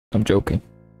I'm joking.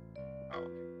 Oh.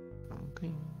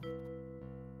 Okay.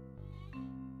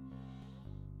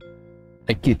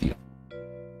 I give you.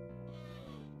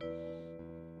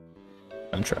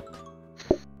 I'm trapped.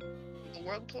 The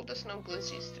world told us no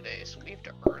glizzies today, so we have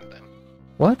to earn them.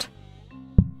 What?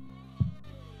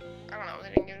 I don't know, they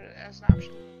didn't give it as an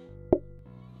option.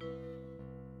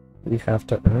 We have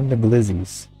to earn the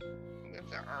glizzies. We have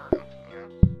to earn them, you know?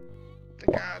 The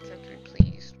gods have to be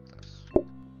pleased with us.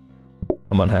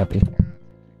 I'm unhappy.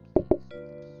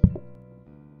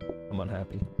 I'm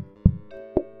unhappy.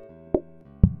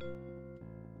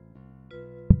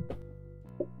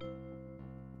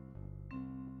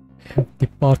 Empty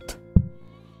pot.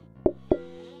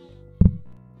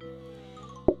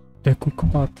 The cook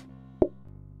pot.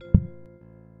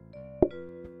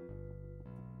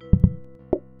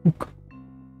 Cook.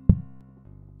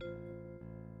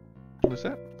 What's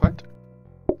that? Pot?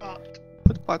 But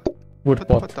Put the pot. Wood Put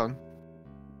the pot. pot down.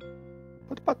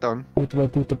 Put the pot down. Where do I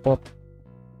put the pot?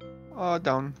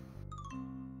 Down.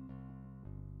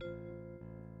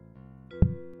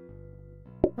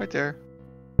 Right there.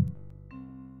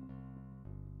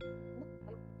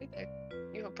 okay,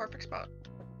 you have a perfect spot.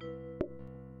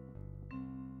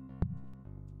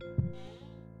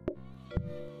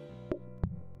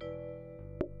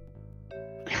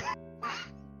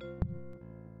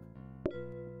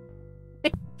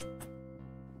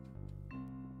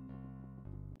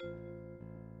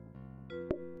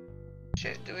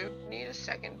 Shit, do we need a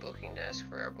second booking desk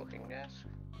for our booking desk?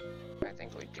 I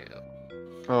think we do.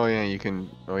 Oh yeah, you can.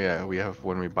 Oh yeah, we have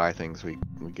when we buy things, we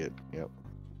get. Yep.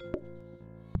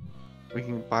 We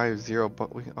can buy 0,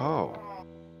 but we can. Oh. I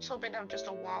was hoping to have just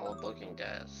a wall of booking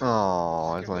desks.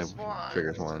 Oh, Just it's give only us one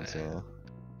biggest ones. instead.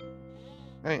 Yeah.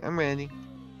 Alright, I'm ready.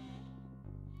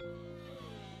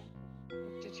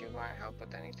 Did you want help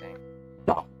with anything?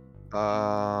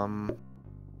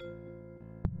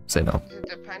 Say no. Does it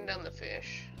depend on the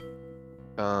fish?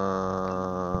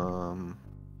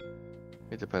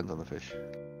 It depends on the fish.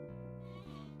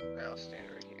 Okay, I'll stand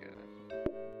right here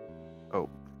then. Oh.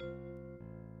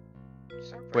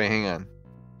 Separate. Wait, hang on.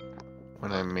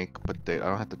 When I make potato, I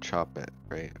don't have to chop it,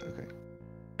 right? Okay.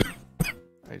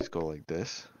 I just go like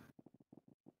this.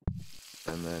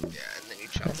 And then... Yeah, and then you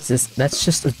chop it. That's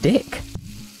just a dick.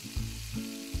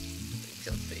 It's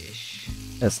a fish.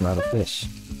 That's not a fish.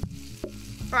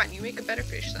 Fine, you make a better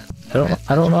fish then.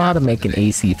 I don't know how to make an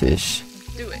AC fish.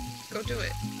 Do it. Go do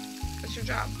it. That's your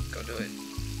job. Go do it.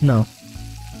 No.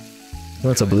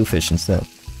 What's a bluefish instead?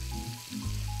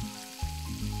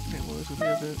 Hey, what is it?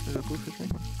 There's a bluefish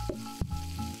right here.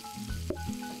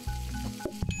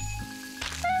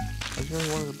 I just really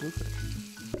wanted a bluefish.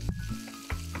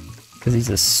 Because he's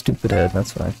a stupid head,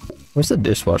 that's why. Where's the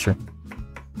dishwasher?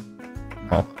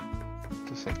 Oh,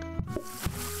 The sink.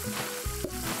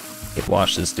 it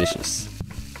washes dishes.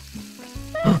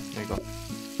 There you go.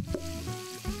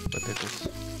 Potatoes.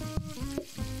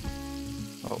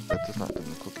 Oh, that does not do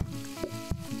the cooking.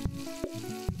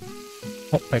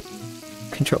 Oh, my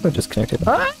controller just connected.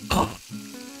 Ah! Oh.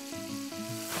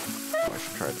 Oh, I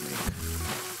should try to make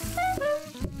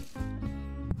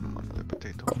another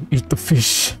potato. Go eat the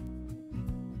fish.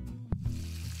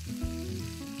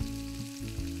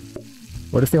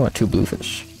 What if they want 2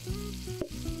 bluefish?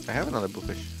 I have another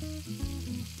bluefish.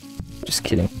 Just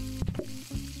kidding.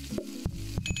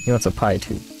 He wants a pie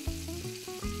too.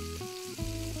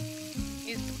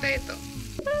 Use potato.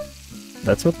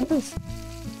 That's what that is?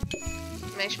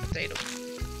 Mashed potato.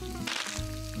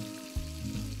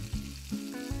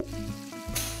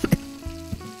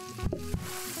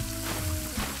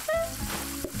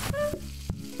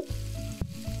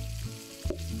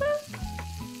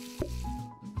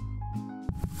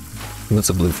 He wants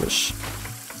a bluefish.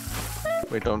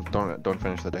 Wait, don't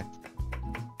finish the day.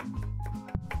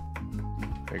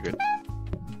 Very good.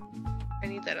 I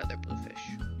need that other bluefish.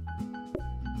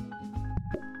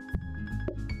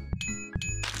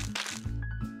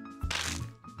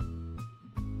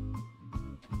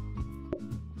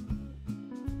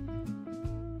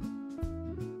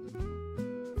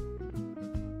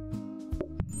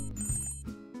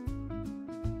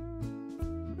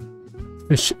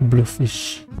 Fish,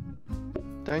 bluefish.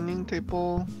 Dining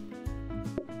table.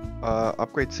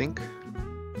 Upgrade sink.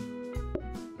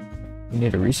 You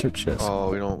need a research desk.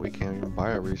 Oh, we can't even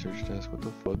buy a research desk. What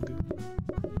the fuck?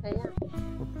 Or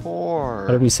We're poor.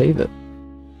 How do we save it?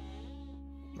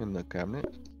 In the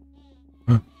cabinet.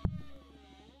 Huh.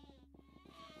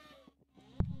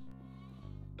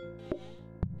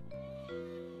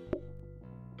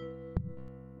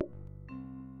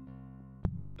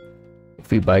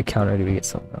 If we buy a counter, do we get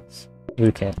something else?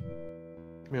 We can't.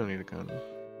 We don't need a counter.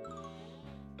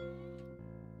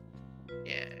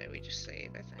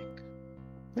 save, I think.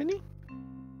 Really?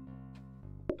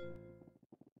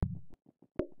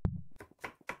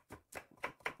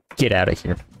 Get out of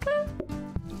here.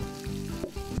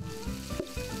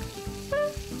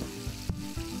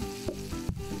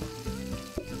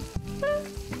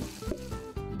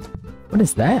 What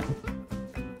is that?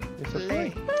 It's a Fillet.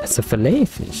 play. It's a fillet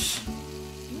fish.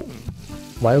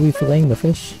 Why are we filleting the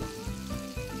fish?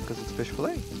 Because it's fish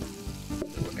fillet.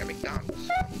 Look at McDonald's.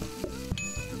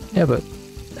 Yeah, but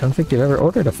I don't think you've ever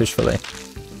ordered a fish fillet.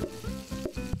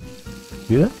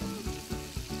 Do that?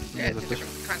 Yeah, it's a fish-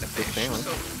 different kind of fish fish. sandwich.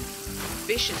 So,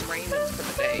 fish is random for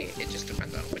the day. It just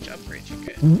depends on which upgrade you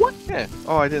get. What? Yeah.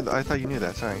 Oh, I did. I thought you knew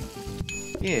that. Sorry.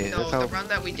 Yeah, No, that's the how. run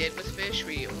that we did with fish,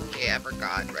 we only ever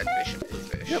got red fish and blue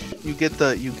fish. Yep. You get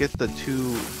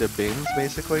the bins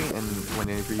basically, and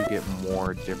whenever you get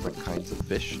more different kinds of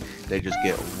fish, they just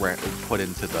get put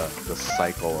into the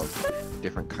cycle of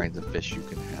different kinds of fish you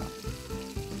can have.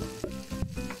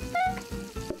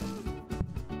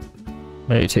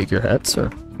 May you take your hat, sir?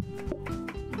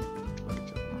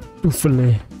 Ooh,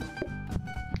 fillet.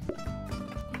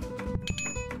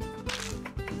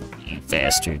 You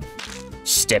bastard.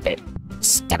 Step it.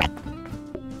 Step it.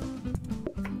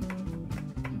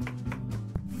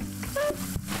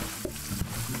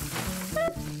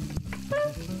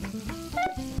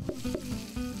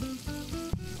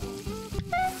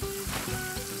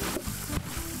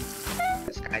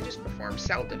 This guy just performed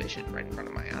cell division right in front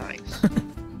of my eyes.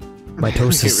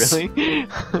 Mitosis. Really?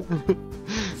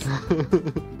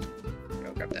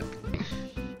 Go grab that.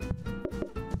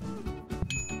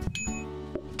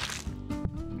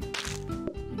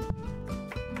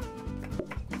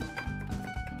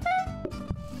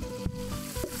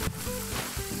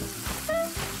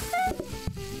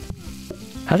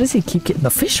 How does he keep getting the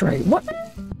fish right? What?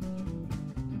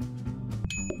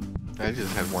 I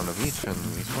just had one of each on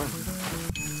each one.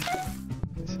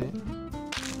 See?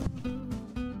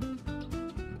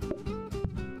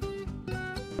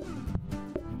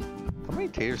 How many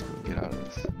taters can we get out of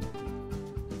this?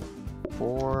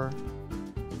 4.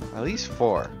 At least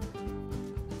 4.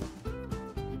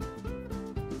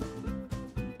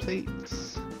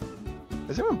 Plates.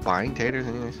 Is anyone buying taters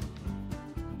anyways?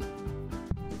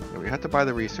 Yeah, we have to buy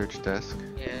the research desk.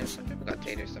 Yeah, some people got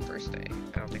taters the first day.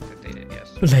 I don't think that they did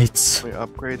yesterday. Plates. We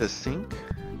upgrade a sink.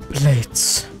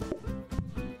 Plates.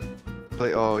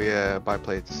 Plate. Oh yeah, buy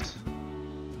plates.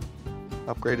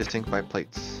 Upgrade a sink, buy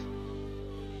plates.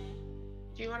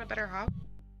 Do you want a better hub?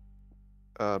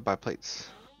 Buy plates.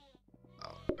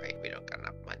 Oh, right, we don't got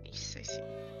enough money. I see.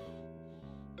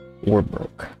 We're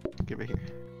broke. Give it here.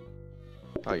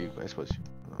 Oh, you. I suppose you.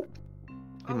 Oh,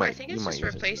 I might- think you it's might just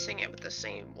use it. replacing it with the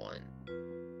same one.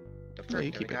 The first you that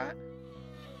we keep it. got.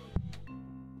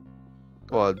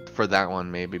 Well, for that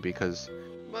one maybe because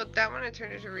Well, that one I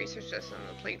turned into a research desk, and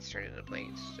the plates turned into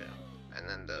plates too. And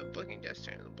then the booking desk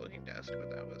turned into the booking desk, but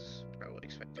that was probably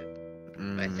expected. But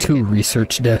I think Two it-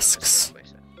 research I think it was desks. to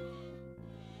replace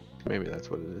it. maybe that's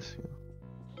what it is.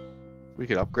 Yeah. We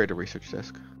could upgrade a research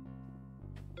desk.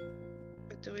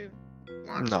 But do we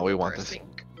want No, to we lower want a this.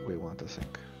 sink? We want a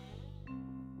sink.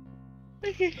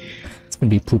 It's gonna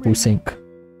be poo poo sink.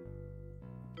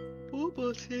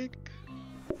 Booba sink.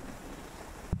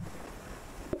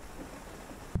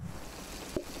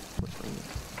 What's raining?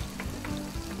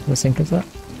 What sink is that?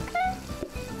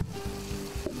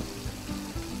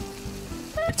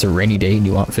 It's a rainy day and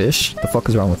you want fish? The fuck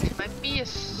is wrong with you? It might be a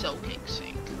soaking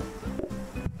sink.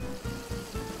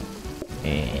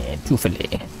 And two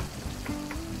fillet.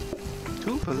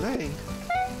 Two fillet.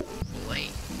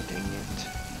 Wait. Dang it.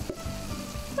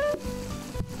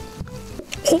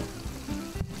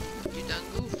 You done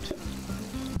goofed.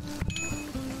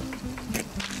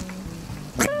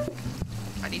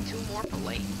 I need 2 more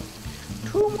fillet.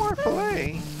 2 more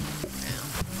fillet.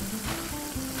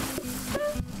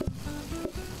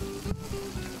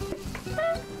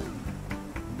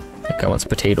 I think I want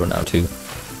potato now too.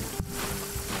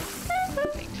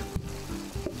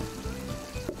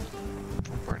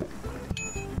 Burn it.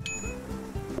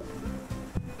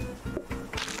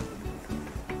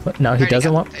 But now he Already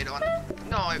doesn't got want. the potato on the-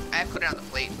 No, I put it on the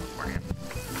plate for him.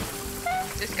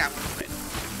 This guy wants it.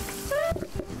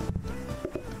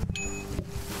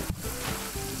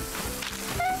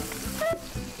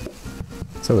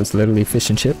 So it's literally fish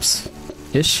and chips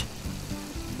ish.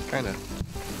 Kinda.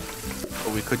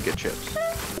 But we could get chips.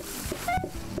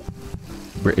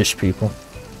 British people.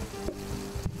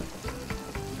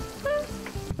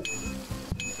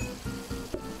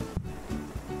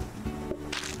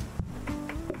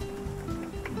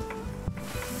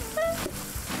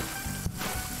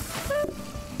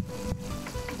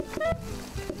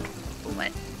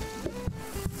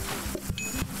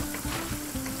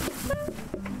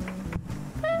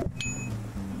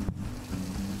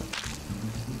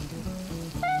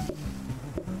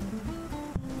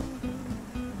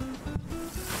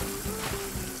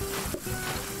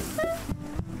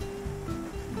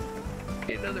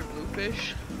 another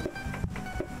bluefish?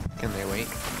 Can they wait?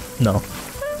 No.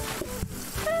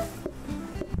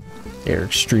 They're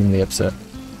extremely upset.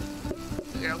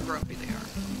 Look at how grumpy they are.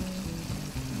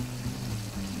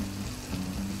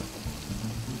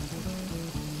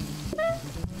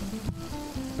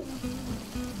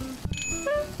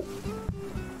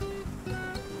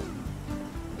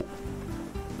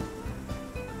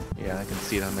 Yeah, I can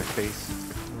see it on their face.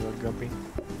 A little grumpy.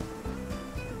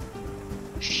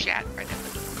 Shat right in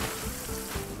the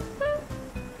door.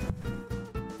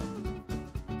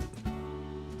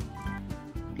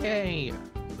 Yay!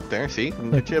 There, see?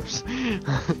 The chips.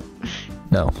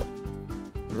 No.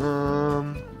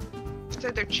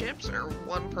 Said they're chips or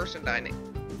one person dining?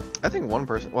 I think one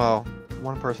person, well,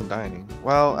 one person dining.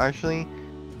 Well, actually,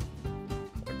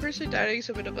 One person dining is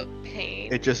a bit of a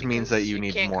pain. it just means because that you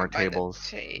need can't more combine the tables.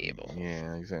 tables.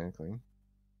 Yeah, exactly.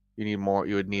 You need more,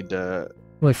 you would need to,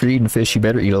 Well, if you're eating fish, you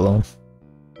better eat alone.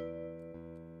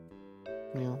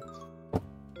 you know.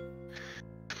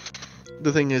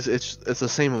 The thing is, it's the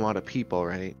same amount of people,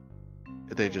 right?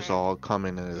 They just all come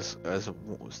in as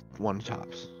one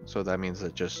shops. So that means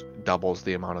it just doubles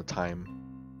the amount of time.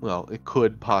 Well, it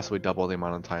could possibly double the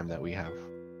amount of time that we have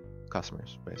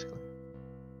customers, basically.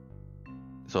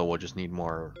 So we'll just need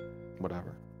more,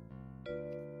 whatever.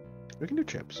 We can do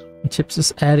chips. Chips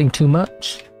is adding too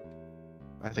much.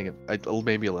 I think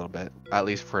maybe a little bit, at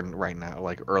least for right now.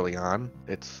 Like early on,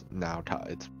 it's now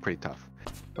it's pretty tough.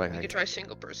 Like You can try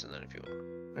single person then if you want.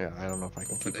 yeah, I don't know if I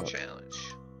can For keep the up. challenge.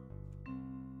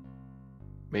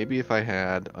 Maybe if I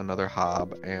had another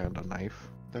hob and a knife,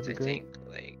 that'd be I great. think,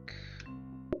 like,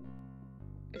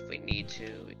 if we need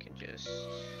to, we can just...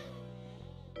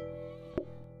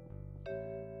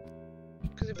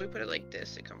 Because if we put it like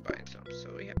this, it combines them, so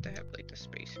we have to have, like, the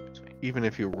space in between. Even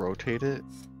if you rotate it,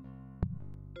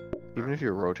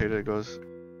 it goes.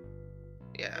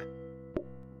 Yeah.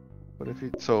 What if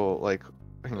you? So like,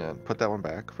 hang on, put that one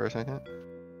back for a second.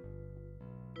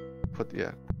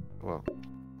 Well,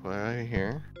 put it right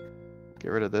here. Get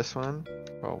rid of this one.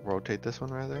 Oh, rotate this one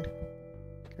rather.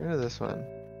 Get rid of this one.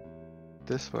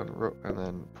 This one, and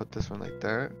then put this one like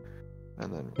that,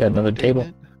 and then. Got another rotate table.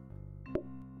 it.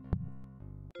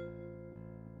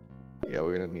 Yeah,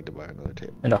 we're gonna need to buy another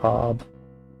table. And a hob.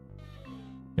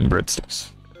 And breadsticks.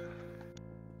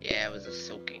 Yeah, it was a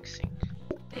soaking sink.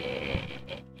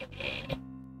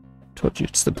 Told you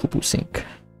it's the poo-poo sink.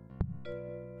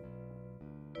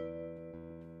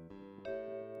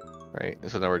 Right,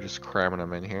 so now we're just cramming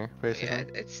them in here, basically. Yeah,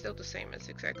 it's still the same. It's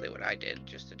exactly what I did,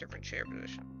 just a different chair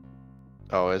position.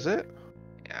 Oh, is it?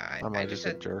 Yeah, Am I I just just a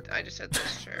had jerk? I just had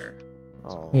this chair.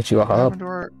 Oh. Get you a What happened hob. to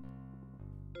our-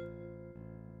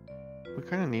 We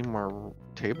kind of need more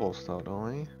tables, though, don't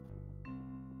we?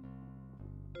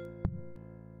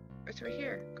 It's right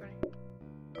here. Cody.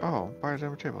 Oh, buy a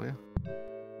different table, yeah.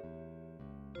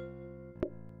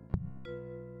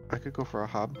 I could go for a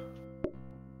hob.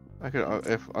 I could,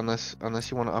 unless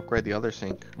you want to upgrade the other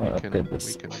sink, Upgrade this.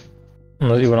 we can.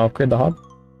 Unless you want to upgrade the hob?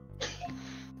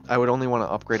 I would only want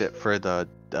to upgrade it for the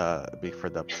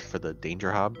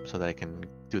danger hob, so that I can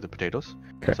do the potatoes.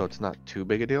 Okay. So it's not too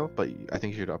big a deal, but I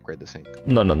think you should upgrade the sink.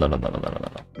 No.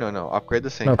 No, upgrade the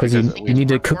sink. No, because you at least- need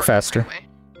to We're cook working faster. my way.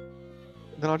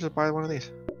 Then I'll just buy one of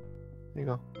these. There you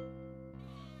go.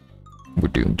 We're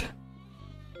doomed.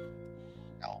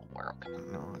 No, we're okay.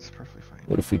 No, it's perfectly fine.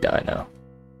 What if we die now?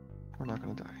 We're not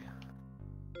gonna die.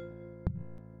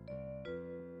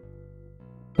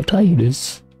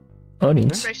 Potatoes.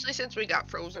 Onions. Especially since we got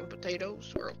frozen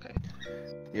potatoes, we're okay.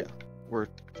 We're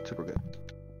super good.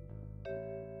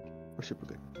 We're super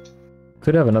good.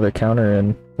 Could have another counter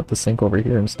and put the sink over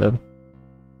here instead.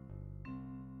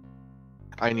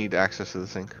 I need access to the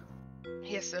sink.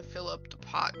 He has to fill up the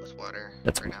pot with water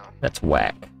That's for now. That's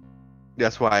whack.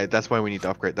 That's why we need to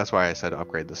upgrade. That's why I said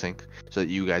upgrade the sink, so that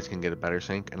you guys can get a better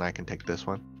sink and I can take this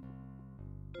one.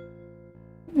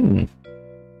 Hmm.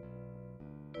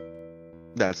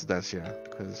 That's yeah,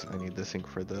 because I need the sink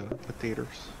for the potatoes.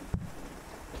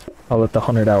 I'll let the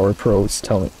 100-hour pros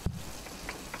tell me.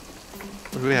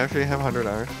 Do we actually have 100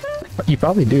 hours? You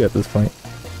probably do at this point.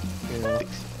 Yeah,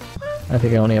 I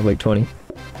think I only have like 20.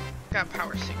 Got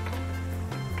power sink.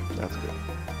 that's good.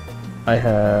 I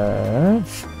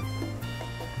have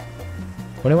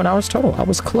 21 hours total. I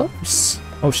was close.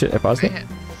 Oh shit, if I was I it. had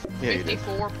Yeah, you did.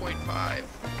 54.5.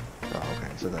 Oh,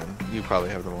 okay. So then you probably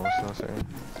have the most, no, Sarah.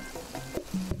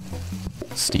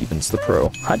 Steven's the pro.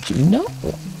 How'd you know?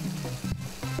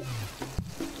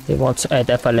 He wants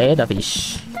the fillet of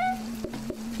fish.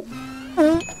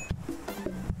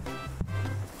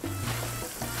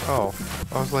 Oh,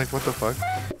 I was like, what the fuck?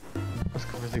 I was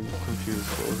really confused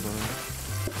what was going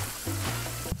on.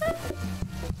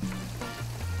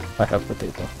 I have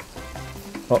potato.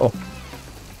 Uh-oh.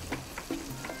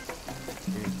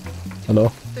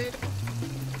 Hello? Dude,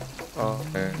 Oh,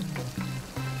 okay.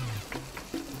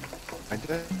 I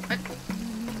did.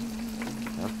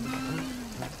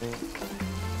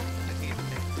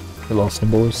 We lost some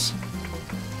boys.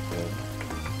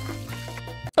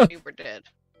 you were dead.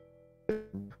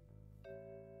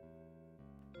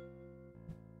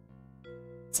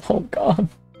 It's all gone.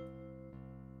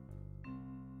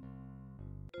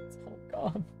 It's all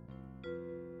gone.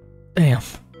 Damn.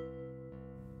 It's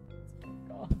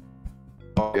all gone.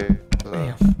 Okay.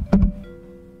 Damn.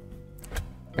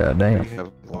 God damn. You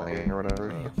have lion or whatever.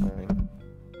 Damn. Fine.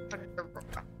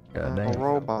 God A damn.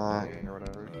 robot or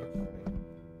whatever.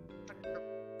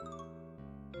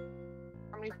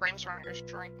 How many frames are on your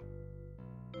stream?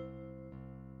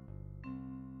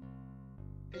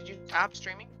 Did you stop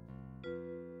streaming?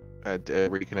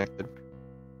 Reconnected.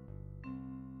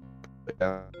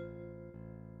 Yeah.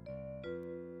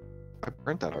 I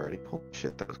burnt that already. Holy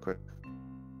shit, that was quick.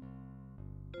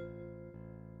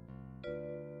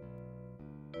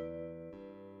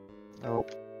 Oh.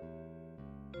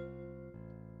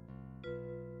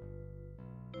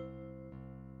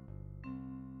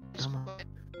 Come on.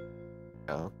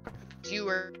 Oh.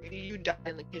 You died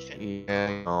in the kitchen.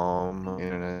 Yeah, my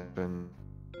internet's been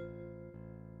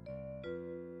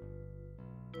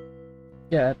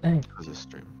Yeah, dang. because of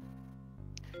stream.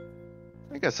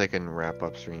 I guess I can wrap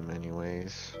up stream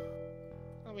anyways.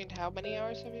 I mean, how many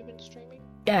hours have you been streaming?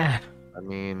 Yeah. I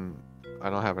mean, I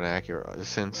don't have an accurate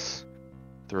since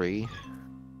 3.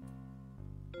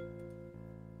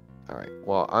 Alright,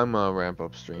 well, I'm gonna ramp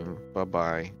up stream. Bye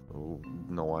bye.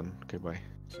 No one. Okay, bye.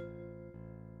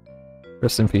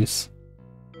 Rest in peace.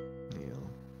 Yeah.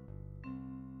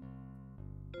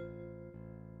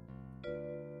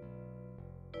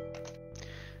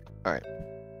 Alright.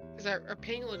 Because our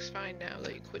ping looks fine now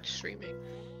that you quit streaming.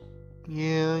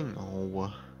 Yeah, I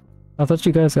know. I thought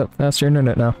you guys got faster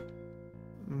internet now.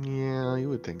 Yeah, you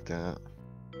would think that.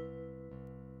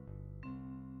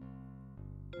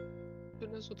 Who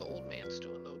knows what the old man's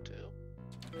doing though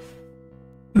too?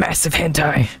 Massive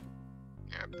hentai.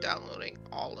 I'm downloading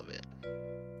all of it.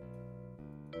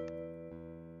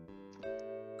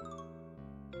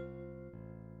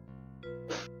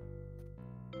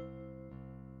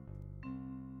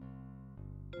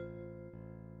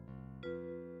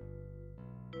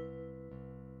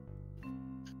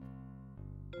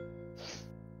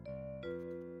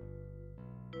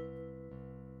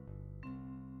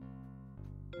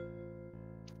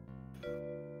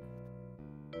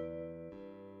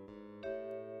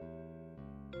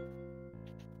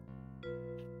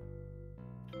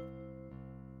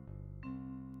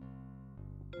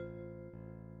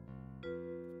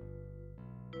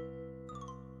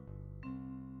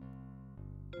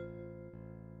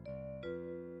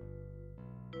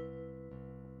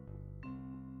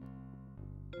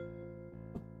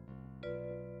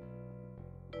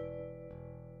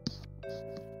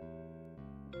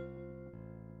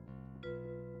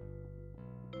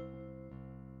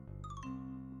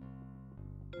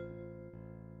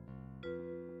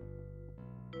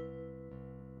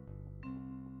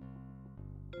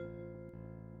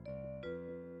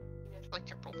 Select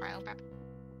your profile, Pep.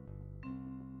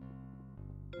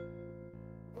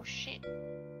 Oh shit.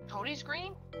 Cody's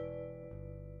green?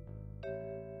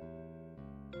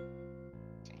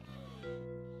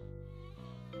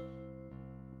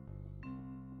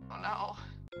 Oh no.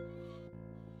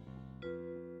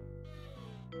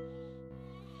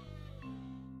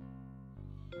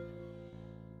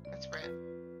 That's red.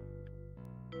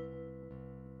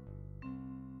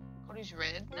 Cody's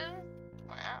red now?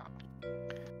 Wow.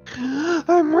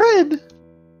 I'm red!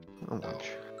 Oh, watch.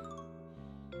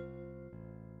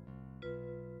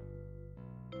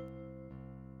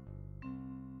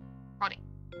 Cody.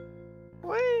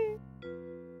 Wait.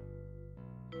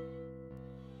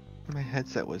 My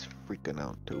headset was freaking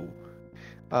out too.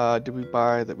 Did we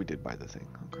buy that? We did buy the thing.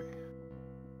 Okay.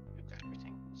 You've got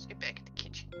everything. Let's get back in the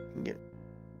kitchen. Yeah.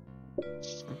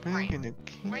 Right. Back in the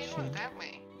Why are you going kitchen. that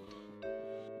way?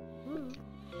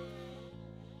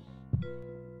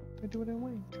 I do what I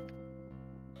want.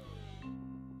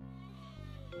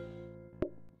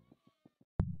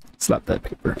 Slap that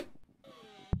paper.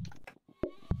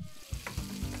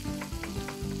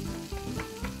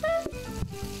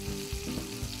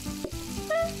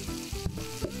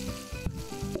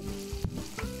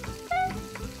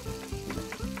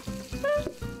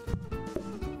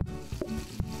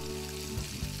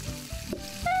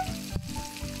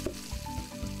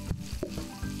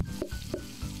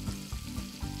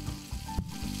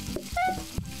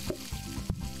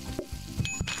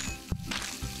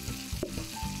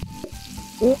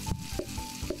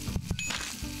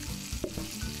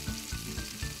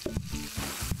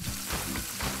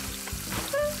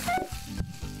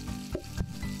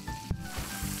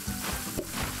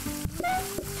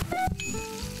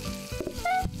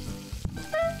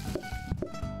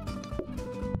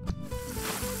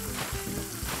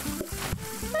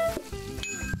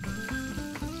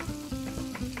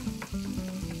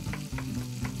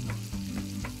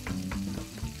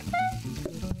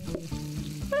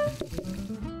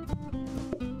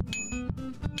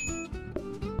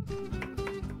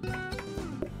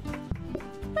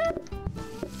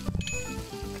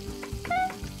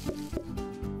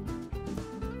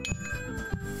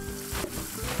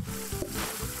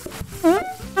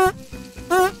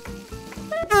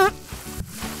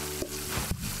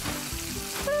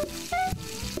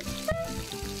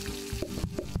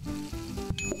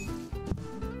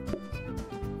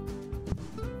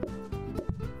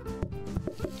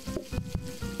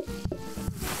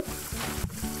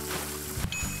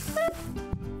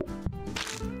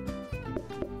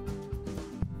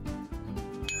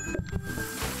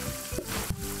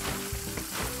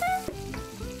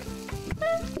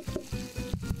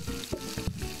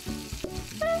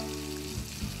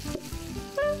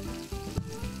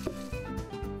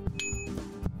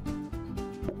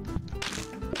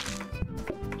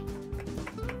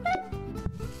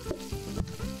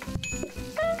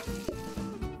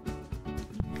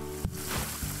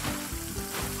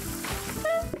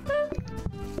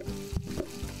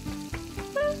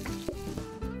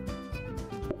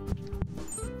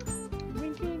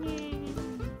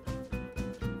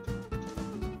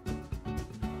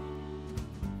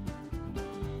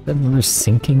 That river's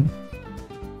sinking.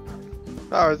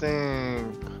 Power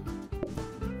thing.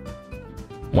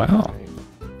 Wow.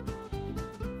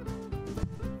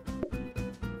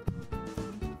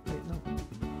 Wait, no.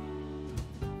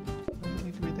 Doesn't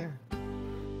need to be there.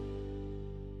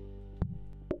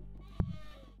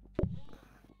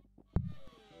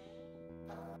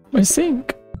 My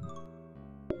sink.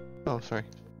 Oh, sorry.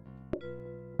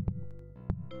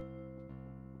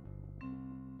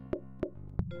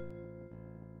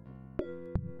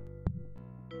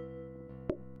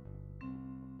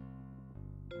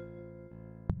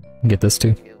 Get this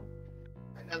too.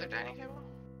 Another dining table?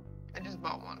 I just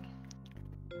bought one.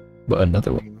 But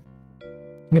another one.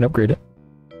 You can upgrade it.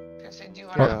 I said, do you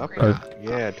want Yeah, to upgrade upgrade.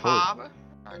 Yeah, a totally. hob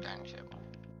or a dining table?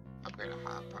 Upgrade a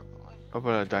hob, probably. How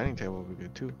about a dining table would be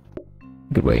good too.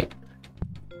 Good wait.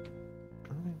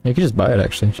 You could just buy it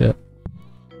actually, shit.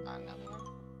 Another one.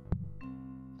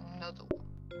 Another one.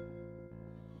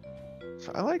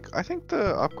 So I think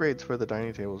the upgrades for the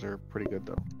dining tables are pretty good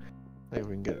though. Like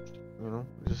we can get, you know,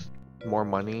 just more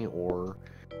money or,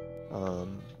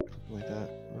 like that,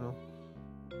 you know.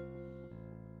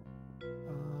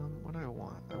 What do I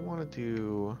want? I want to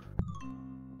do.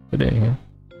 Put it in here.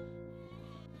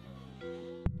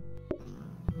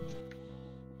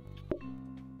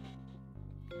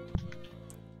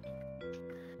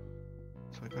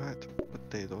 So I got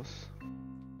potatoes.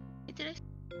 You did it?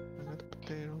 I got the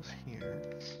potatoes here.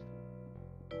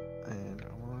 And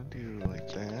I want to do like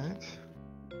that.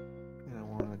 And I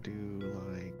want to do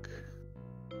like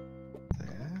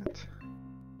that.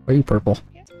 Why are you purple?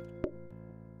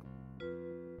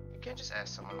 You can't just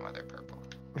ask someone why they're purple.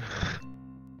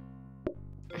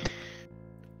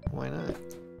 Why not?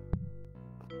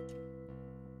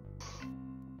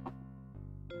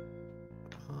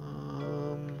 I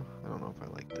don't know if I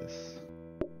like this.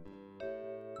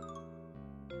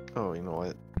 Oh, you know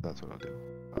what? That's what I'll do.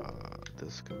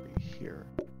 This can be here.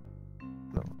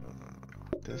 No.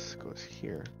 This goes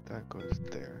here. That goes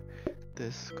there.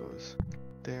 This goes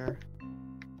there.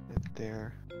 And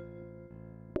there.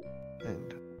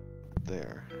 And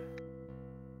there.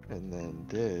 And then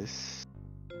this.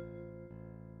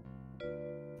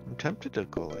 I'm tempted to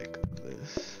go like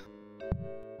this.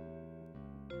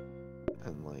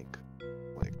 And like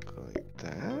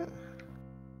that.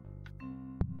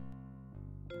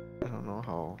 I don't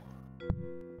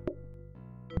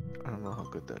know how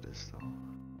good that is though.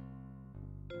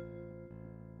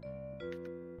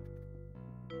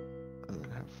 And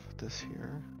then have this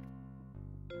here.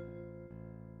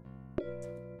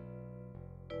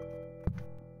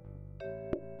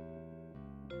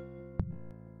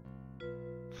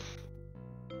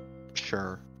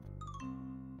 Sure.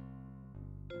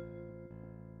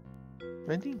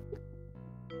 Ready?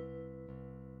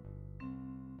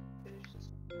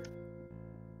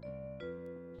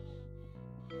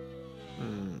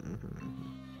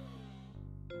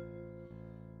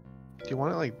 Do you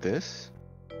want it like this?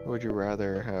 Or would you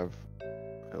rather have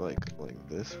it like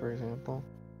this, for example?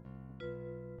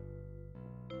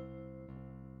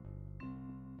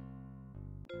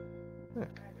 Yeah.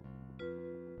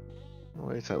 Well,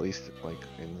 it's at least like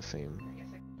in the same.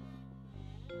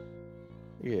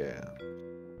 Yeah.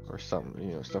 Or something,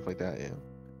 you know, stuff like that, yeah.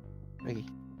 Maggie.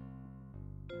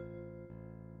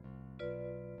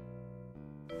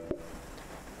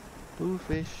 Blue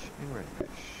fish and red fish.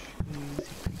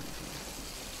 Easy peasy.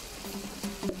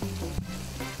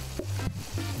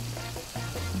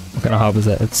 What kind of hob is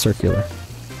that? It's circular. I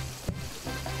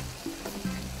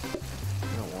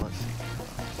don't want to.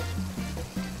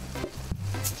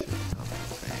 It's just not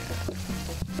bad.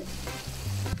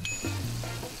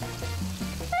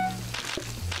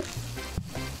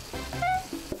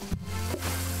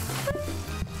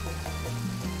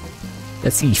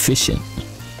 That's efficient.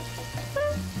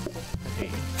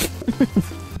 Hey.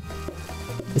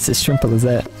 It's as simple as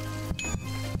that.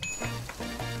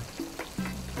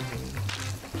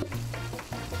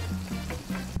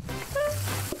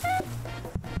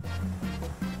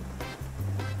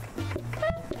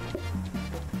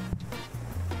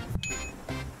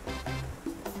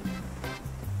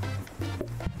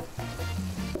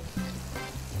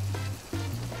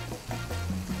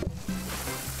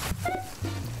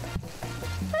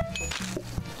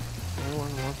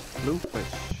 Everyone wants blue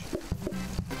fish.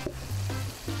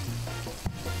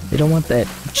 They don't want that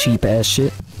cheap ass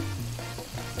shit.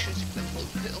 Choosing the blue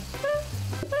pill.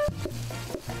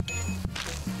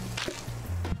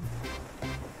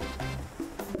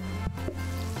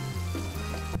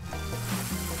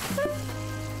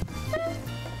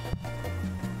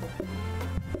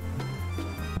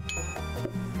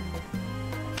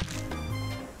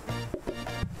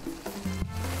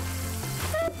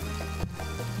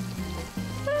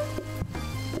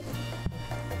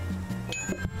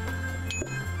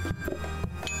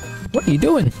 What are you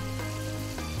doing?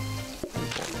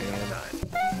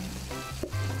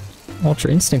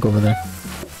 Ultra Instinct over there.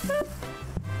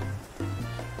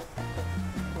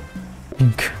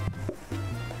 Pink.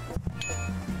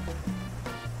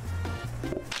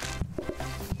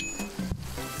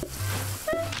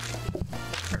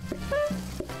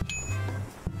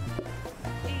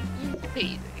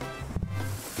 Easy.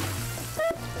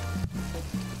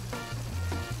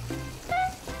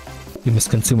 You must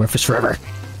consume our fish forever.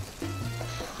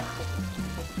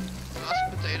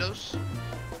 Mashed potatoes.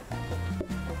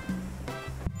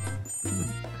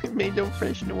 Made them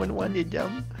fresh, no one wanted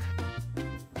them.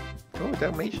 Oh,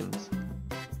 Dalmatians.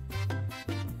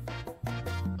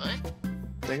 What?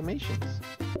 Dalmatians.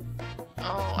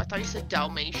 Oh, I thought you said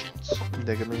Dalmatians.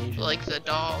 Dalmatians. Like the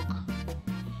dog.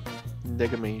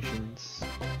 Dalmatians.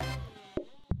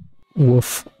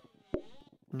 Woof.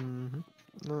 Mm-hmm.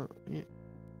 No, yeah.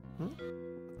 Hmm?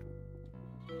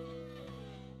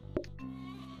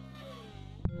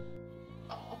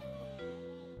 Oh.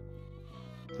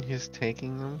 He's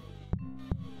taking them.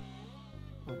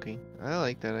 Okay, I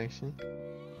like that actually.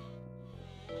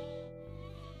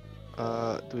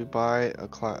 Do we buy a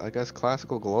I guess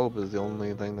classical globe is the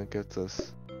only thing that gets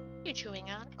us You chewing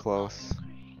on? close.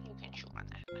 Okay, you can chew on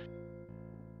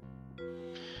that.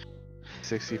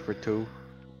 60 for 2.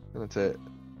 And that's it.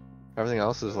 Everything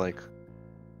else is like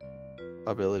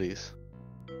abilities.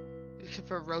 Except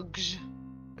for rugs.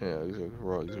 Yeah, except for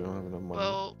rugs, we don't have enough money.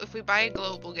 Well, if we buy a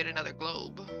globe, we'll get another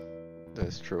globe.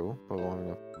 That's true, but we don't have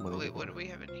enough money. Wait, what do we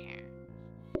have in here?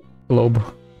 Globe.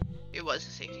 It was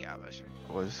a safety officer.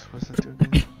 What's that do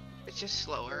again? It's just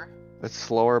slower. It's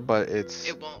slower, but it's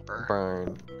It won't burn.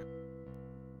 burn.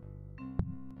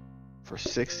 For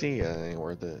 60, yeah, it ain't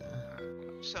worth it.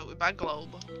 So we buy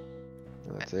globe.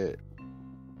 And that's it.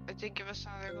 It did give us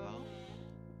another globe.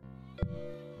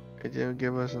 It didn't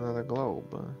give us another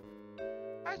globe.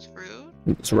 That's rude.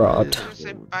 It's robbed. I was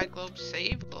gonna say buy globe,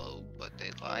 save globe, but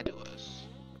they lied to us.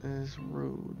 It's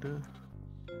rude.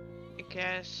 I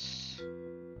guess.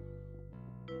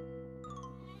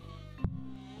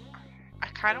 I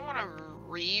kind of want to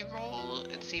re-roll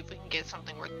and see if we can get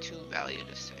something worth 2 value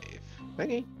to save.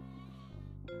 Okay.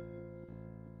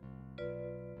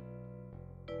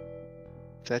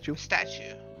 Statue?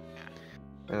 Statue.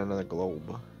 And another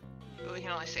globe. But we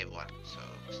can only save 1, so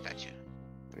statue.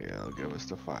 Yeah, I'll give us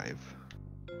the 5.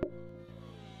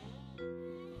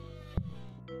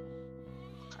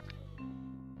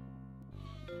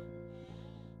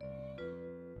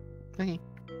 Okay.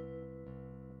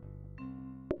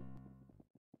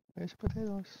 There's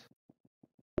potatoes.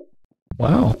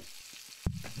 Wow.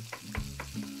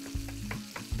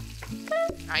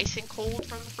 Nice and cold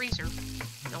from the freezer.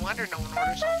 No wonder no one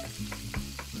orders them.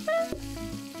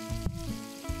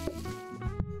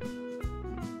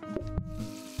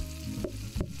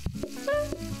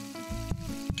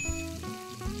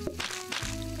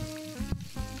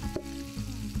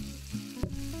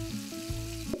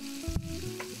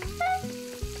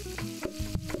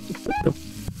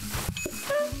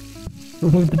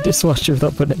 Remove the dishwasher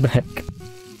without putting it back.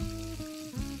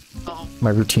 Oh, My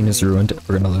routine is ruined.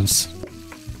 We're gonna lose.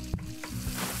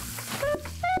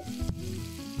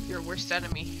 your worst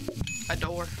enemy. A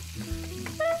door.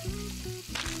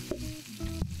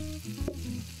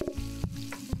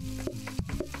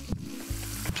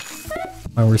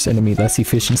 My worst enemy, less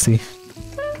efficiency.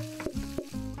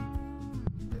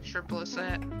 Triple as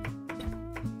that.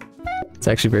 It's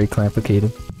actually very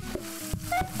complicated.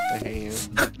 I hate you.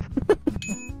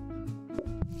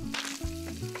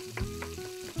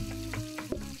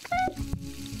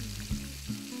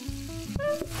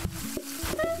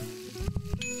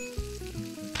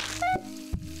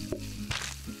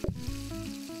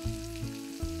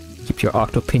 Keep your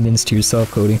octopinions to yourself,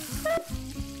 Cody.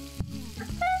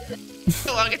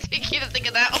 How long it take you to think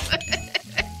of that one?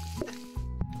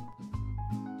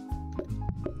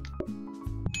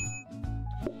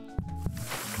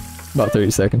 About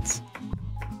 30 seconds.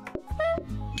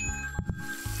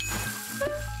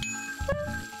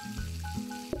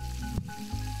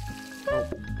 Oh.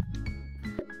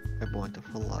 I want to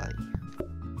fly.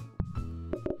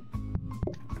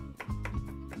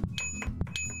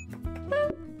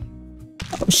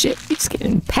 Oh shit, it's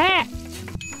getting packed!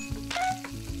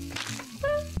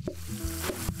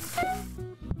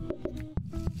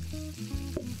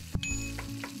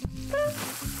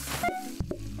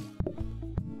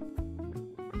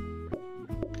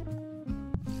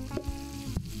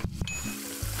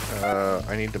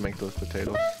 I need to make those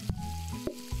potatoes.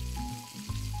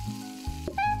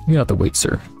 You have to wait,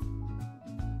 sir.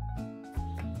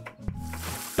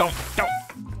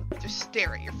 Just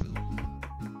stare at your food.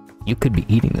 You could be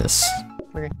eating this.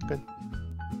 Okay, good.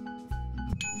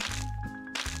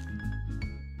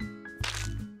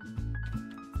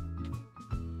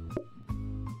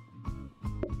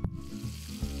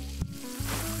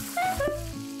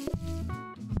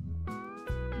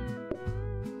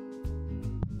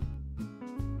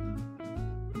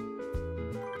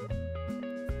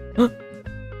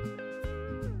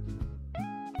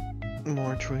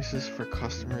 More choices for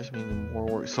customers meaning more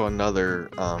work. So another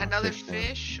Another fish.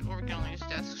 fish, or we can only use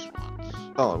desks once.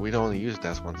 Oh, we'd only use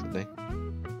desk once a day.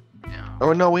 No.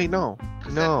 Oh no, wait, no,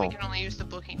 'Cause then we no, can only use the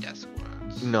booking desk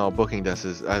once. no. Booking desk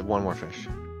is one more fish.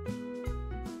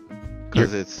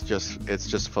 Because it's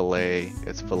just fillet.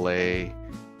 It's fillet,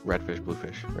 redfish,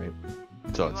 bluefish, right?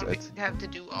 So You want it's me to have to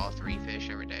do all 3 fish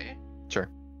every day? sure.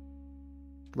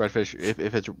 Redfish. If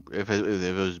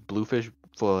it was bluefish,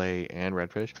 fillet, and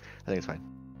redfish, I think it's fine.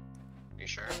 You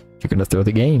sure? You're gonna throw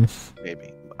the game.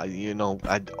 Maybe.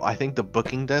 I think the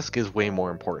booking desk is way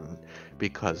more important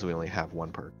because we only have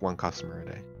one customer a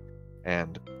day,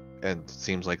 and it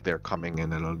seems like they're coming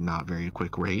in at a not very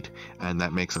quick rate, and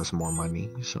that makes us more money.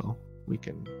 So we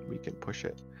can push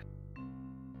it.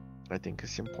 I think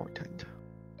it's important.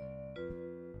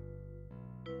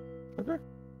 Okay.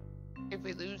 If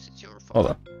we lose, it's your fault. Hold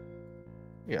on.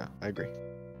 Yeah, I agree.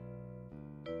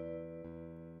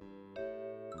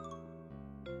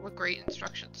 What great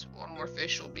instructions. 1 more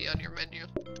fish will be on your menu.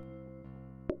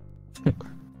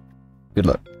 Good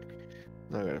luck.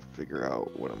 Now I gotta figure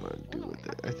out what I'm gonna do with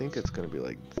it. I think it's gonna be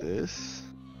like this.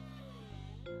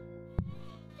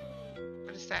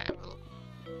 What is that envelope?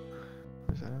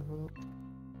 Is that envelope?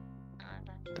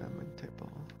 Diamond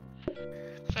table.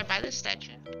 Should I buy this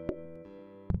statue?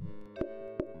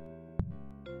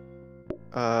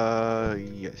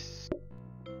 Yes.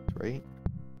 Right?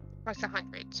 Costs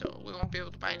 100, so we won't be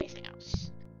able to buy anything else.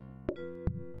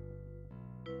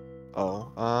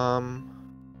 Oh, are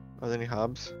there any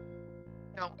hubs?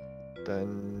 No.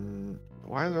 Then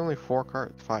why are there only 5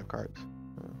 cards?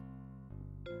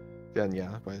 Then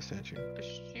yeah, buy the statue.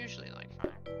 There's usually like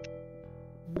 5.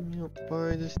 Yep,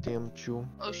 buy the statue.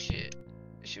 Oh shit.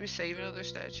 Should we save another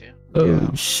statue? Oh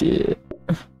Yeah. shit.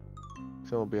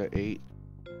 So we'll be at 8.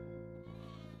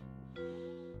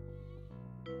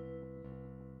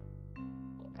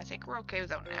 I think we're okay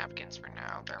without napkins for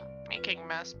now. They're making a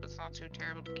mess, but it's not too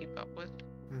terrible to keep up with.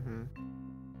 Mm-hmm.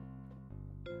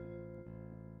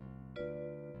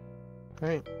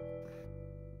 Alright.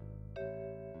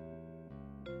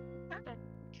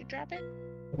 Did you drop it?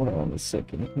 Hold on a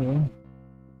second here.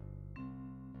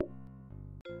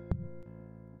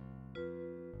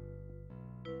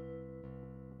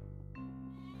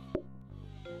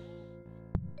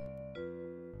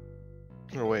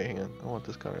 Oh wait, hang on. I want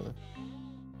this color then.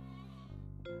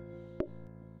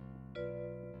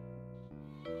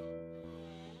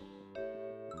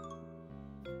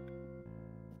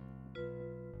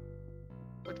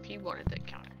 What if he wanted that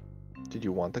counter? Did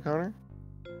you want the counter?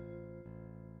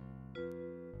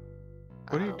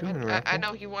 What are you doing, I Raffle?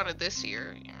 know he wanted this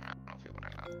year. Yeah, I don't know if he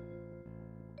wanted that.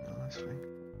 No, that's fine.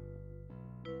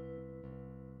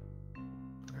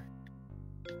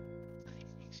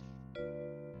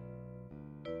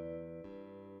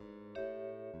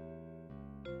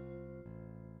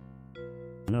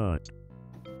 Not.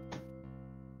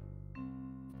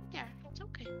 Yeah, it's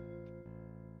okay.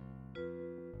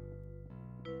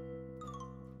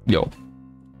 Yo.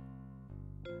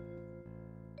 Can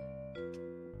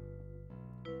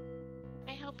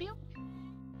I help you?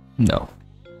 No.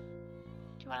 Do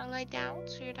you want to lie down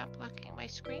so you're not blocking my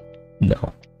screen?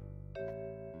 No.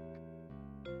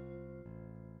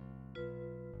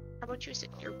 How about you sit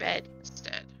in your bed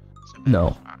instead? It's a No.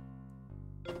 better spot.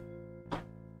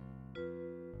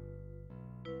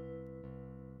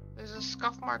 There's a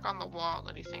scuff mark on the wall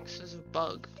that he thinks is a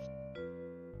bug.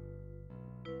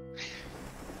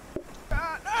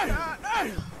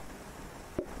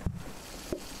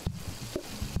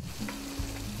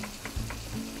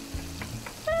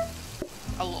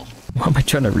 Hello. Why am I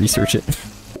trying to research it?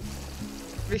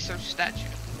 Research statue.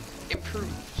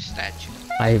 Improved statue.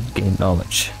 I have gained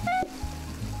knowledge.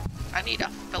 I need a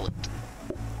fillet.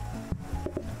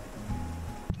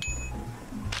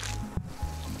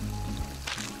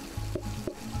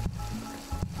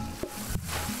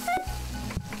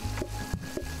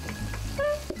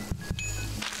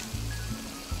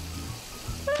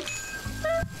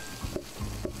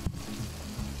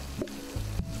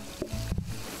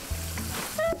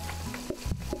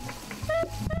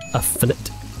 A fillet.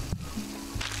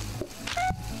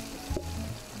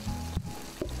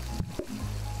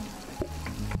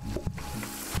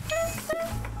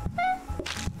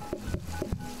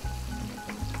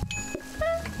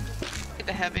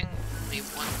 having only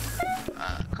one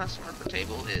customer per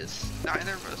table is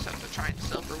neither of us have to try and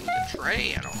silver with a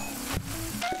tray at all.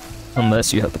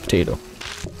 Unless you have the potato.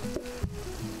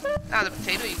 Now the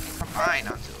potato you can combine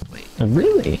onto the plate.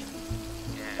 Really?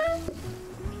 Yeah.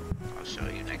 I'll show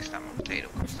you next time a potato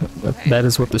comes up. That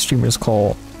is what the streamers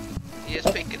call. You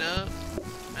just pick it up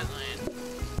and then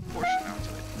portion onto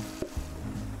it.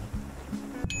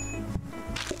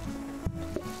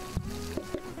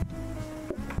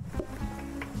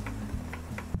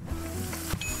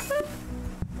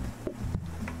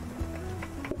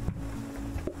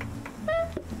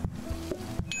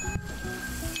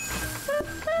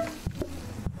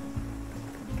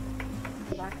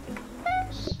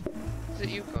 Is it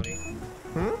you, Cody?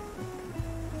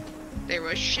 Hmm? There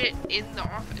was shit in the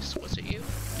office, was it you?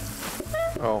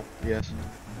 Oh, yes.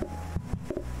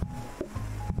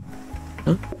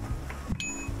 Huh?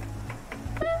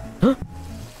 Huh?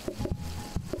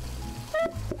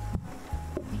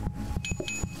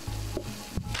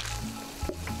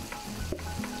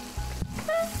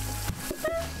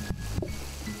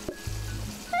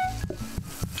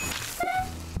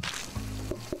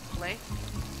 Play?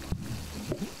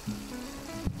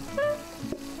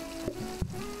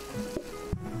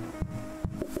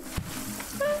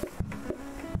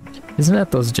 Isn't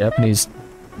that those Japanese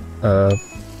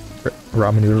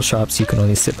ramen noodle shops you can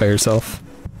only sit by yourself?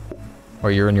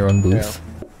 Or you're in your own booth?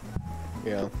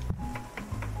 Yeah.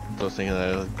 I was thinking that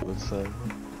it was,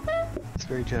 it's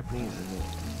very Japanese,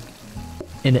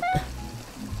 In it.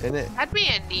 isn't it? That'd be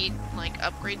a neat, like,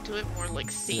 upgrade to it, more like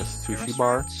Yes, seat sushi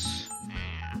bar? restaurants.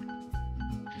 Yeah.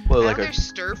 Well, I like know a, there's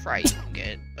stir fry you can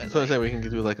get, but so I said we can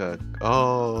do like a,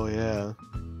 oh yeah.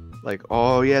 Like,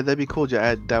 oh yeah, that'd be cool to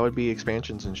add, that would be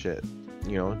expansions and shit.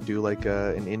 You know, do like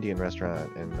an Indian restaurant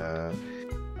and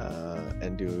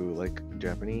do like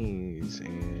Japanese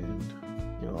and,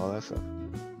 you know, all that stuff.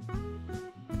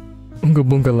 Oonga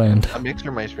Boonga Land. A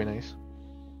mixer might be nice.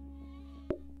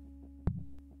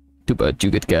 Too bad you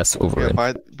get gas over Yeah,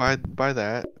 it. buy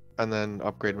that and then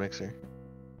upgrade mixer.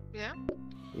 yeah.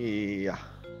 Yeah.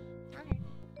 Okay.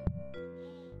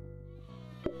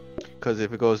 Because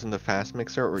if it goes in the fast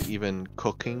mixer or even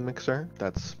cooking mixer,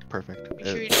 that's perfect. You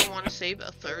sure you don't want to save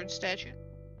a third statue?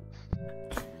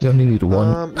 You only need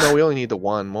one. No, we only need the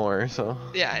one more, so.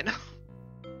 Yeah, I know.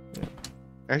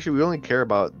 Actually, we only care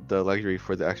about the luxury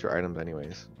for the extra items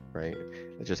anyways, right?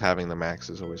 It's just having the max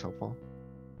is always helpful.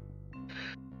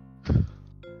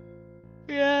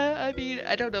 Yeah, I mean,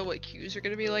 I don't know what queues are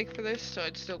gonna be like for this, so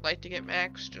I'd still like to get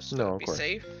max just so No, to of be course.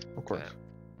 safe. Of course.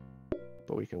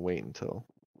 But we can wait until.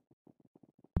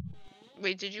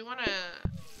 Wait, did you want a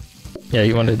Yeah,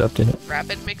 you wanted to update it.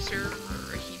 rapid mixer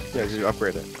or a heated Yeah, mixer? just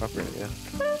upgrade it. Upgrade it, yeah.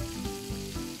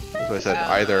 That's what I said.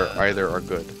 Either are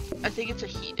good. I think it's a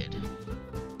heated.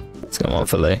 It's gonna want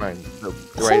filet. Fine.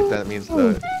 Right, that means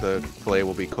the fillet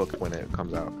will be cooked when it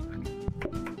comes out.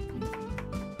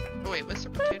 Oh wait, what's the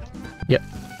potato? Yep.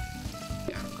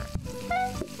 Yeah, okay.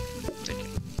 Take it.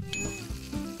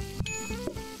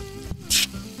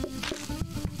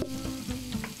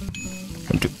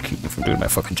 Keep me from doing my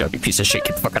fucking job, you piece of shit.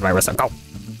 Keep the fuck out of my restaurant. Go!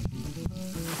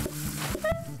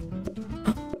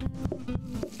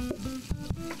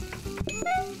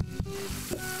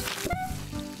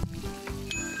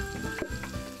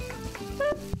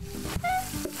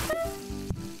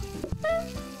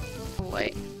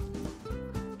 Wait.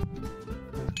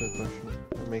 That's a good question.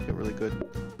 I'll make it really good.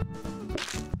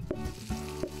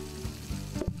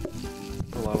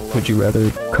 A lot of Would you rather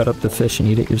cut up the fish and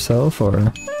eat it yourself, or Eat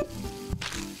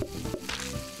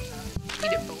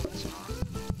it boneless.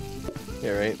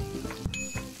 Yeah, right?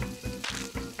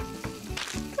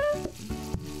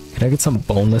 can I get some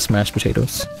boneless mashed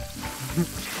potatoes?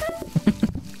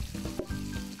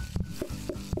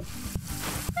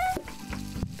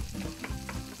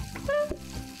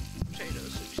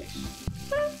 Potatoes, oopsies.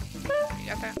 You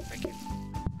got that? Thank you.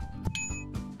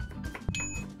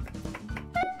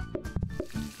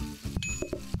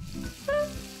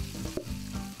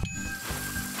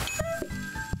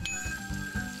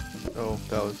 Oh,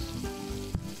 that was.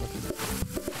 Okay.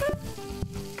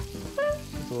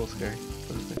 It's a little scary.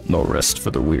 But it's okay. No rest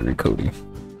for the weary, Cody.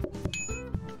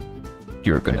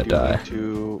 You're I gonna do die. need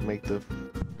to make the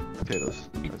potatoes.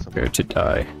 at some Prepare point. to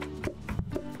die.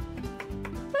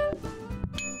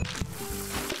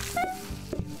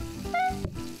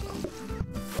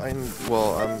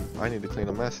 I need to clean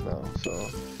a mess now, so.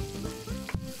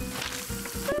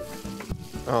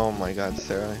 Oh my God,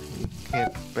 Sarah, you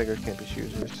can't. Beggars can't be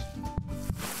choosers.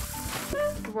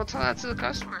 We'll tell that to the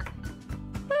customer.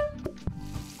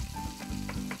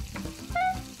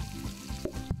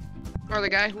 Or the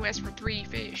guy who asked for 3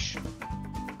 fish.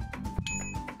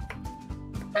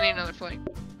 I need another flake.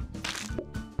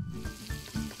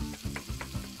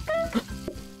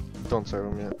 Don't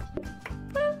serve him yet.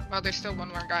 Well, there's still one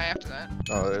more guy after that.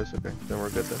 Oh, there's okay. Then we're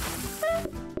good then.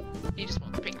 He just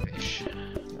wants pink fish.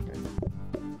 Okay.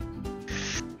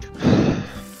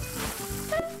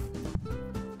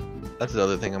 That's the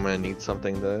other thing. I'm gonna need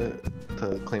something to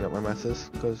clean up my messes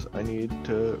because I need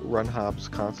to run hobs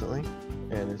constantly,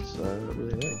 and it's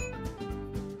really annoying.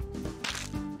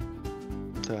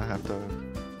 To have to,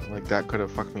 like, that could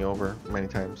have fucked me over many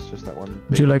times. Just that one.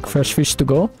 Would you like fresh fish to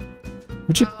go?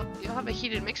 Would you? You'll have a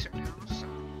heated mixer now, so.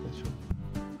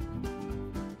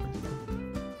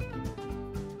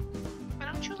 Why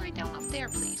don't you lay down up there,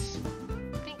 please?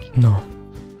 Thank you. No.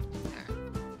 There.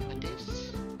 Put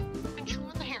this. Control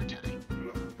on the hair tie.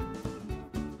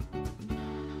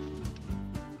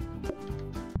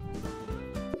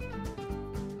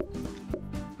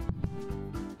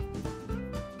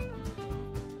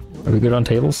 Are we good on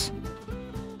tables?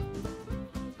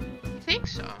 I think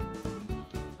so.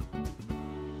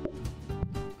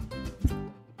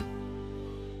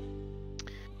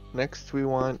 Next,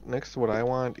 what I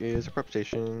want is a prep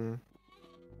station.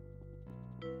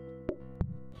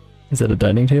 Is that a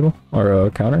dining table or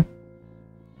a counter?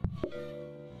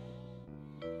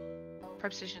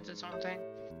 Prep station's its own thing.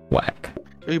 Whack.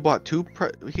 Oh, you bought two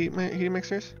heat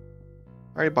mixers?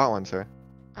 I already bought one, sir.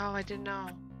 Oh, I didn't know.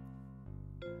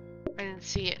 I didn't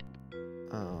see it.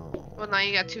 Oh. Well, now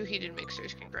you got 2 heated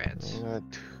mixers. Congrats. I got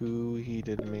 2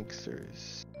 heated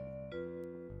mixers.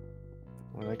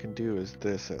 What I can do is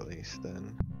this at least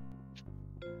then.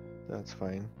 That's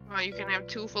fine. Well, you can have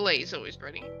 2 fillets always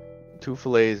ready. 2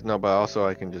 fillets, no, but also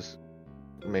I can just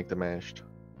make the mashed.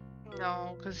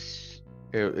 No, because...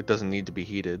 It doesn't need to be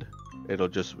heated. It'll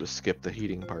just skip the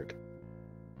heating part.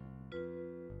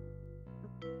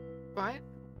 What?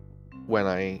 When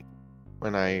I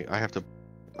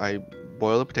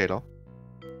boil the potato,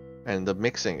 and the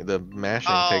mashing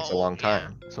takes a long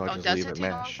time, so I just does leave it it take a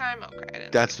long mashed. time? Okay, I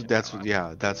didn't That's think it took that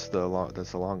long. that's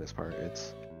the longest part.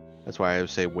 That's why I would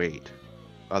say wait.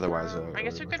 Otherwise, I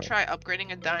guess we could try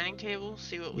upgrading a dining table,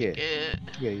 see what we Yeah. get.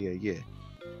 Yeah.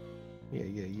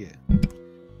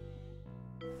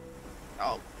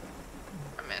 Oh,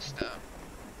 I messed up.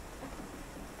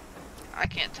 I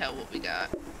can't tell what we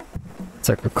got. It's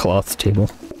like a cloth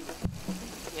table.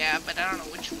 Yeah, but I don't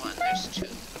know which one. There's 2.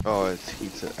 Oh, it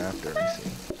heats it after. I see.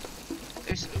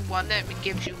 There's one that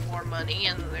gives you more money,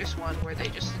 and then there's one where they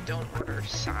just don't order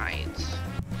sides.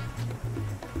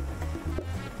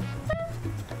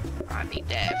 I need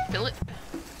that fillet.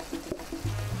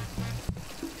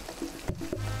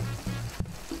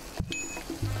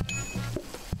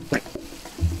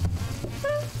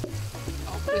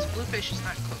 Oh, this bluefish is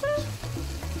not cooked.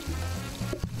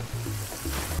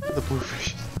 The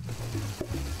bluefish.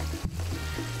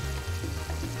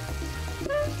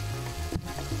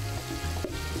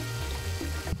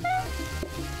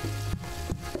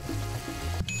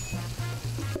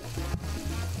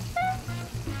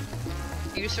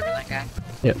 You serving that guy?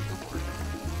 Yep. Go for it.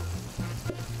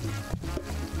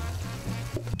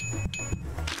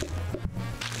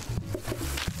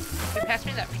 Hey, pass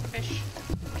me that pink fish.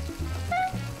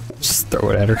 Just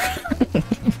throw it at her.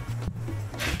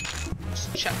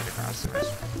 Just chuck it across the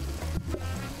restaurant.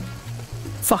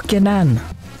 Fucking Nan.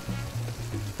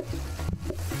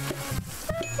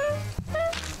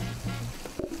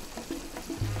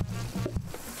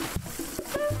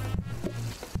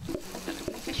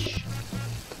 Another fish.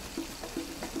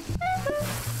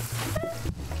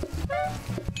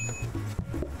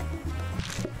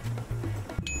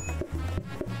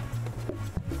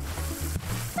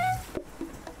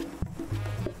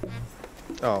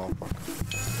 Oh, fuck.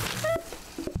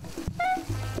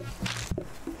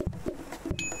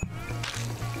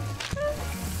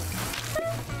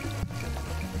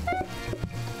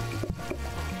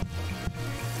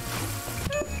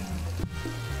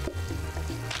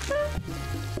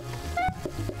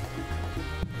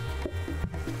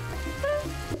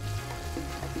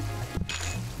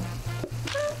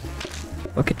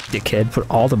 Okay, dickhead, put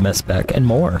all the mess back and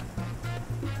more.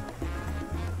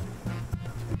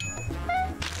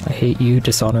 I hate you,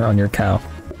 dishonor on your cow.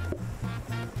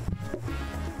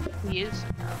 He is.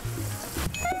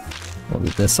 Well,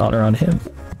 dishonor on him.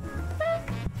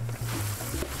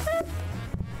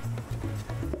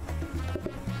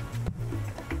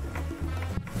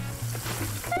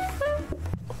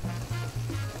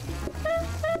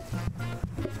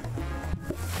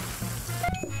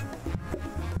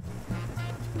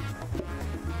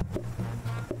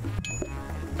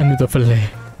 Under the fillet.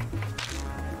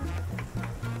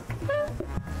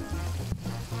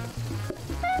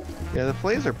 Yeah, the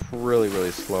fillets are really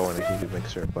slow in a heated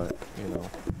mixer, but you know,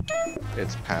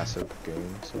 it's passive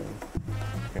game, so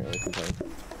can't really complain.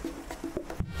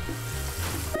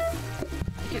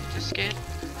 You could just get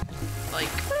like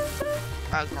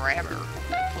a grabber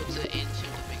that puts it into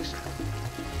the mixer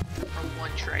from one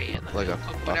tray and then Like it'll a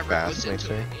cook whatever fast goes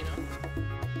into mixer? it, you know?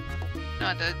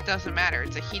 No, that doesn't matter.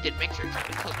 It's a heated mixer. It's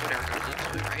gonna cook whatever goes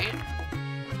into it, right?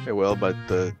 It will, but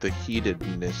the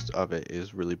heatedness of it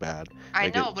is really bad. I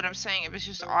Like know, it, but I'm saying if it's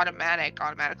just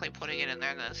automatically putting it in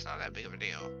there, then it's not that big of a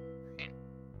deal.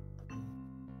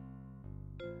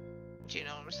 Do you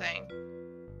know what I'm saying?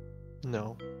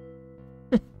 no.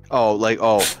 Oh, like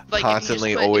Like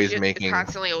constantly if you always just making.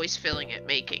 constantly always filling it,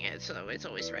 making it, so it's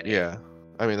always ready. Yeah,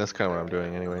 I mean that's kind of what I'm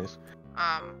doing, anyways.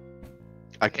 I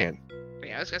can't.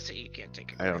 Yeah, I was gonna say you can't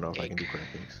take a I don't know if I cake. can do crab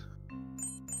cakes.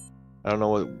 I don't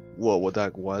know what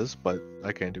that was, but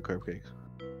I can't do crab cakes.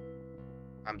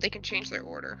 They can change their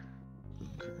order.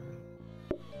 Okay.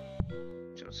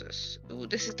 So what's this? Ooh,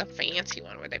 this is the fancy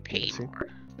one where they pay Fancy? more.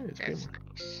 Hey, it's That's good.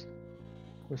 nice.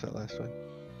 Where's that last one?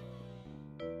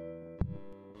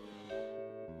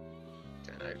 Is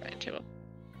that another dining table?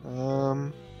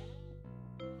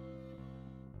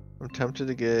 I'm tempted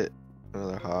to get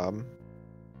another hob.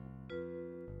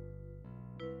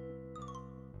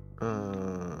 I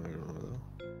don't know though.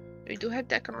 We do have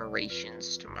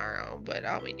decorations tomorrow, but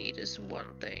all we need is one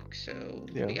thing, so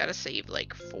Yeah. we gotta save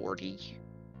like 40.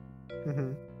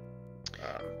 Mhm.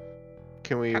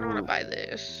 Can we? I don't wanna buy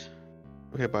this.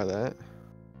 Okay, buy that.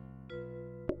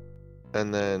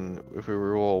 And then if we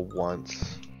roll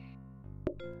once,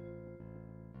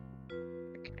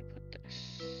 Where can I put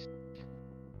this?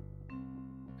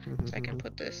 So I can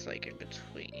put this like in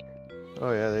between.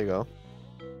 oh yeah, there you go.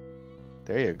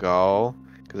 There you go.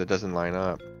 Because it doesn't line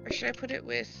up. Or should I put it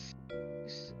with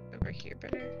is over here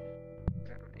better?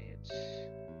 It's...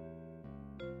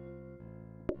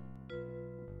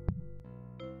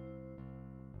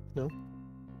 No? No.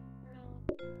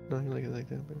 No, you like it like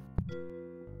that. But...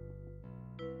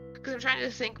 Because I'm trying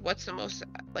to think what's the most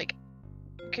like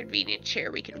convenient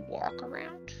chair we can walk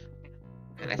around,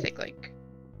 and I think like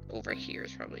over here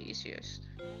is probably easiest.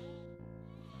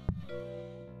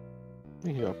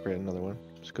 You can upgrade another one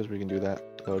just because we can do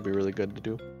that. That would be really good to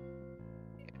do.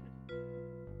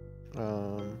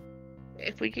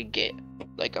 If we could get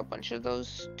like a bunch of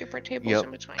those different tables Yep.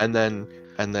 in between.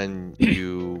 And then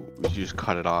you just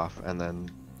cut it off, and then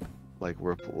like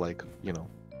we're like, you know,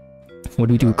 What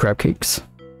do we do with crab cakes?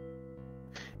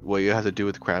 what you have to do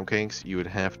with crab cakes, you would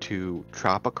have to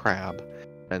chop a crab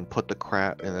and put the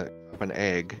crab in an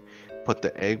egg, put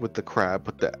the egg with the crab,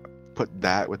 put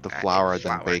that with the flour,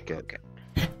 then bake it.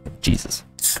 Okay. Jesus.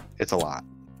 It's a lot.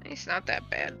 It's not that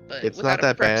bad, but It's without not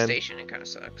that a prep bad. station, it kind of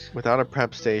sucks. Without a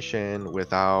prep station,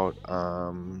 without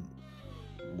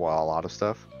well, a lot of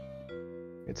stuff,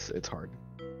 it's hard.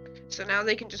 So now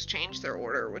they can just change their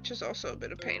order, which is also a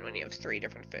bit of pain when you have 3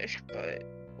 different fish, but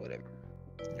whatever.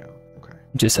 Yeah. Okay.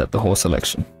 Just have the whole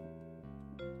selection.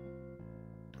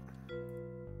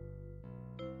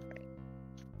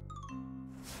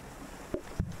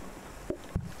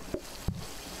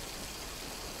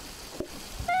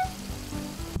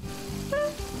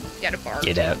 You got a bar.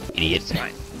 Get out, idiot. It's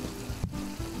fine.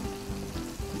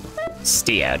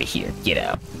 Stay out of here. Get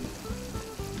out.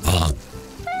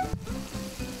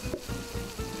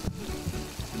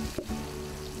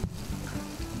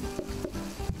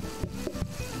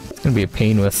 It's gonna be a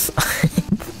pain with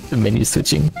the menu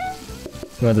switching.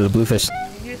 You wanted the bluefish.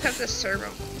 You just have to serve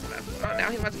him. Oh, now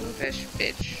he wants bluefish,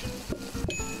 bitch.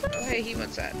 Oh, hey, he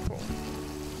wants that. Cool.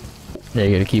 Yeah,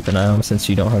 you gotta keep an eye on him since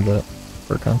you don't have the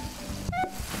work on.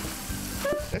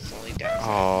 That's the only downside.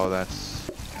 Oh, that's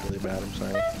really bad. I'm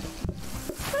sorry.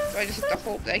 So I just have to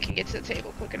hope that I can get to the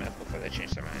table quick enough before they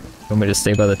change their mind. Want me to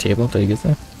stay by the table till you get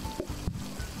there?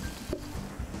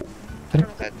 I don't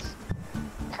know if that's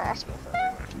possible for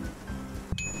everyone.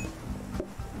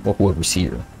 Well, whoever's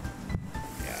here.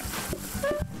 Yeah.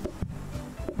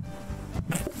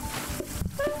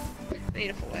 I need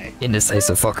a fillet.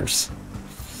 Indecisive fuckers.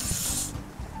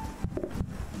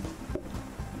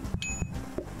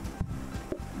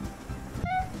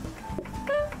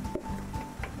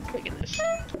 Taking this.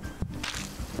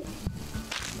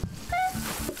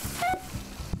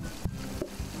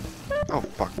 Oh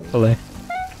fuck me. Filet. Yeah,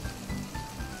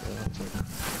 it's like-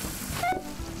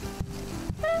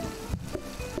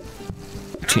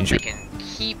 I Change don't it. think I can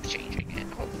keep changing it.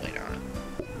 Hopefully not.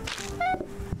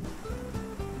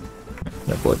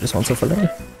 That boy just wants a filet.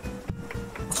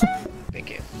 Thank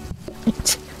you.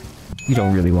 You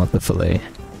don't really want the filet.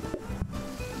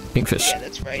 Pink fish. Yeah,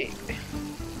 that's right.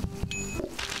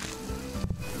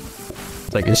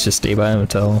 Like, it's just stay by them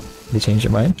until they change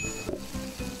their mind?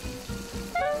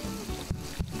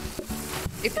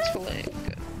 If it's fillet,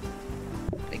 good.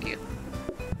 Thank you.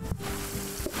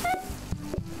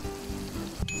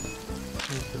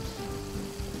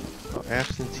 Oh,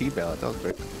 absentee ballot. That was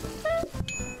quick.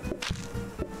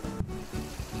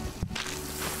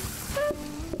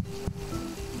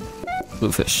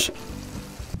 Bluefish.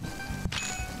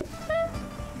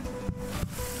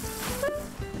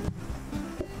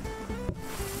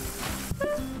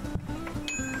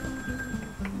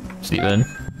 Steven.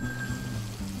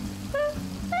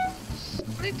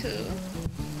 Me too.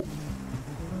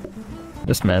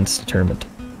 This man's determined.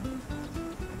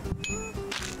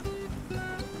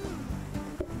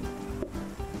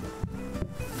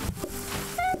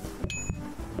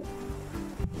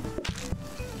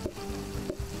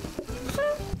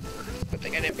 Good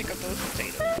thing I didn't pick up those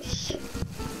potatoes.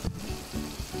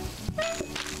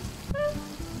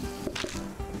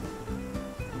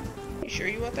 You sure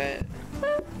you want that?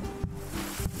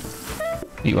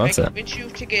 He wants I it. convince you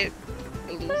to get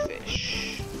a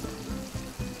bluefish.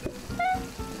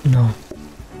 No.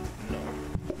 No.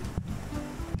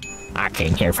 I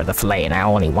came here for the fillet and I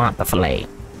only want the fillet.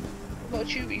 What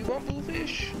about you? You want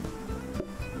bluefish?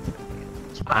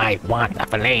 I want the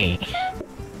fillet.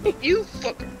 You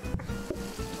fucker.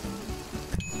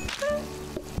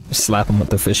 Just slap him with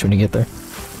the fish when you get there.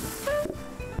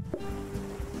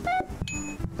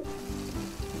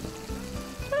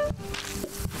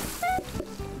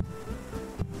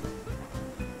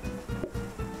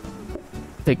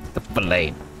 Take the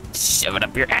fillet, shove it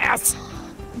up your ass.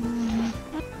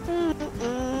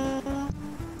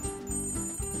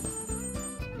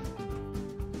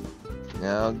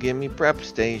 Now give me prep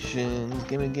station.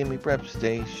 Give me prep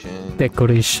station.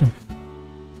 Decoration.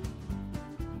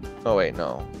 Oh wait,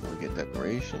 no. We get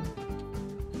decoration.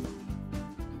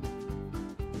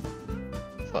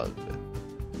 Fuck.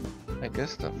 I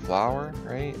guess the flower,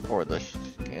 right? Or the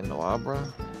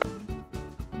candelabra.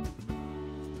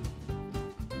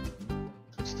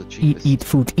 It's the cheapest. Eat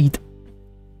food, eat.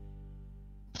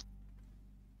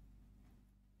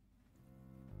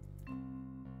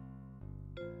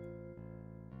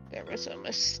 There was a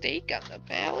mistake on the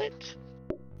ballot.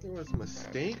 There was a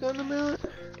mistake on the ballot?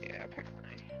 Yeah,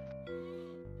 apparently.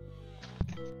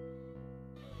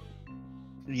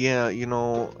 Yeah, you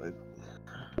know.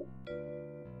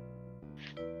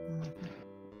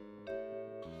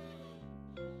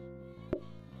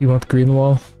 You want the green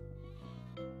wall?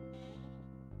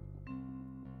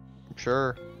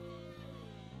 Sure.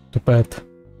 The bat.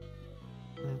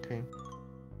 Okay.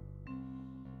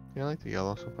 Yeah, I like the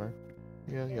yellow so far.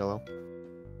 Yeah, yellow.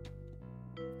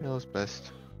 Yellow's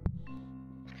best.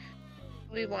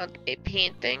 We want a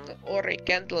painting or a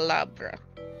candelabra.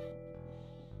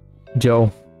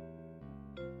 Joe.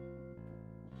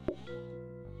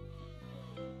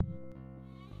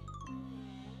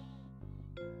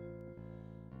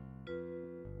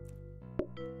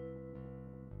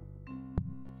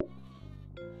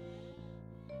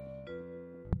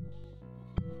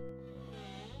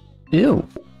 Ew.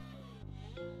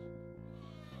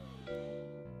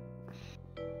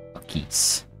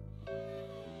 Cookies.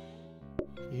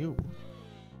 You.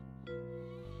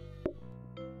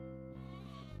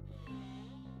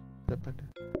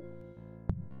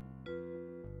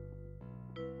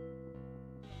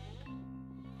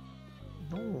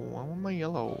 No, I want my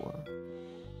yellow.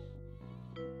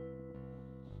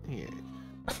 Yeah.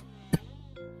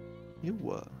 You,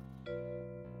 what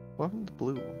happened to the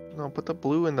blue? No, put the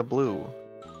blue in the blue.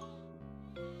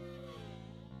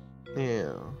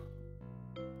 Yeah.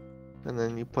 And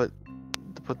then you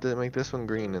make this one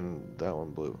green and that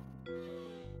one blue.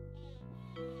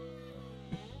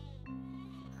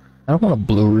 I don't want a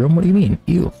blue room. What do you mean?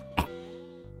 Ew.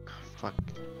 Fuck.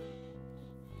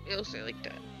 It'll say like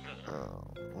that. Oh,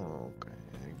 okay.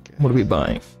 I guess. What are we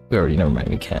buying? We already, never mind,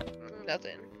 we can't.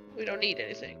 Nothing. We don't need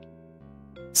anything.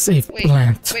 Save Wait,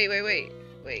 plant. wait.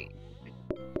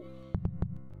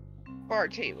 Bar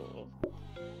table.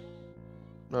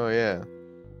 Oh yeah.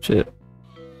 Shit.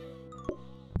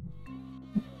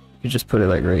 You just put it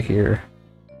like right here.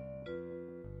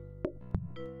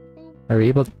 Are we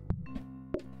able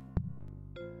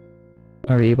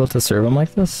to serve them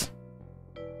like this?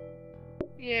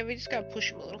 Yeah, we just gotta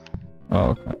push him a little. Oh,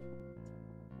 okay.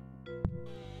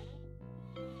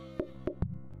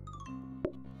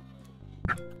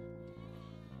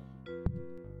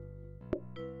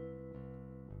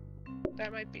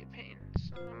 That might be a pain,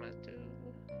 so I'm gonna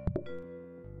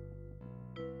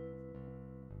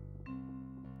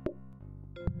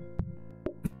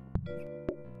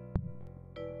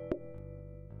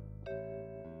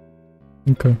do...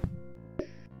 Okay.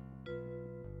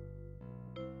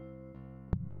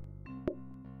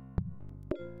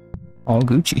 All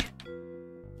Gucci.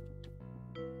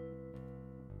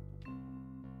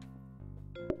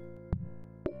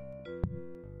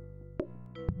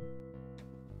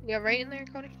 You got right in there,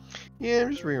 Cody? Yeah,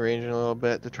 I'm just rearranging a little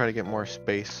bit to try to get more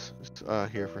space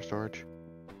here for storage.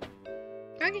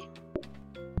 Okay.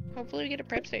 Hopefully we get a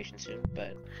prep station soon,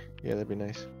 but... Yeah, that'd be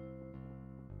nice.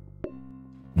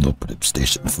 No prep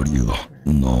station for you.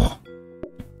 No.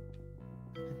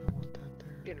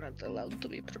 You're not allowed to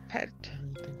be prepared.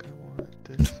 I think I want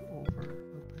this over a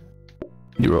bit.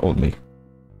 You are only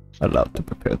allowed to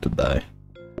prepare to die.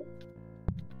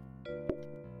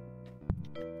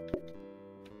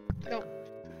 No,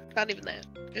 not even that.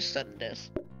 Just sudden death.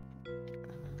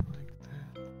 Like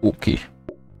that. Okay.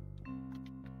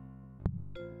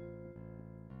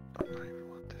 I don't even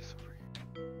want this over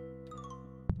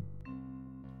here.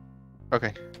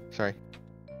 Okay, sorry.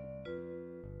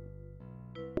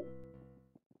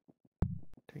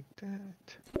 Take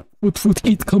that. Food,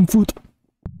 eat, come food.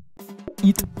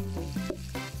 Eat.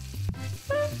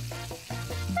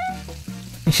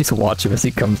 You just watch him as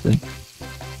he comes in.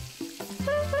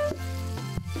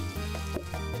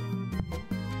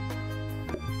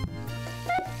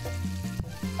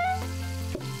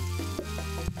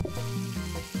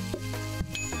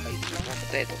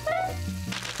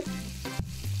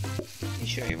 You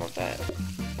sure you want that?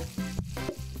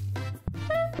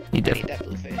 He I did. need that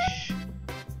bluefish.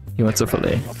 He wants a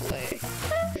fillet. Fillet.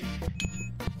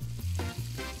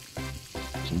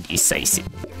 Indecisive.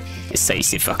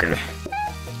 Decisive fucker.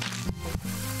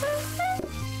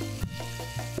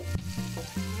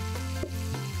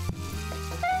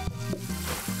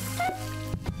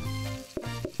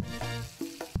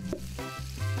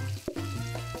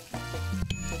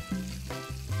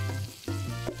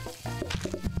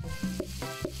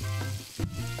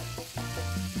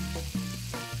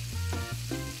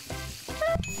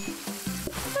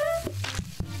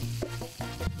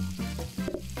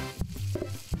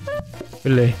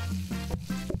 Fillet.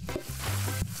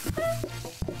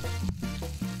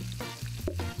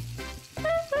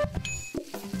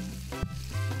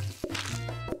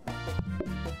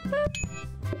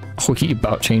 Oh, he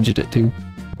about changed it too.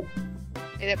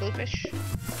 Hey, that bluefish.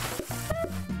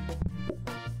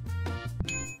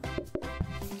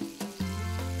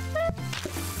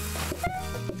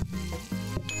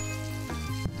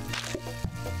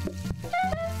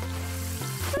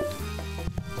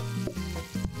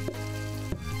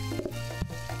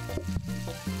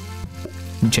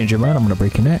 You change your mind, I'm gonna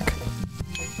break your neck.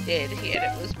 Did he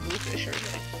had it was bluefish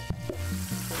originally?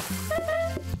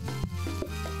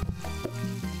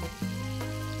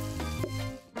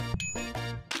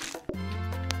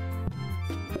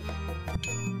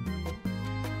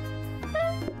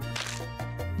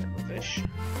 Bluefish. You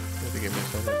have to give me a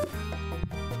second.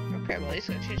 Okay, well he's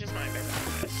gonna change his mind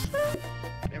about this.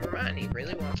 Never mind, he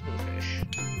really wants bluefish.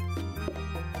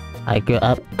 I grew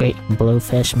up eating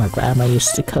bluefish. My grandma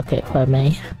used to cook it for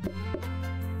me.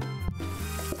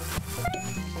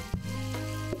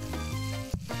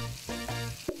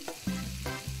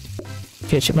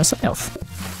 Catch it myself.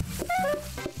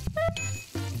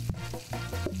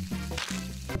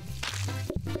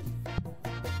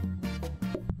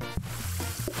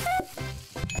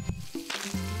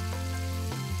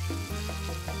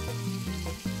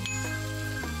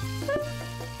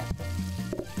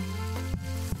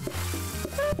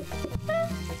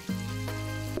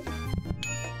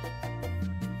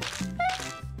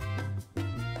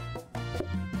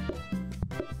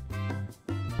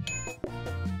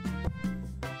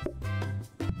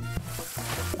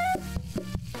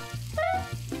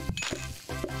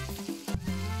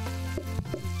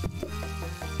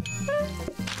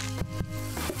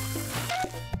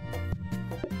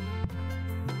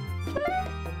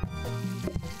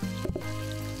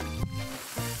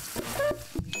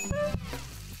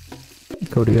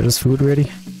 Cody got his food ready.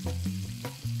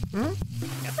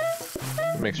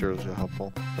 Mixers are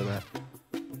helpful for that.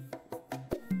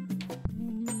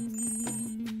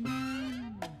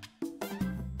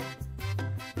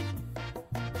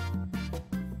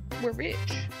 We're rich.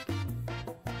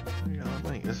 Yeah,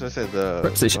 money. That's what I said. The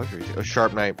Prep station. luxury. A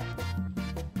sharp knife.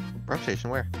 Prep station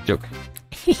where? Joke.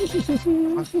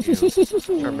 Fuck you.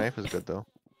 Sharp knife is good though.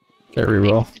 Very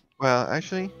well. Well,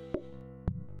 actually.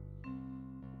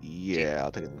 Yeah,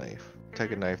 I'll take a knife.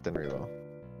 Take a knife, then reroll.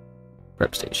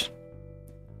 Prep station.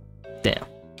 Damn.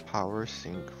 Power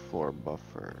sink floor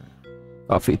buffer.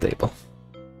 Coffee table.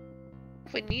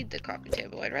 If we need the coffee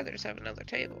table, I'd rather just have another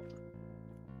table.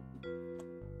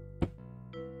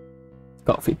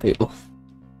 Coffee table.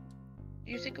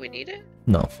 you think we need it?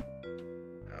 No.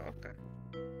 Oh, okay.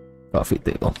 Coffee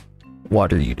table.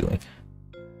 What are you doing?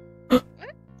 What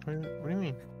do you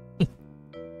mean? You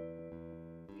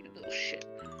little shit.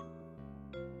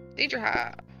 Danger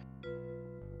high.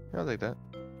 I'll take that.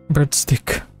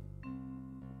 Breadstick.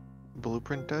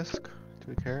 Blueprint desk? Do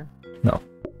we care? No.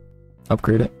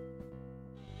 Upgrade it.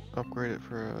 Upgrade it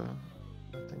for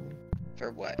a thingy.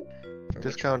 For what? For which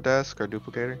Discount desk or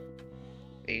duplicator?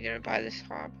 one? Are you gonna buy this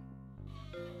hob?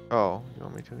 Oh, you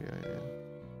want me to? Yeah,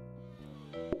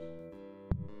 yeah.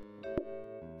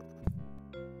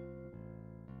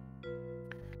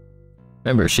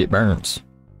 Remember, shit burns.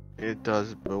 It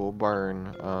does, but it will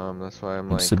burn. That's why I'm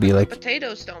like. Used to be like,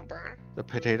 Potatoes don't burn. The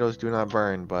potatoes do not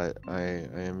burn, but I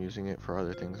am using it for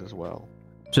other things as well.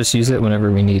 just use it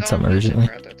whenever we need Don't something use it urgently.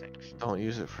 for other things. Don't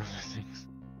use it for other things.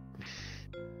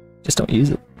 Just don't use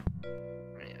it. Yeah,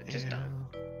 just don't.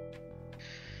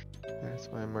 That's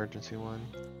my emergency one.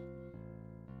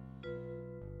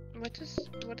 What does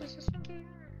this one do?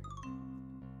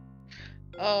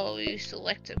 Oh, you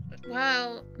select it.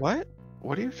 Well, What?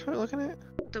 What are you looking at?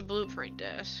 the blueprint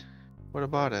does. What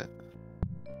about it?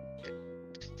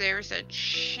 There's a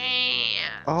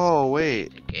chance. Oh,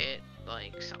 wait. To get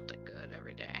like something good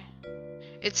every day.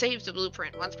 It saves the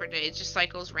blueprint once per day. It just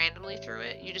cycles randomly through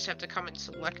it. You just have to come and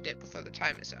select it before the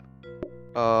time is up.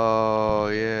 Oh,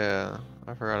 yeah.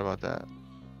 I forgot about that.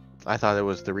 I thought it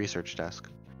was the research desk.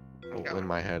 No. In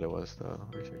my head, it was the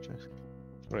research desk.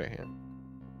 Right here.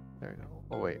 There we go.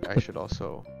 Oh, wait. I should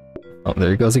also. Oh,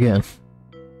 there he goes again.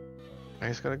 I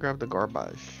just gotta grab the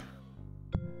garbage.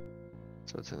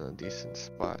 So it's in a decent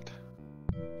spot.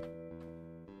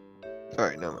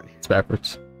 Alright, never mind. It's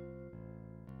backwards.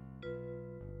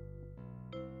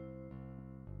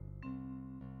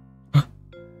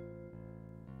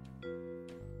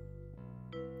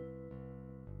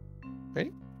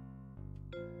 Ready?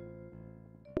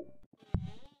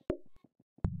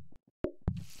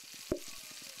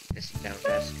 This down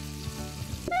desk.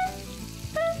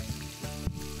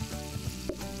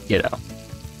 Get out.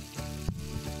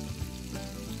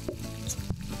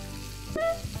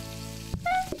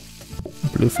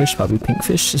 Blue fish, probably pink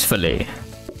fish is fillet.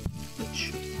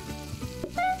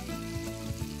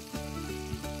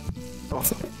 Oh,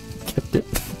 Kept it.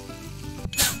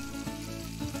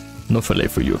 No fillet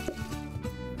for you.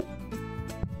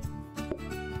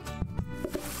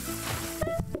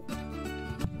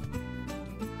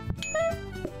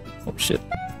 Oh shit.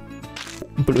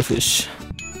 Blue fish.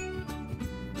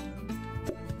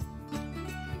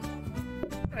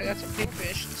 I got some pink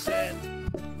fish instead.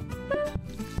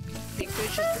 Pink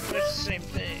fish is pretty much the same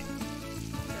thing.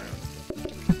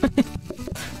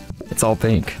 It's all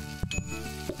pink.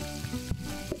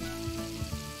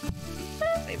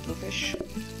 Hey, blue fish.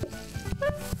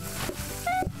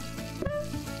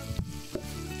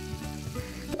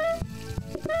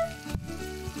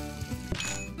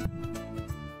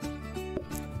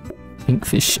 Pink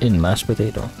fish in mashed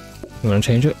potato. You wanna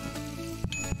change it?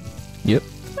 Yep.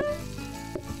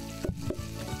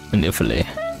 And the fillet.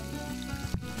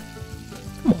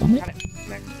 Come on, man. Got it.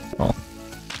 There.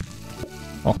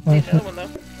 Oh. Need another one though.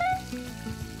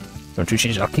 Don't you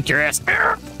change it, I'll kick your ass.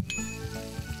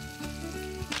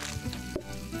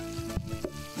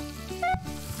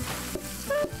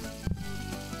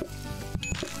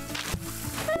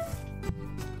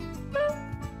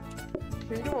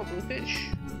 You know what, blue fish?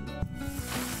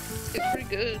 It's pretty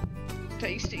good.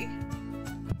 Tasty.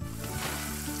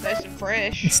 Nice and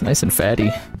fresh. It's nice and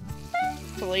fatty.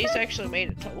 Fille's actually made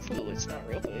of tofu, it's not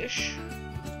real fish.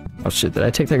 Oh shit, did I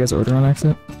take that guy's order on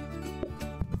accident?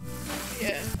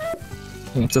 Yeah. I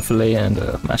think it's a fillet and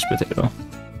a mashed potato.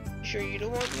 You sure you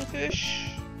don't want blue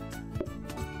fish?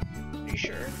 You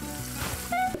sure?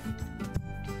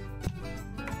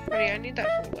 Buddy, I need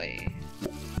that fillet.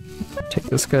 Take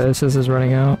this guy, it says is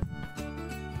running out.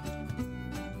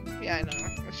 Yeah, I know.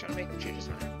 I was trying to make him choose his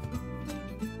mind.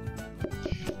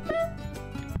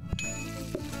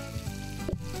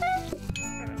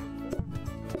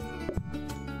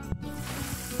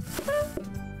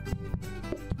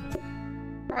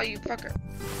 Oh, you fucker.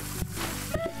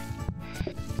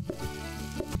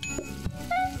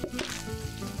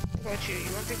 What about you?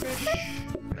 You want big fish?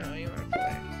 No, you want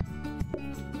fillet.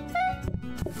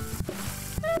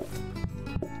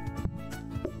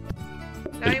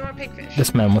 Now you want pig fish.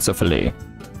 This man wants a fillet.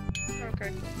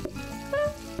 Okay.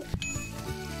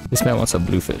 This man wants a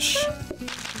blue fish.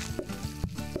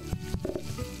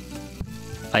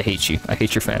 I hate you. I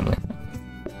hate your family.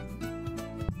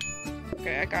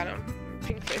 Okay, I got him.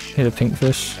 Pink fish. Hit a pink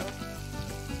fish.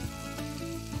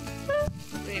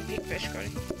 We need pink fish, Cody.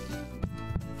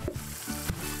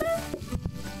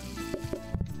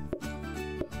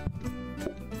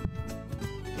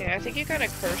 Yeah, I think you kind of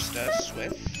cursed us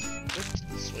with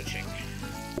switching.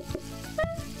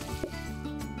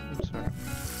 I'm sorry.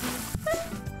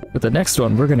 But the next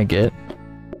one we're gonna get,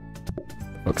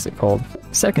 what's it called?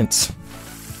 Seconds.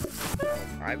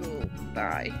 I will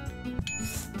die.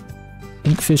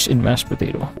 Inkfish and mashed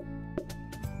potato.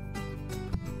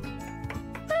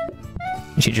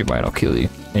 You change your mind, I'll kill you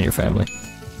and your family.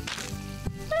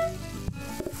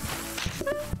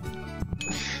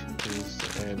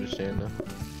 I understand now.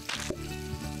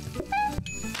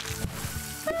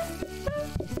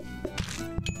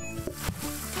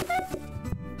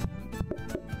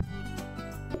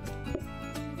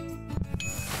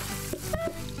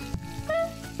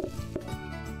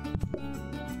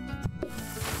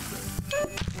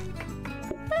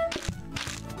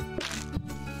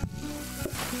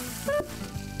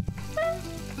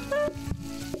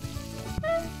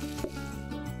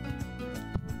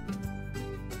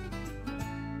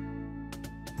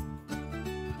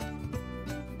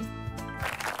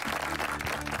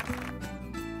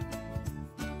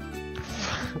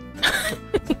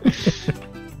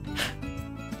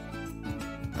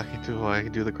 I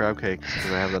can do the crab cakes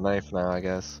because I have the knife now, I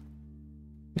guess.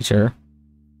 You sure?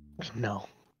 No.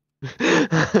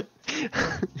 I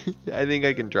think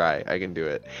I can try. I can do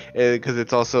it. Because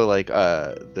it's also like,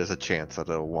 there's a chance that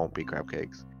it won't be crab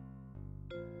cakes.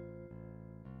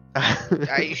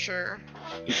 Are you sure?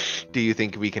 Do you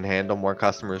think we can handle more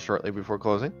customers shortly before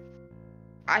closing?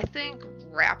 I think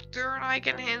Raptor and I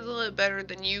can handle it better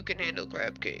than you can handle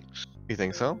crab cakes. You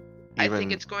think so? I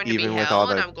think it's going to be hell,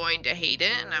 and I'm going to hate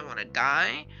it, and I want to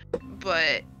die.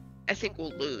 But I think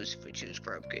we'll lose if we choose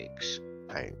crab cakes.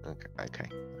 Okay,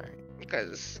 alright.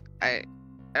 Because I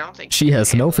don't think She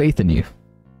has no faith in you.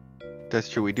 That's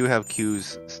true. We do have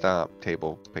queues, stop,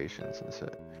 table, patience, and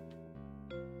sit.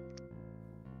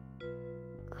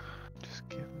 Just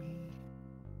give me.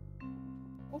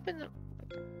 Open the.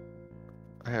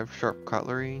 I have sharp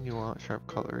cutlery. You want sharp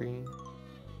cutlery?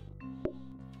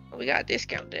 We got a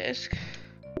discount disc.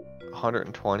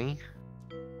 120.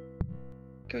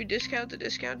 Can we discount the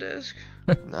discount disc?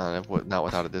 No, not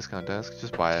without a discount desk.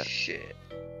 Just buy it. Shit.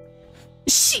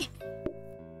 Shit.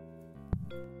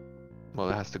 Well,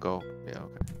 it has to go. Yeah,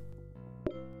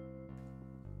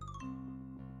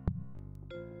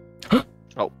 okay.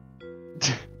 Oh.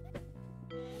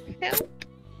 Help.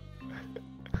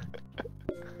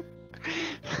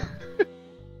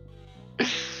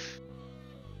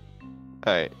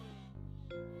 Alright.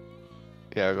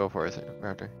 Yeah, go for it,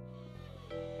 Raptor.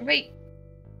 Wait.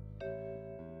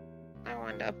 I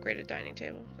wanted to upgrade a dining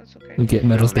table. That's okay. We get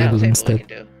metal Metal tables table instead. we can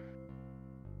do.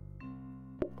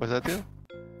 What's that do?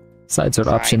 Sides are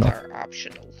optional. Sides are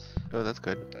optional. Oh, that's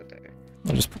good. Put that there.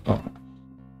 I'll just oh.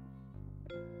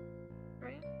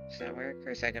 Right? Does that work,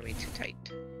 or is that gonna be too tight?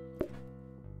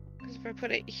 Because if I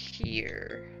put it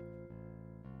here,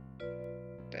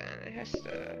 then it has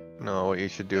to. No, what you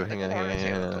should do, the hang on. corner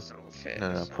table doesn't fit,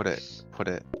 No, so put it it's-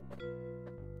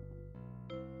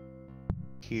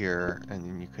 here, and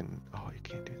then you can. Oh, you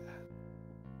can't do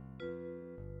that.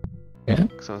 Yeah?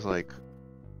 Because I was like,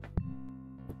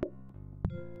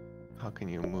 how can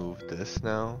you move this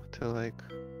now to like?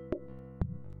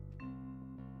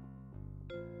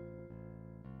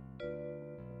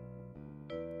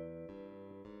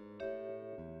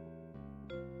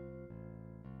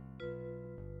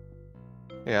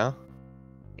 Yeah.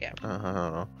 Yeah. I don't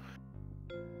know.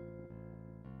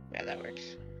 Yeah, that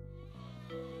works.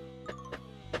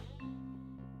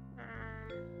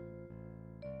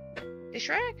 Dish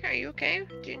rack? Are you okay?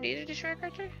 Do you need a dish rack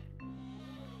right there?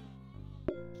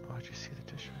 Oh, did you see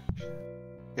the dish rack?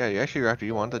 Yeah, you actually, after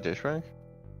you want the dish rack?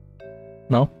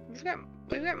 No? We've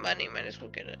got money. Might as well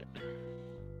get it.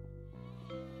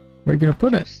 Where are you gonna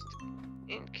put it? Just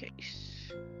in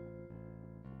case.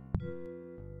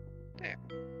 There.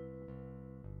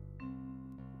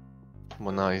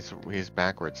 Well, no, he's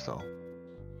backwards though.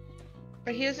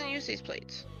 But he doesn't use these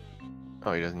plates.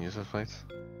 Oh, he doesn't use those plates.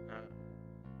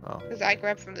 Oh. Because I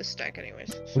grab from this stack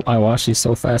anyways. I wash these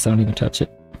so fast I don't even touch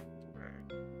it.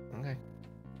 Okay.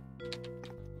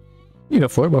 You need a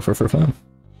floor buffer for fun.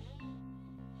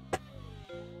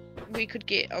 We could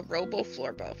get a robo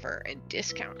floor buffer and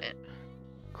discount it.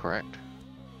 Correct.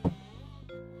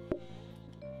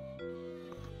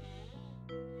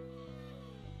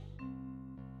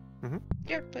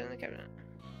 Yeah, put it in the cabinet.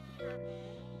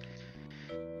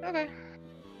 Okay.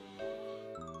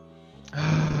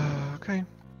 Okay.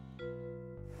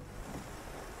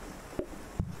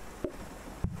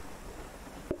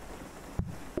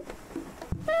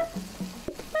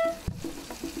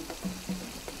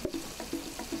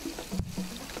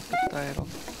 Title.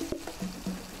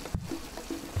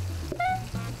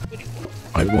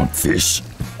 I want fish.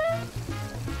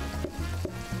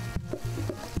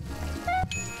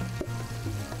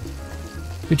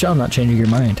 Good job not changing your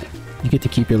mind. You get to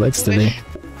keep your legs today. What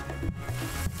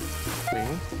do you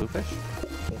mean? Bluefish?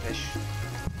 Fish.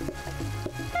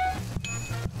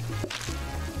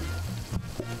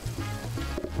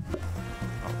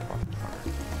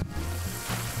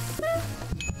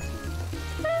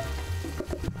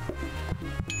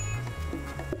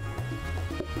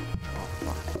 Oh,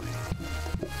 fuck.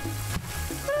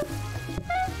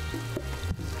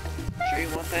 Sure you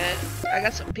want that? I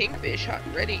got some pink fish hot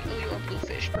and ready. Oh, you want blue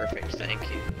fish? Perfect, thank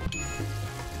you.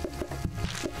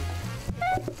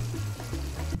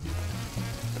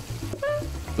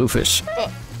 Bluefish.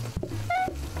 Oh.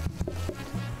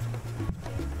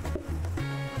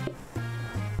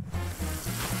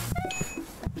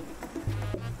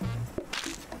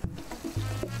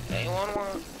 Anyone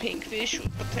want pink fish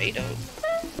with potato?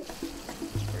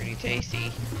 It's pretty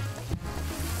tasty.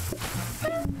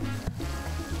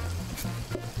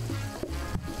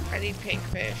 I need pink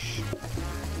fish.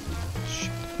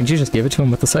 Did you just give it to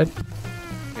him with the side?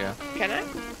 Yeah. Can I?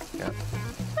 Yeah.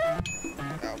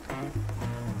 Oh, okay.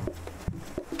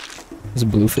 There's a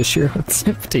bluefish here with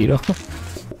potato. Yeah.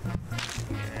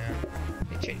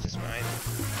 He changed his mind.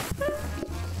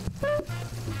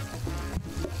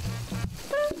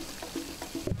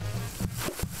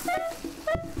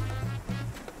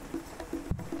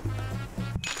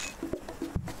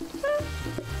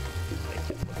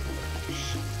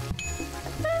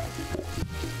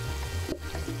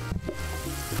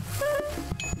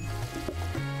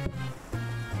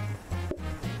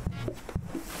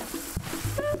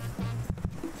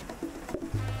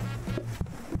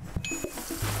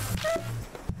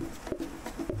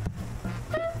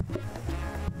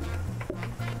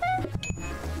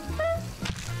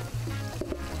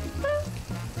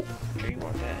 Sure you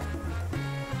want that?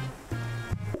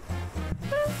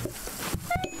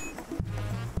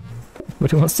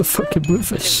 But he wants the fucking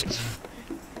bluefish. It was-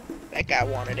 That guy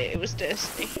wanted it. It was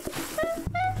destiny.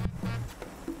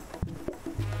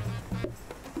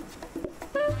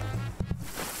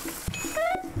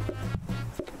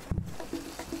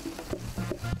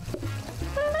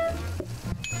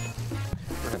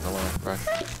 We're getting a little rush.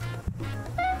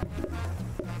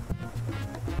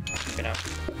 You know.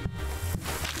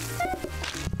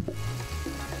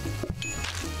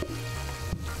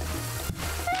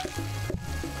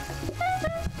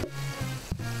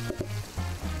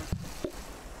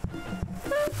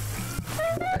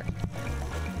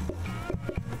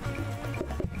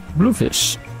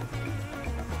 Bluefish.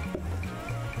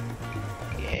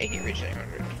 Yeah, he originally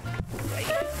ordered. Right.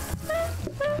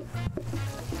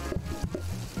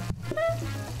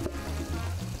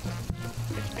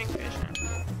 It's pink fish now.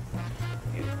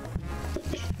 You.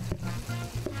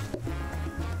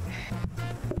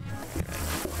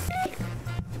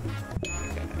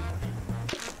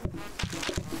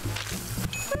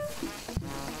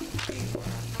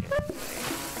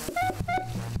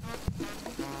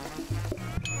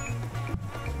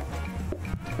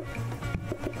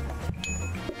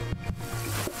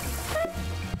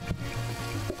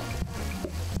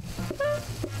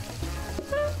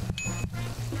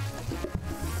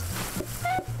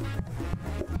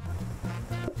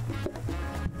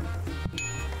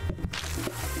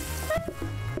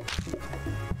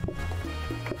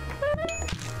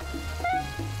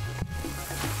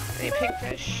 Any pink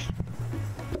fish?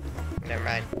 Never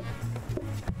mind.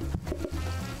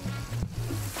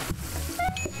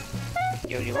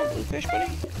 Yo, do you want blue fish, buddy?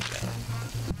 No.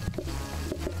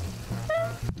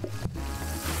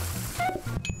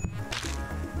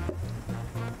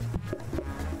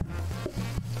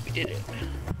 We did it.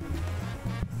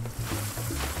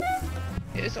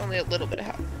 It was only a little bit of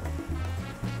help.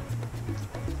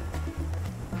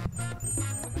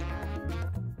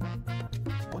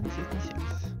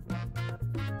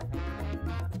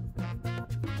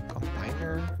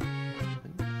 Combiner.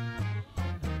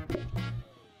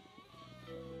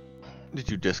 Did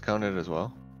you discount it as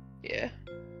well? Yeah.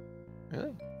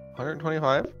 Really?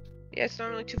 125? Yeah, it's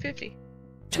normally 250.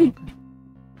 Cheap.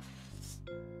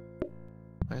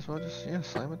 Might as well just, yeah,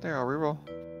 slam it there. I'll reroll.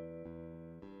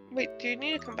 Wait, do you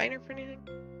need a combiner for anything?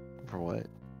 For what?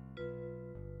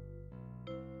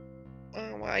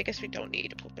 Well, I guess we don't need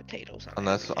to put potatoes on.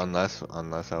 Unless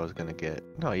I was gonna get,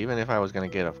 no, even if I was gonna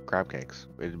get a crab cakes,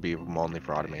 it'd be only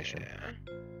for automation. Yeah.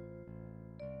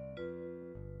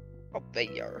 Oh,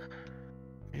 there.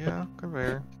 Yeah,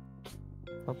 conveyor.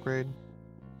 Upgrade.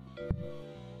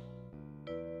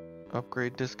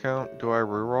 Upgrade discount. Do I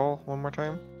reroll one more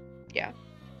time? Yeah.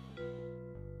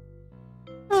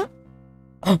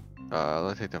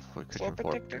 Let's take the kitchen floor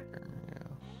protector? protector.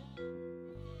 Yeah.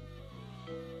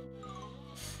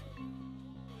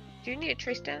 Do you need a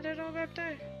tray stand at all back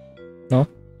there? No.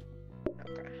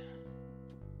 Okay.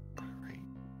 Right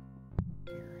here,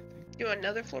 I think. You want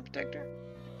another floor protector?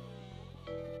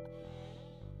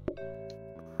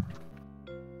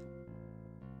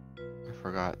 I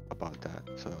forgot about that,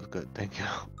 so it was good. Thank you.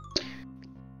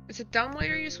 Is a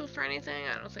dumbwaiter useful for anything?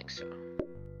 I don't think so.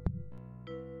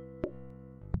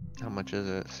 How much is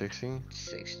it? 60?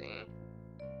 60.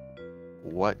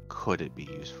 What could it be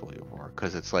useful for?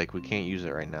 Because it's like we can't use it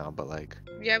right now, but like,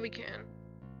 Yeah, we can.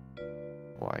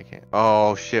 why can't?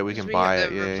 Oh shit, we 'Cause can buy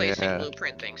have it. the Yeah, replacing yeah.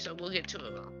 blueprint thing, so we'll get to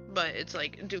them. But it's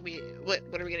like,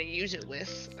 what are we gonna use it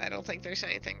with? I don't think there's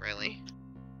anything really.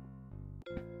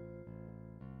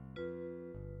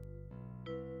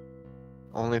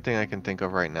 Only thing I can think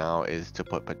of right now is to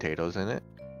put potatoes in it,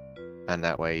 and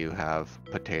that way you have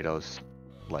potatoes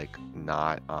like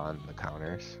not on the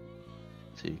counters,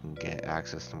 so you can get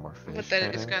access to more fish. But then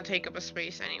it's kinda. gonna take up a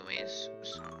space anyways,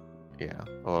 so. Yeah.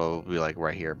 Well, it'll be like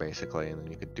right here basically, and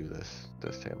then you could do this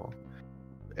table.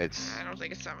 It's I don't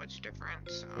think it's that much different,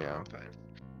 so. Yeah. But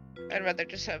I'd rather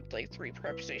just have like 3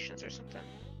 prep stations or something.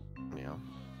 yeah.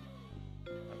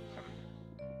 Okay.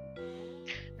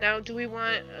 Now, do we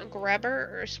want a grabber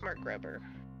or a smart grabber?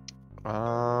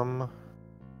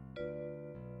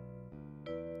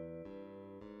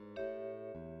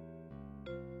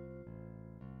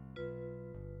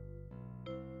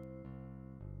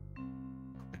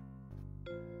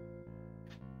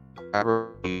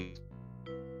 Grabber.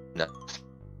 No.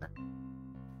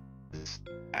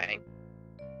 I.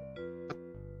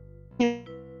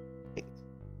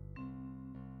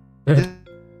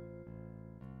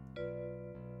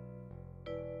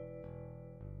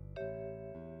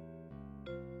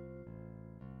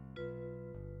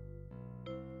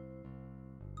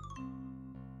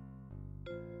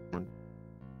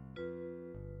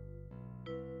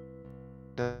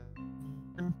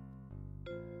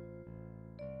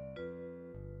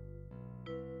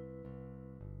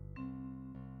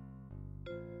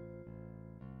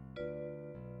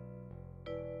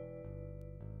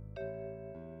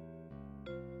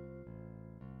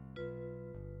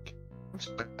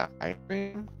 Ice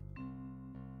cream.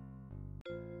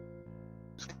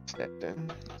 Stepped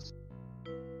in.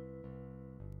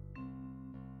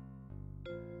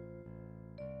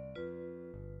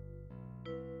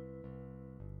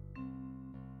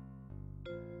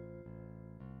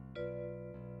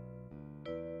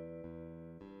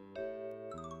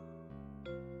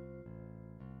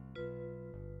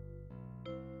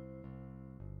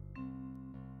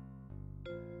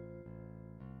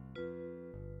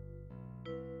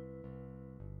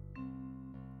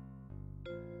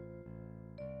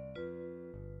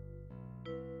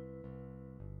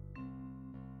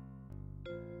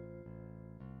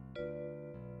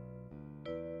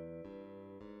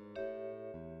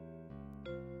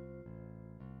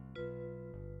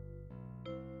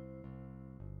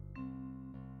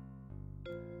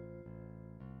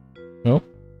 No.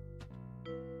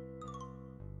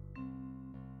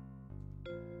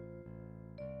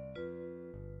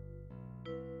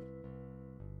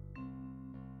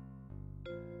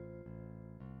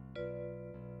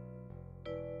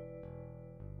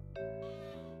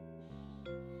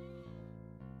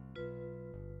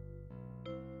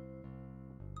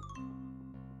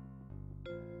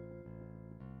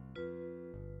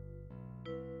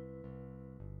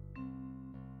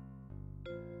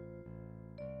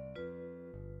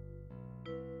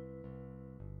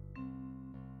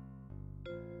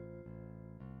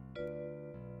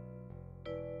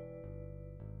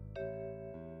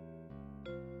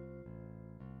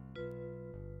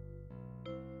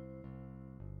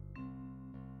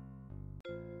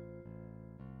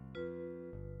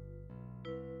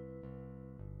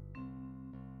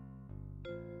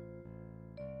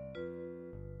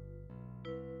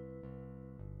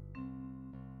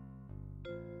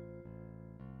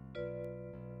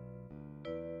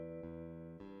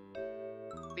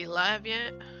 We live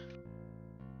yet?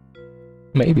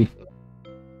 Maybe.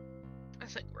 I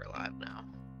think we're live now.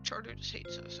 Charter just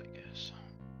hates us, I guess.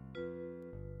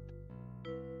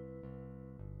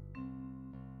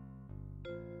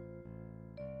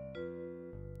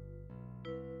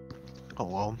 Oh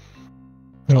well.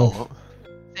 No. Oh well.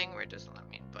 Thing where it doesn't let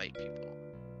me invite people.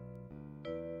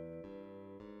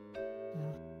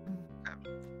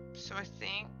 So I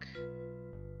think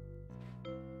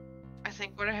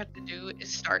what I have to do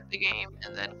is start the game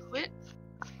and then quit.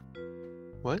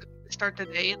 What? Start the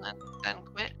day and then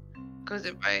quit. Because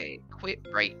if I quit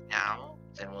right now,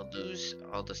 then we'll lose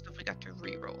all the stuff we got to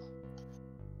reroll.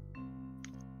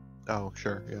 Oh,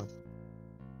 sure, yeah.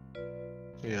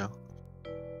 Yeah.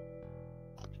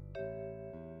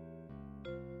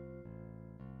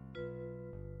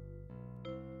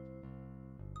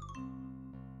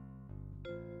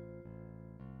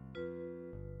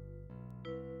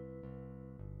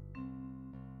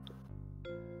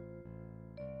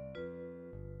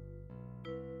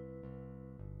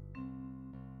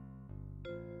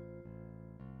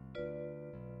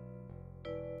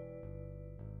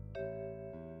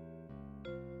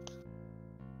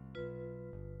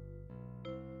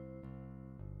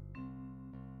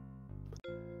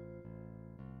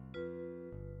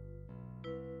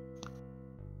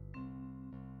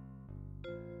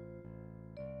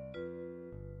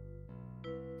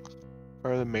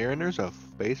 Are the Mariners a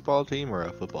baseball team or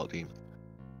a football team?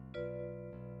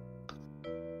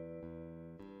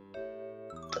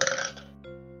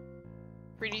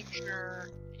 Pretty sure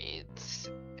it's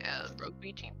a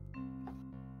rugby team.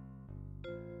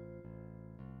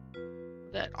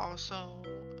 That also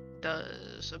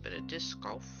does a bit of disc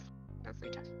golf every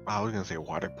time. I was gonna say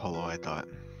water polo, I thought.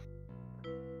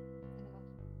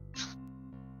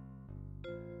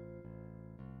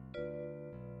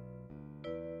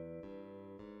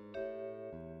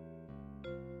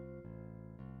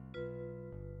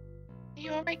 Are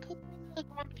you alright, Cooper? Look,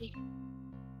 come on, buddy.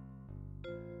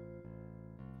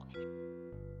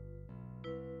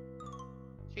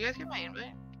 Did you guys get my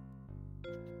invite?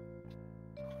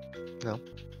 No.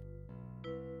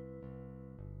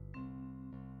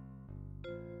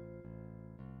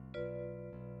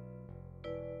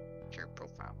 Your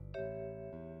profile.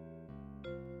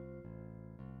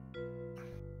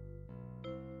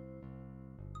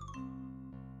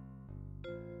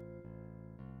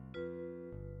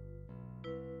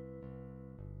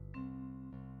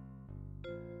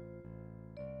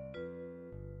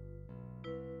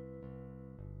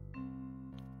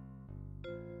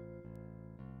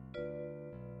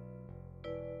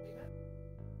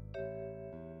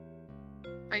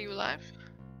 Are you live?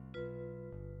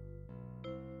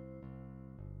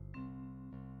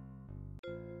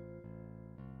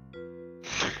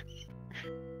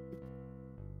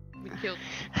 We killed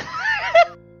him.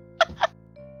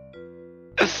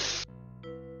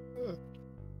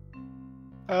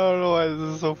 I don't know why this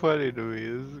is so funny to me.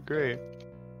 This is great.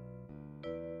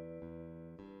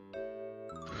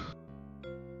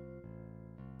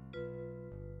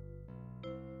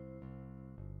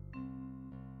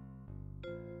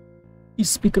 You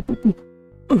speak a boo boo.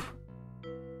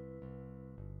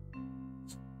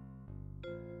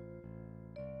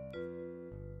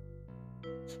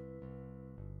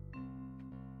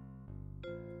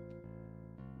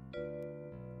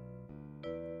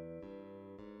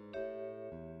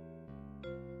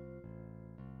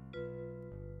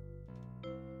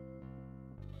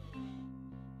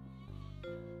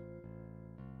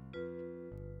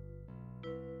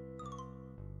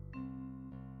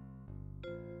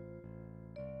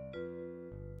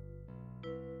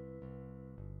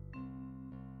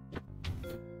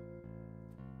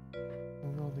 Oh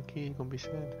no, the key gonna be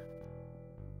sad.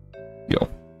 Yo.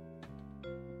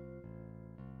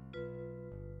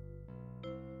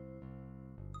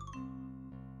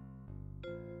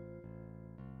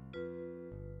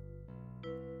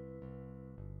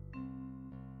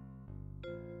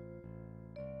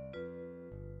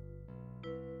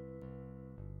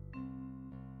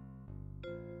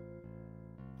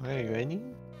 Hey, ready?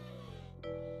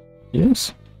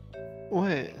 Yes.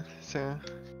 What? So.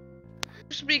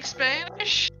 Speak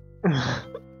Spanish?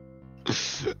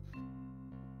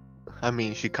 I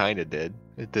mean, she kinda did.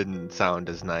 It didn't sound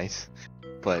as nice,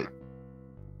 but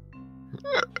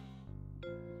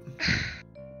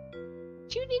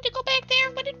Do you need to go back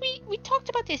there? What did we talked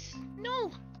about this?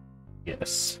 No.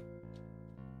 Yes.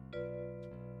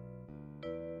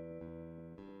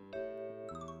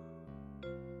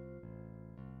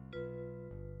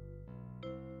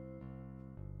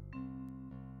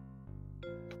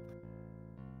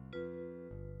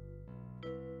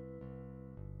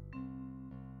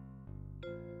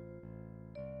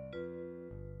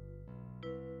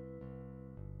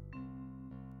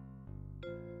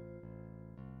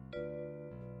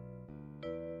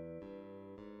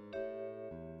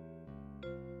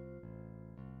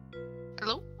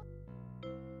 Hello?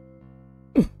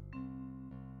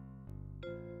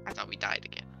 I thought we died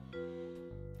again.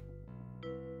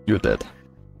 You're dead.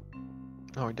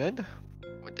 oh, we're dead.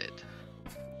 We did.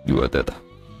 You are dead.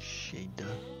 Shit.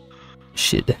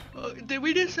 Shit. Did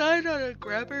we decide on a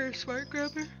grabber or smart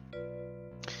grabber?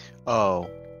 Oh,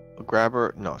 a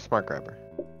grabber? No, smart grabber.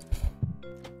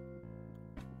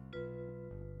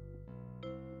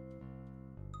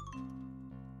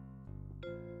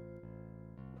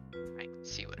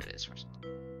 this person.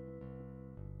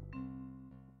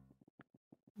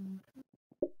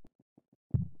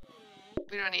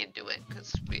 We don't need to do it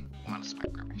because we want to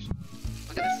smart grammars.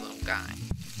 Look at this little guy.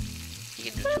 He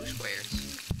can do 2 squares.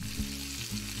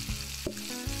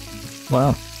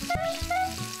 Wow.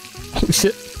 Holy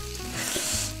shit.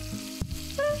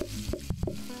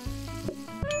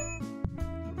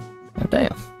 Oh,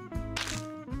 damn.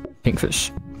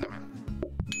 Pinkfish.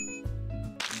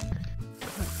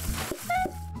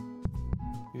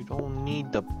 You don't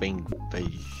need the pink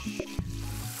fish.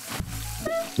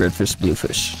 Redfish,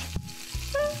 bluefish.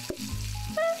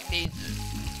 He needs it.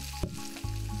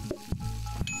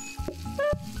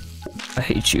 I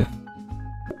hate you.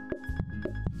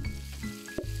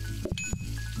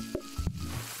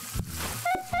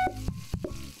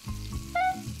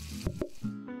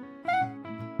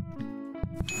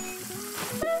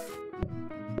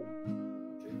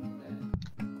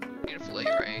 Need a fillet,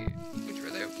 right? Would you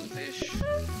rather have bluefish?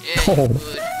 Yeah, Oh. you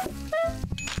would.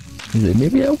 Is it?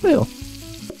 Maybe I will.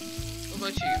 What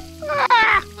about you?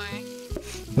 Ah! Fillet.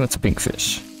 He wants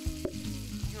pinkfish.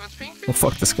 You want pinkfish? Well,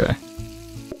 fuck this guy.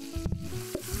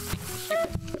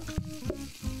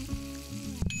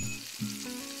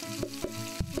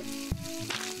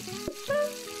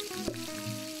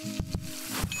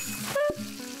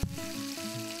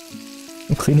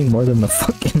 I'm cleaning more than the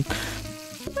fucking...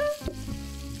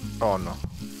 Oh no.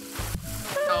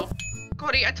 No.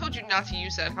 Cody, I told you not to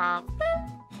use that hop.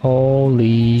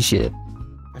 Holy shit.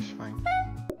 It's fine.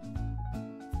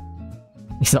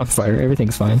 He's on fire,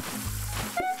 everything's fine.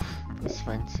 It's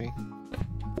fine, see?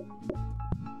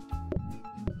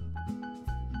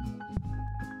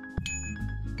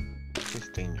 It's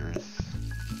dangerous.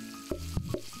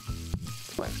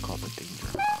 That's why it's called a danger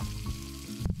hop.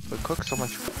 But cooks so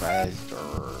much faster.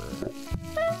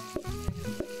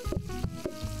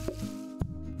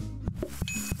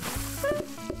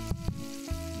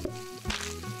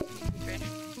 Fish.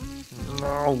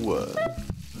 No.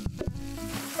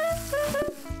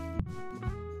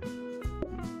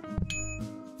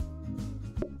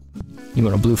 You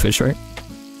want a bluefish, right?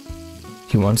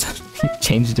 He wants... he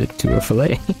changed it to a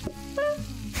fillet.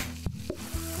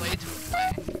 Fillet to a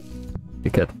fillet.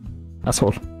 You could.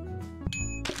 Asshole.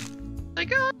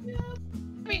 Like,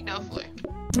 meat, no fillet.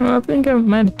 I think I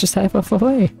might just have a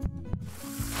fillet.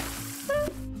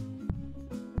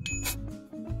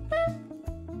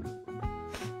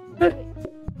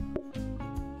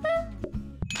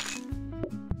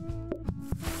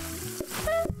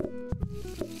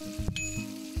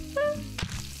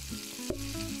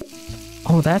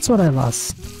 Oh, that's what I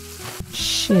lost.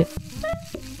 Shit.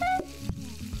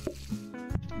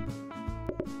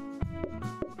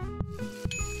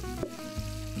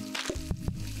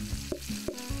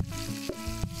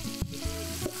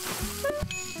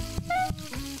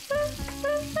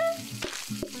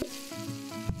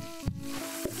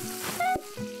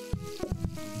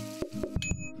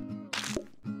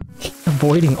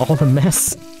 Avoiding all the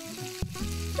mess.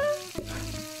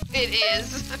 It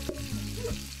is.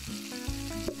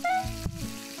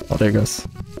 Oh, there it goes.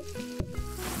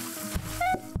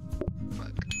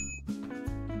 Fuck.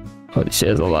 Holy shit,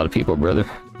 there's a lot of people, brother.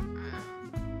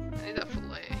 I need that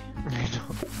fillet.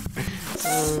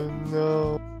 Oh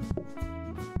no.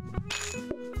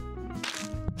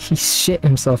 He shit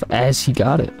himself as he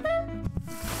got it.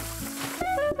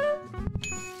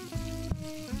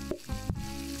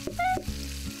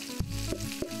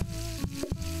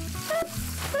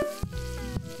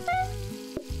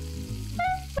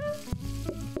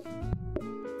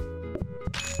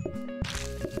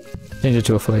 Change it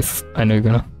to a fillet. I know you're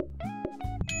gonna.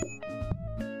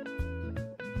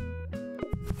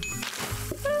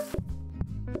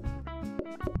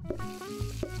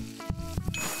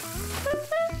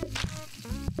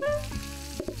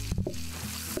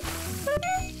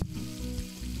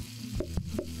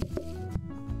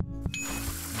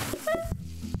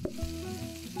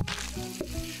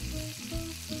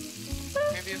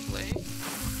 Maybe a fillet.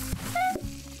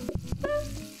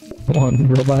 Come on,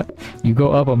 robot. You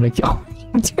go up, I'm like, yo,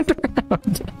 turn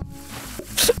around.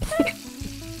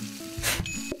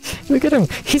 Look at him.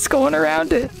 He's going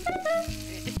around it.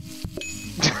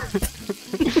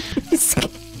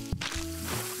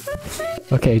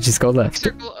 Okay, just go left.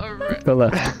 Circle over. Go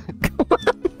left.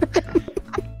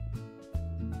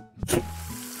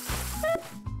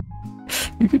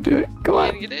 You can do it. Come Can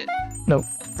on. you get it? Nope.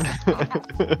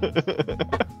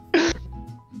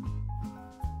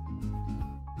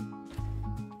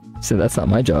 So that's not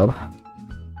my job.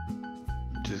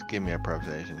 Just give me a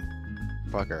presentation.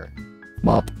 Fuck her.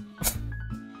 Mop.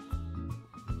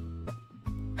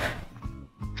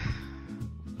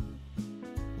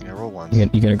 Yeah, roll once. You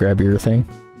gonna grab your thing?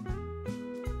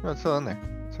 No, it's still in there.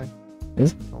 It's fine.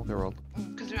 Is? Oh, they rolled.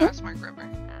 Because we want smart grabber.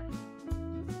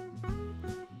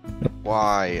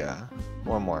 Why?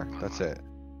 One more. That's it.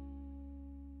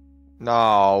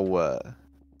 No.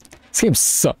 This game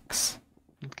sucks.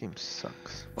 This game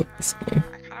sucks. Fuck this game.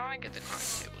 I kind of want to get the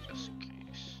coffee table just in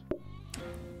case.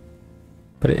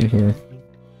 Put it in here.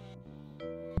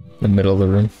 The middle of the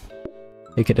room.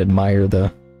 They could admire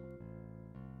the...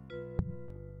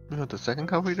 You want the second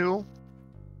coffee table?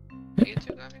 We get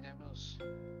 2 coffee tables.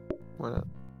 Why not?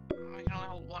 We can only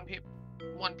hold one people.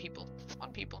 One people.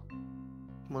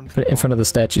 One Put it in front of the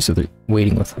statue so they're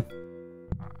waiting with them.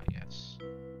 Yes.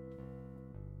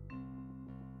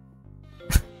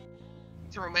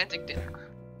 It's a romantic dinner.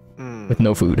 With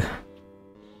no food.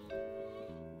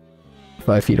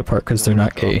 5 feet apart because they're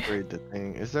not gay. Upgrade the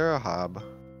thing. Is there a hob?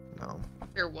 No.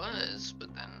 There was,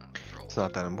 but then... It's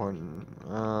not that important.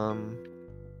 God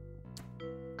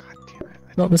damn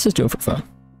it. No, this is doing for fun.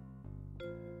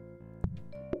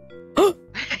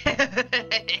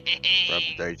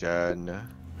 Reputation.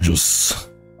 Just...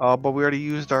 Oh, but we already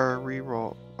used our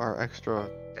reroll, our extra.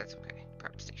 That's okay.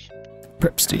 Prep station.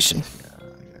 Prep station.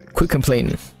 Yeah, Quit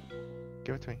complaining.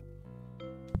 Give it to me.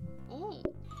 Ooh.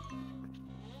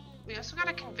 We also got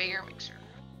a conveyor mixer.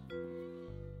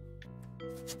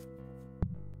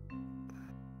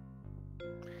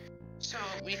 So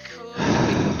we could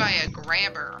buy a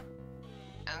grabber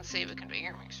and save a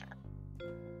conveyor mixer.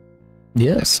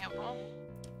 Yes. Would that be helpful?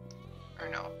 Or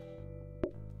no?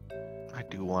 I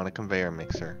do want a conveyor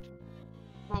mixer.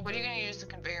 Well, what are you gonna use the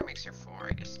conveyor mixer for?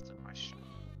 I guess that's the question.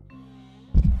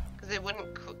 Because they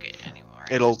wouldn't cook it anymore.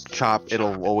 It'll Just chop.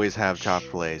 It'll it. always have chopped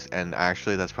fillets, and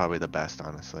actually, that's probably the best,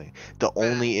 honestly. The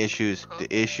only issue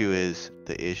is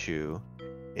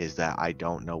that I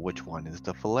don't know which one is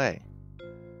the fillet.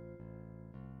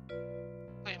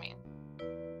 What do you mean?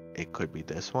 It could be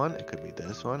this one. It could be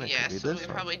this one. It Yeah, could be so this we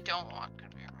one. probably don't want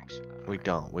conveyor mixer. Then, We right?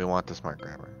 don't. We want the smart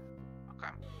grabber.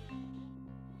 Okay.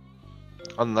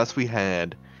 Unless we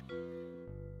had,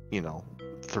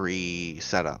 3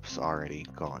 setups already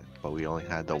going, but we only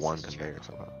had the This one is conveyor true.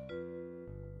 so far.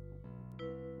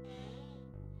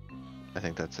 I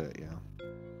think that's it, yeah.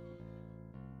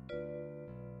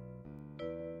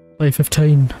 Play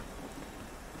 15.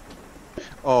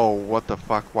 Oh, what the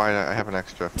fuck? Why do I have an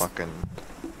extra fucking...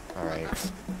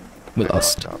 Alright. We I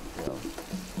lost. fucked up, yeah.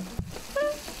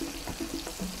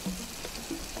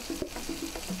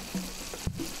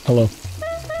 Hello.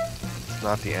 It's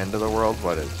not the end of the world,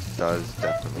 but it does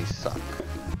definitely suck.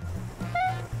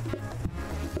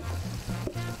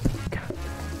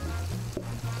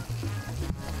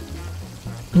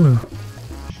 Ooh.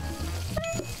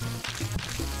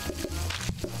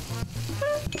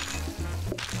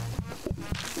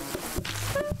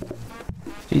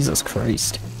 Jesus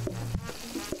Christ.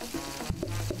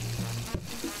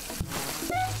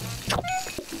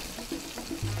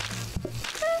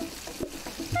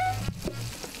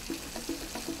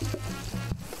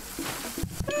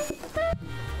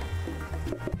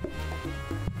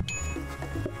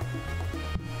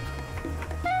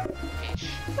 Ish.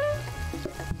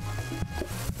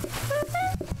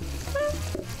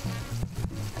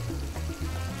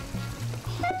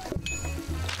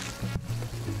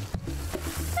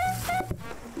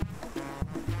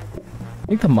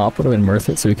 I think the mop would have been worth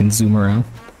it so we can zoom around.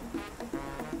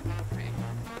 Right.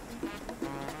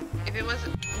 If it was,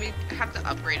 we'd have to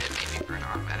upgrade it maybe for an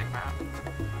automatic map.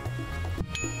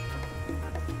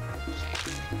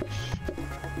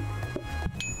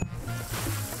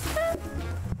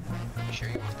 You sure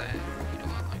you want that? You don't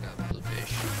want like a blue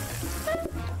fish?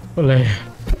 Olé.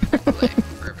 Like,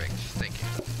 perfect. Thank you.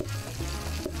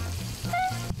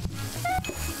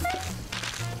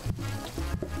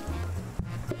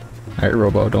 Alright,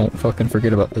 Robo, don't fucking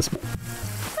forget about this. Fish.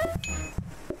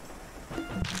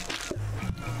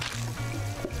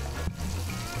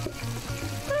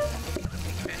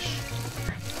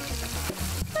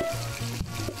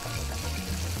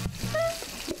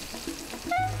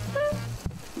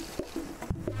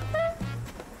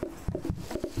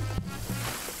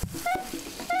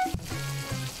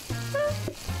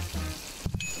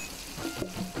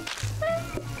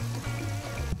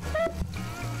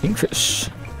 Kingfish.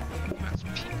 You want some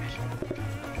pea fish?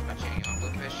 Gotcha, you want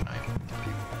blue fish?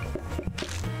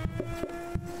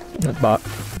 No. That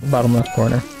bottom left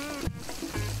corner.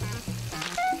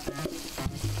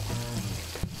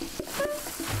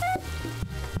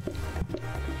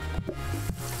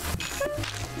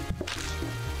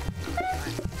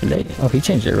 Oh, he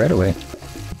changed it right away.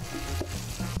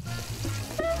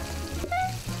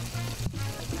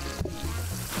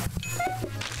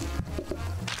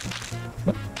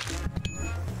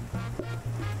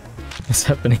 What's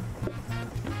happening?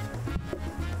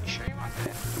 You sure you want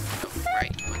that? No,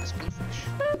 right, you want this blue fish.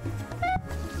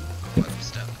 Oh, I'm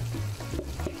stuck.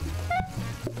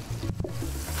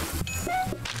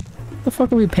 What the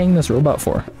fuck are we paying this robot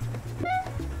for?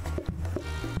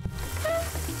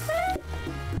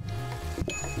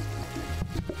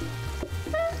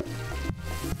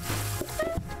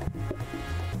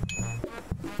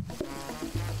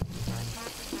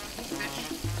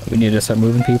 We need to start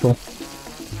moving people.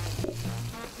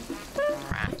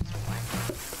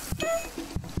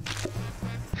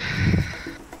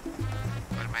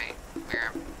 What am I? Where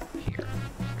am I? Here.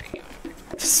 Radio.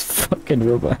 This fucking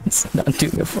robot's not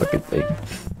doing a fucking thing. Oh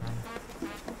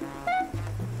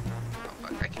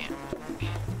fuck, I can't.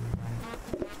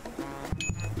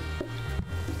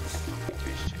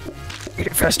 Get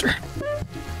it faster.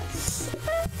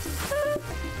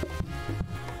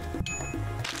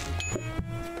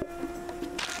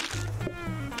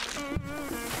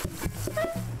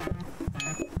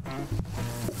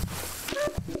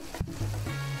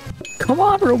 Come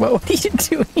on, robot, what are you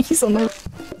doing? He's on the...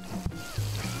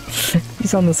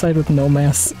 He's on the side with no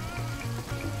mass.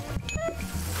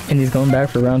 And he's going back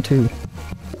for round 2.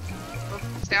 Oh,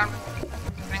 it's down.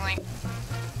 Running late.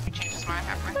 You changed his mind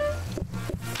halfway.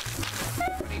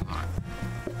 What do you want?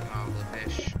 Oh, blue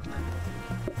fish.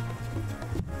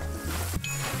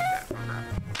 That fucker.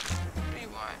 What do you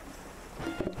want?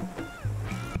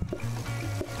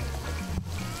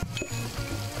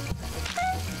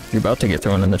 You're about to get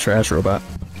thrown in the trash, robot.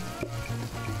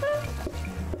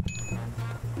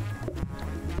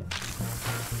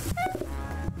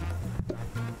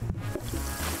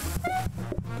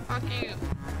 Fuck you.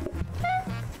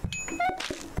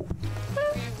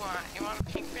 What do you want? You want a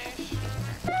pink fish?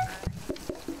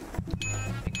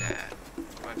 Like that.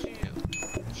 What about you?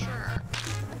 Sure.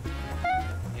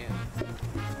 You.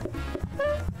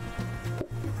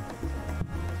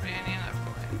 What do you need that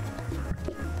for?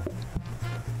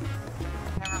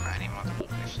 Never mind, he wants blue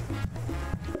fish.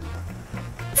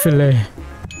 Filet.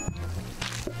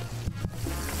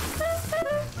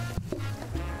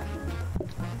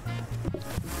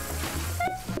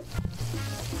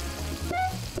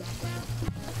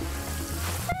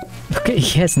 Okay,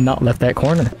 he has not left that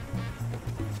corner.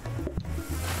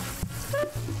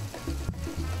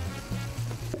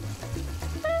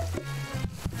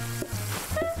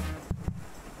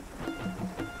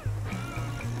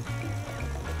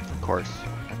 Of course.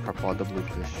 I prep all the blue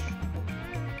fish.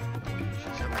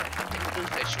 So blue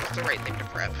fish was the right thing to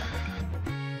prep.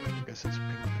 I guess it's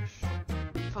pink fish.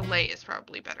 Filet is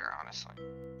probably better, honestly.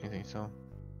 You think so?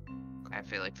 I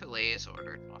feel like filet is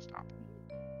ordered most often.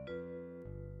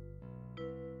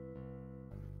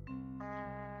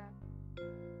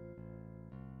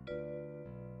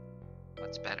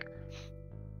 What's better?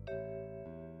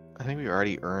 I think we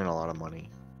already earn a lot of money,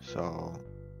 so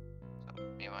So,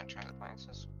 you want to try the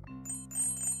appliances?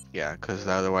 yeah, because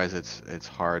otherwise it's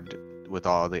hard with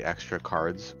all the extra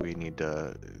cards. We need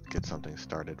to get something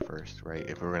started first, right?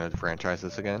 If we're gonna franchise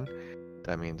this again,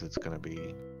 that means it's gonna be,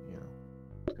 you know,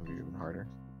 it's gonna be even harder.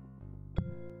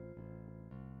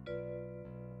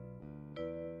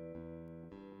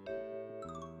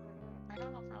 I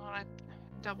don't know if I want to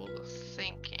double the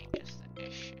thinking is the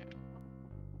issue.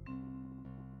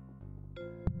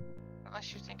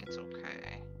 Unless you think it's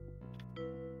okay.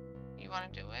 You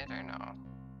want to do it or no?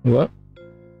 What?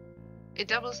 It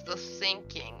doubles the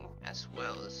thinking as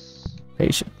well as...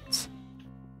 Patience.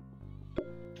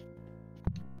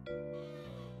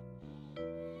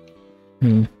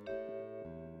 Hmm.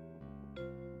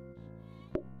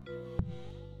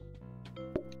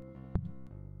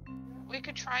 We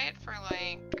could try it for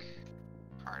like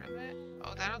part of it.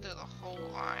 Oh, that'll do the whole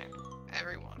line.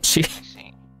 Everyone. She-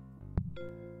 See.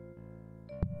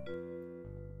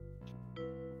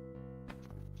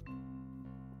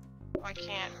 Oh, I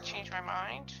can't change my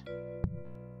mind.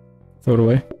 Throw it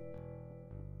away.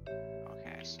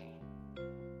 Okay, I see.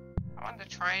 I wanted to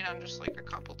try it on just like a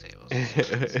couple tables.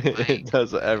 It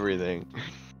does everything.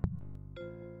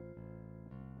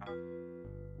 I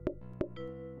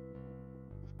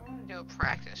want to do a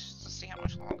practice just to see how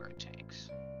much longer it takes.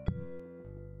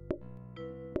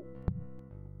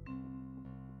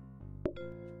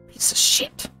 Piece of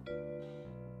shit.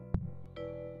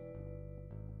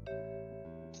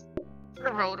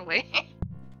 Throw it away. How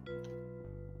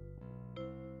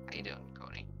you doing,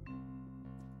 Cody?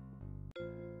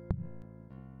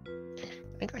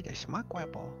 I think I just smack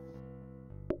weapon.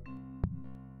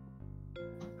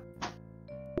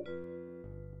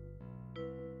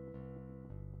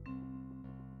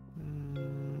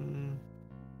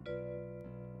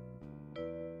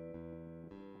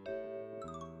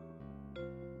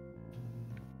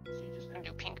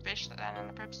 gonna do pink fish then in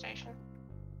the prep station?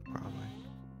 Probably.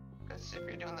 Because if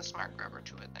you're doing the smart grubber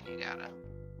to it, then you gotta.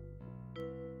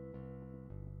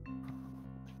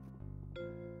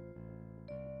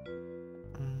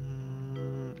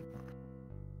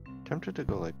 Tempted to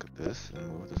go like this and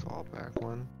move this all back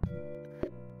one.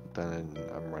 Then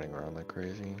I'm running around like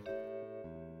crazy.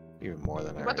 Even more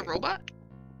than I. What about the robot?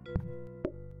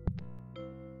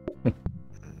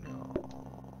 No.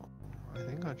 I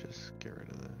think I'll just get rid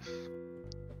of this.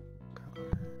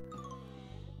 Color.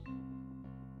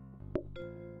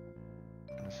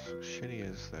 As shitty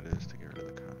as that is to get rid of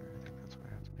the color, I think that's what I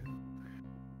have to do.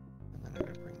 And then I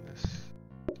gotta bring this.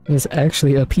 It's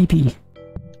actually a PP. He's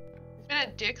been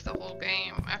a dick the whole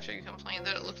game after you complained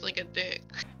that it looked like a dick.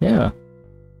 Yeah.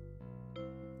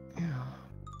 Yeah.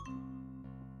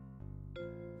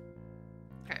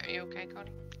 Okay, are you okay,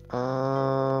 Cody?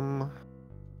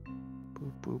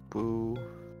 Boo boo boo.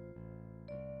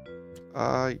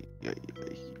 Yeah.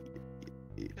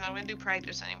 I'm gonna do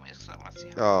practice anyways, because I want to see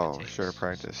how long Oh, it takes. sure,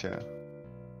 practice, yeah.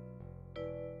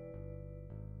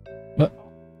 What?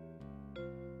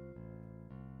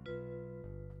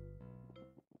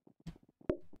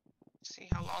 See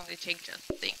how long they take to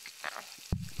think now.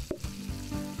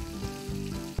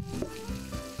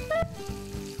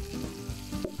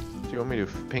 Do you want me to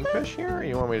do pink fish here, or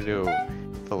you want me to do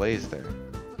fillets there?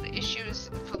 The issue is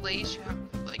fillets you have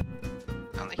like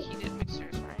on the heated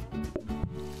mixers, right?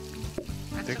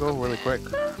 That They took go a really bit. quick.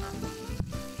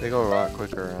 They go a lot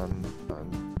quicker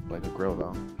on like a grill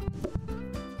though.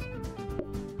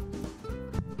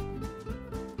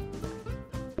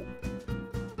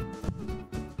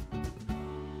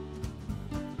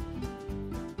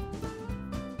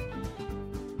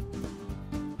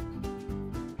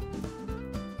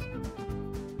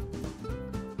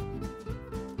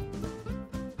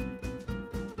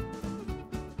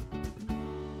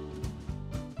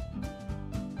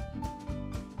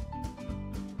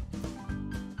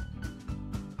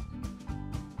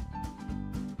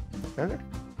 Okay.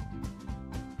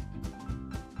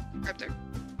 Right there.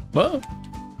 Whoa.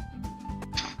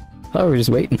 Oh, we're just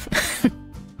waiting.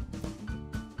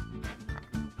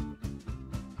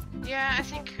 Yeah, I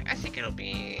think it'll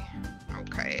be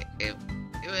okay. It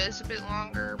was a bit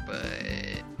longer, but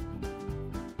I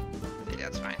think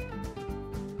that's fine.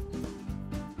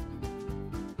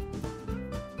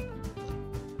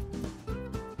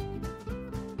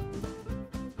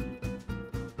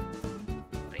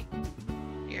 Wait.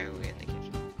 Yeah, we're in the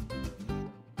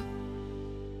kitchen.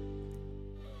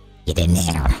 Get in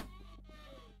there.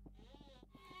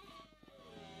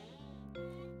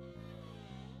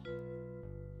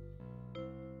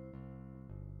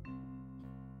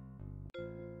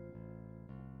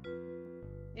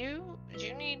 Do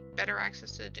you need better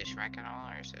access to the dish rack at all,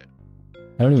 or is it?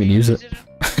 I don't even use it.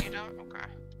 You don't? Okay.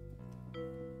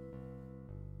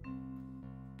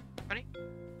 Buddy?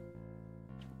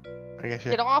 I guess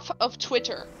you Get off of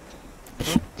Twitter.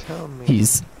 don't tell me.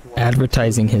 He's what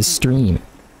advertising his stream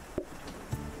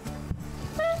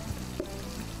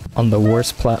on the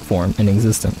worst platform in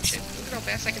existence. Shit, look at how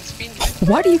fast I can spin.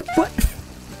 Why do you what?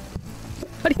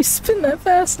 How do you spin that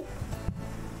fast?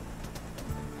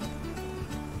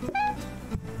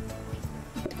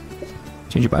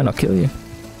 Change your mind, I'll kill you.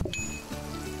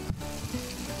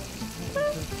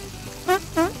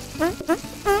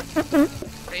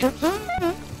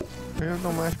 We have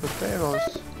no mashed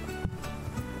potatoes.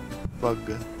 Bug.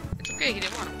 It's okay, he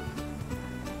didn't want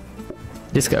them.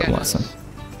 This guy wants some.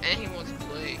 And he wants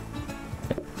filet.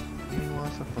 He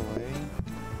wants a fillet.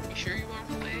 You sure you want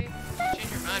filet?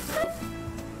 Change your mind, bro.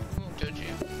 We won't judge you.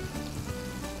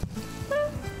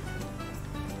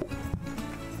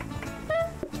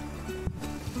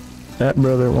 That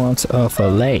brother wants a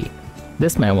fillet.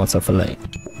 This man wants a fillet.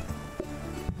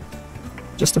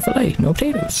 Just a fillet, no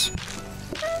potatoes.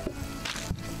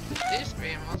 This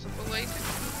man wants a filet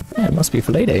too. Yeah, it must be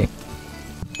fillet day.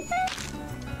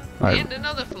 Alright, And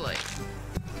another filet.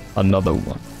 another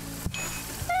one.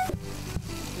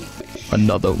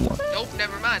 Another one. Nope,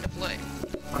 never mind, a filet.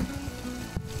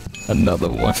 Another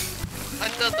one.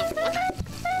 Another one.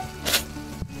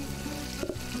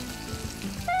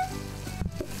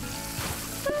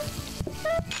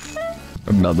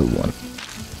 Another one.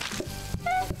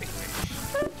 Oh, big fish.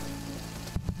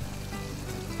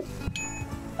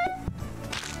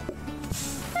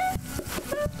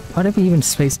 Why did we even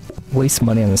waste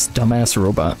money on this dumbass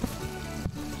robot?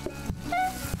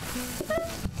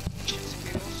 Chips and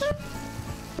giggles.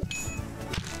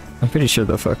 I'm pretty sure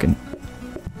the fucking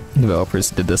developers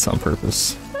did this on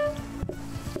purpose.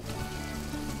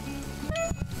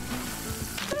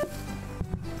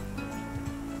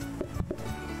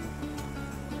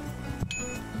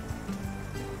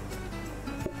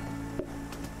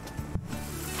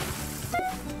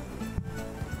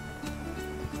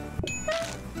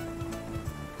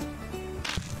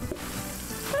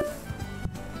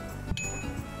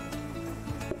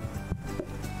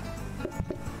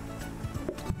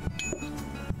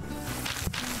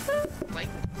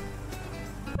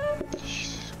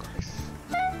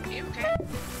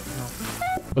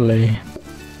 Filet.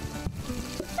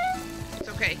 It's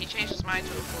okay, he changed his mind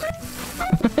to a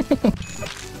fillet.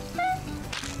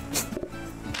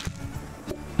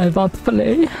 I want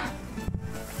filet.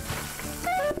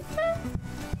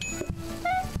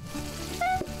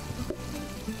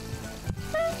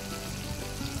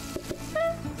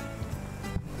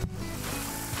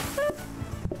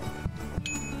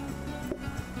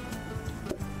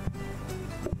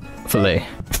 Filet.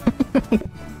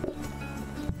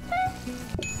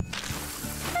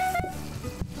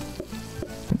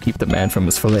 Keep the man from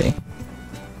his filet.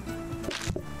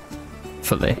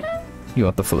 Filet. You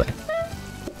want the filet.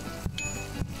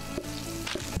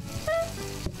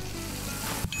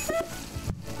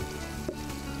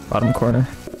 Bottom corner.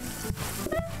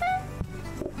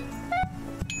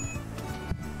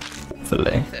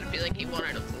 Filet. Instead of feeling he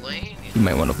wanted a fillet. You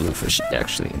might want a bluefish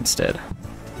actually instead.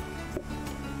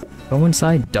 Go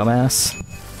inside, dumbass.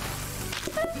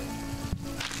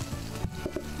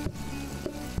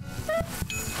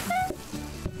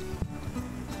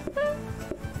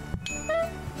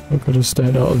 I could have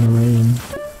stayed out in the rain.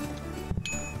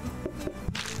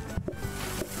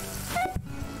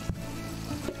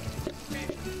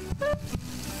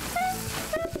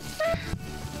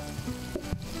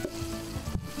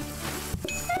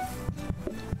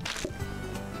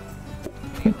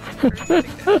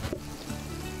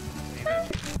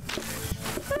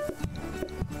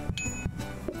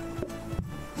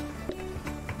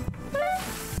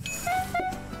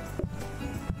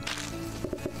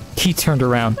 He turned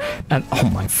around and oh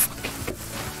my fucking.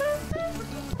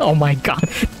 Oh my god.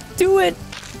 Do it!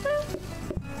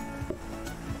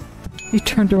 He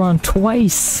turned around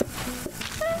twice.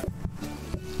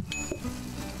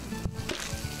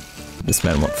 This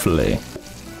man won't fillet.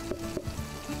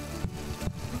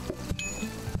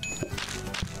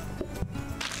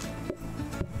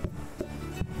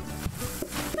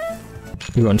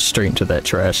 He went straight into that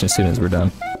trash as soon as we're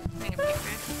done.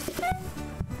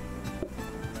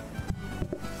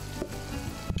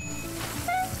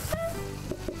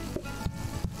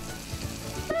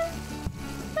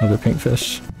 Another pink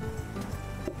fish.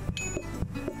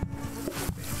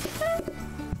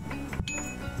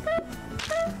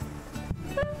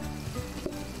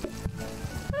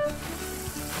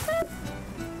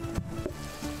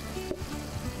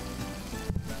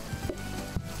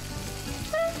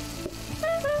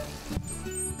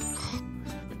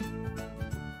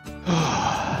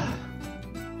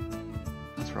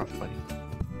 That's rough, buddy.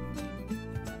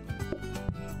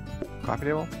 Coffee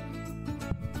table?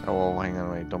 Oh, well, hang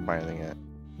on, wait, don't buy anything yet.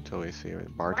 Until we see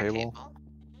it. Bar table?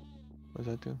 What does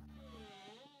that do?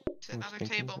 It's another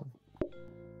table.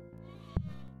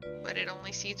 But it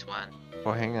only seats one.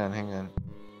 Oh, hang on. Hang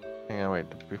on, wait,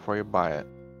 before you buy it.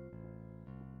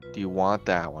 Do you want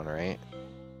that one, right?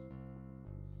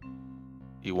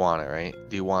 You want it, right?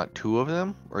 Do you want two of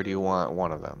them, or do you want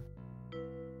one of them?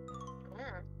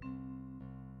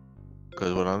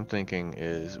 Because what I'm thinking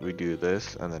is we do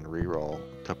this and then re-roll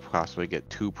to possibly get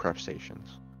 2 prep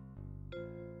stations.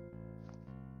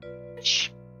 Shh.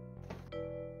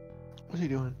 What's he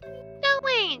doing?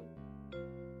 Going.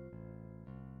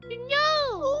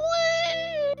 No.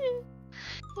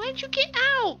 Why'd you get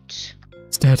out?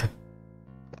 It's dead.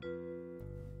 Do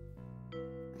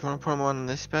you want to put him on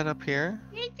this bed up here?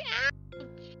 Get out.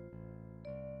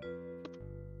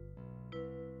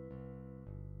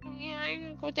 Yeah, you're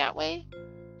gonna go that way.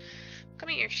 Come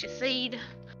here, Shazid.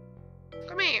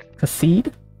 Come here.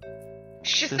 Casside?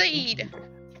 Shazid.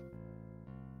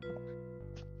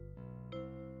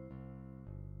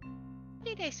 What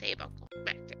did I say about going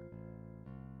back there?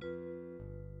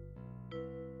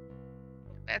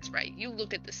 That's right, you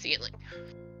look at the ceiling.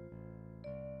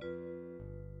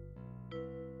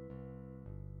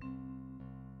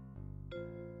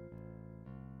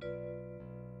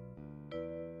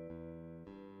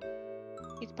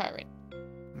 He's pirate.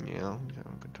 Yeah, he's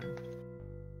having a good time.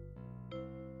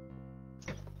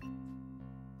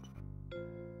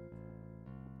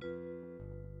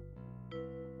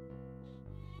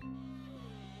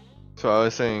 So I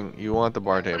was saying, you want the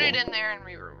bar table. Put it in there and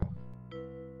re-roll.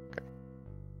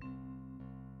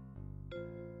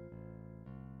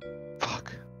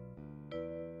 Fuck.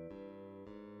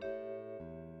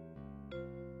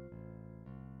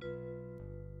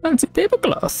 Fancy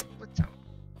tablecloth. What's up?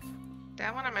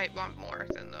 That one I might want more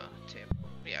than the two.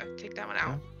 Yeah, take that one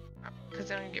out. Because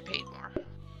then I can get paid more.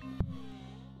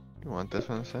 You want this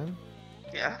one instead?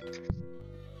 Yeah.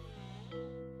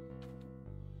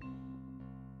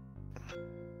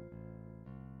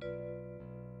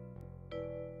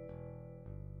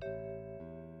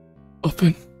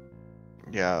 Open.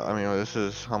 Yeah, I mean, this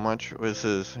is how much? This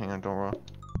is, hang on, don't roll.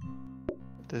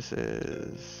 This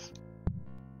is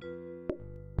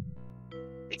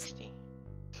 60.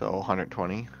 so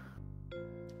 120.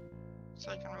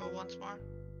 So I can roll once more.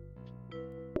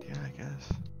 Yeah, I guess.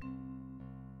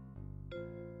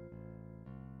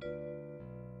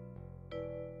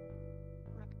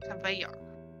 Conveyor.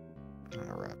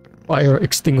 Fire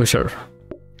extinguisher.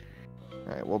 All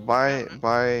right. Well, buy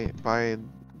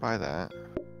that.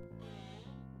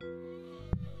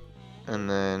 And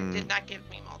then. Did not give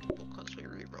me multiple because we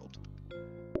re-rolled.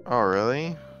 Oh,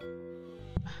 really?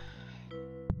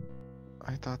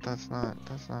 I thought that's not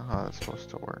how that's supposed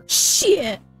to work.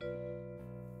 Shit!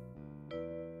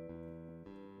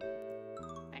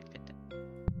 I fit it.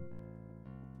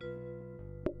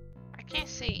 I can't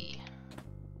see.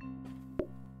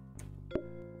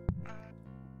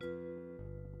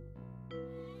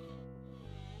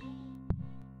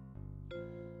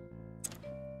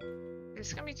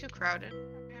 It's gonna be too crowded.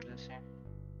 If we have this here.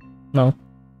 No.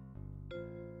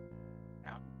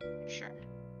 No. Sure.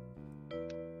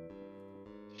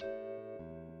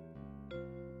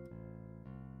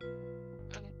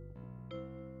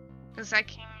 Because I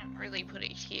can't really put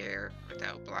it here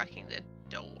without blocking the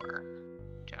door.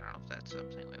 I don't know if that's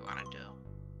something we want to do.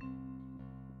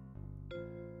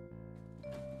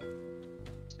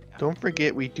 So, yeah. Don't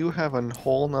forget, we do have a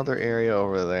whole nother area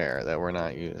over there that we're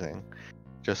not using,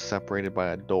 just separated by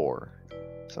a door.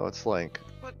 So it's like,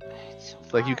 But it's so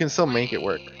like you far can still make it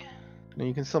work. away.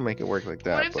 You can still make it work like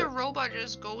that. What if the but robot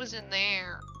just goes in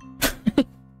there?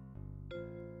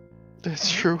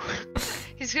 that's true.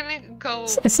 He's gonna go.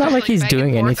 It's not like he's back and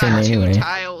doing forth anything on two anyway.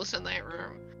 tiles in that room.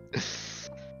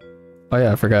 Oh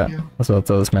yeah, I forgot. Yeah. Let's throw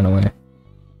those men away.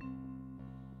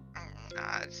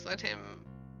 Nah, just let him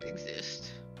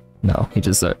exist. No, he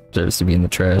just deserves to be in the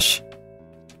trash.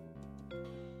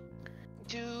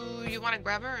 Do you want a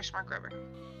grabber or smart grabber?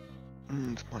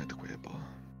 It's more equitable.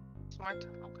 Smart. Okay.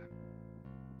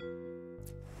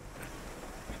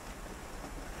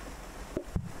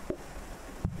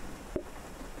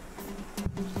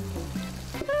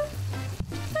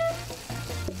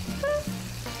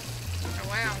 Oh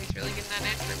wow, he's really getting that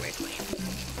entryway clean.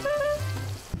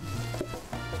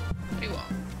 What do you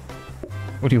want?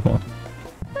 What do you want?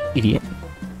 Idiot.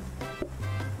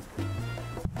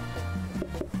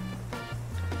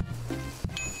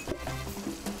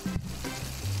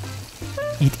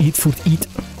 Eat food, eat.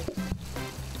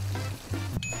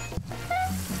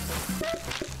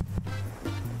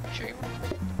 Sure you want?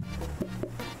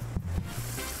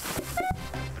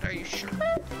 But are you sure?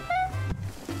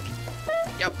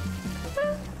 Yep.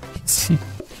 He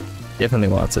definitely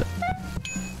wants it.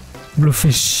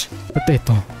 Bluefish.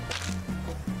 Potato.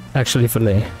 Actually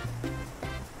filet.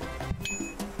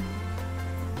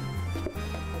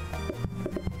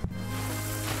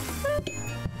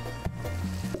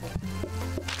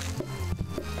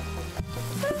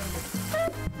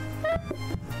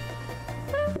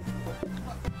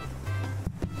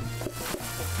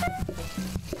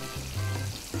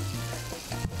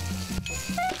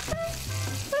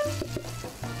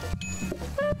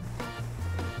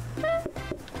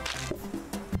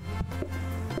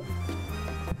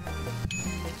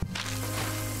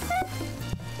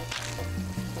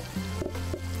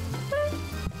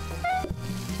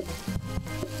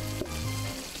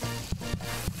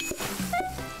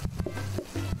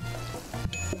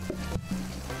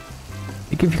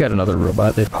 I think if you got another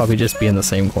robot, they'd probably just be in the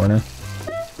same corner.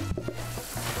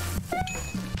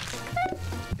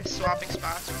 Just swapping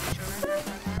spots with each other.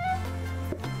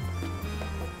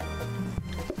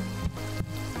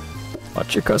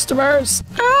 Watch your customers!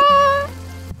 Ah!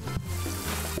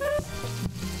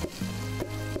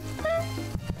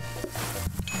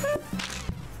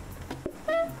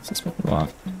 Is this what we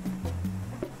want?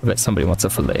 I bet somebody wants a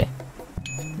fillet.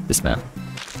 This man.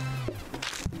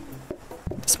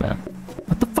 This man.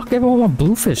 What the fuck everyone want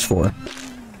bluefish for? Wait,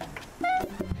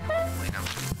 no.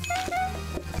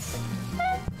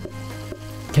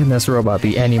 Can this robot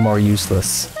be any more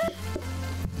useless? I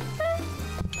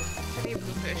need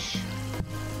bluefish.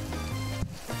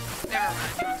 Never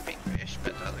mind, he wants pink fish,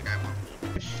 but the other guy wants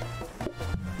bluefish.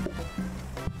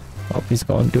 Oh, he's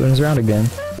going doing his round again.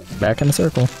 Back in the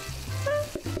circle.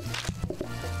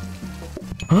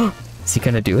 Is he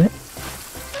gonna do it?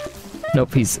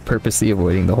 Nope, he's purposely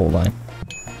avoiding the whole line.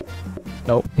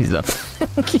 Nope, he's done.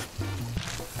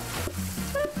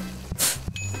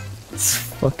 This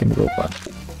fucking robot.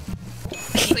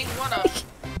 Clean one up.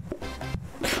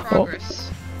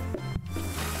 Progress.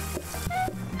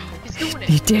 He's doing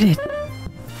He it. did it!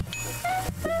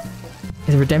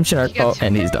 His redemption arc, He got oh, two.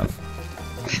 and he's done.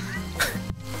 It's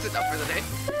enough for the day.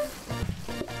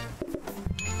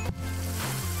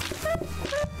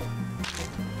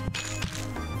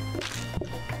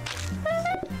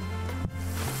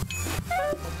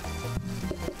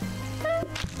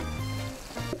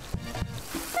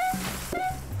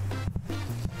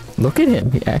 Look at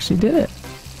him. He actually did it.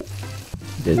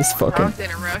 He did his fucking. Rocked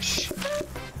in a rush.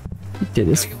 He did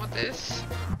his. Oh, you want this?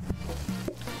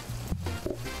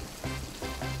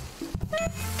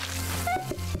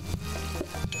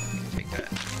 Take that.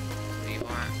 What do you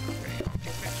want? Okay, you want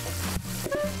big fish.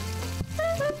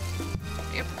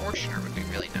 A portioner would be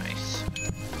really nice.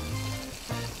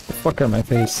 Fuck out of my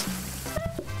face.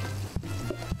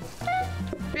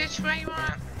 Bitch, what do you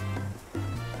want?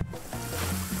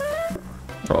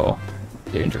 Oh,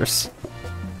 dangerous.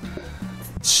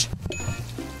 Shh.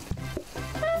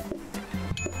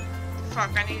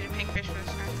 Fuck, I need a pink fish for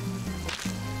this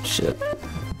guy. Shit.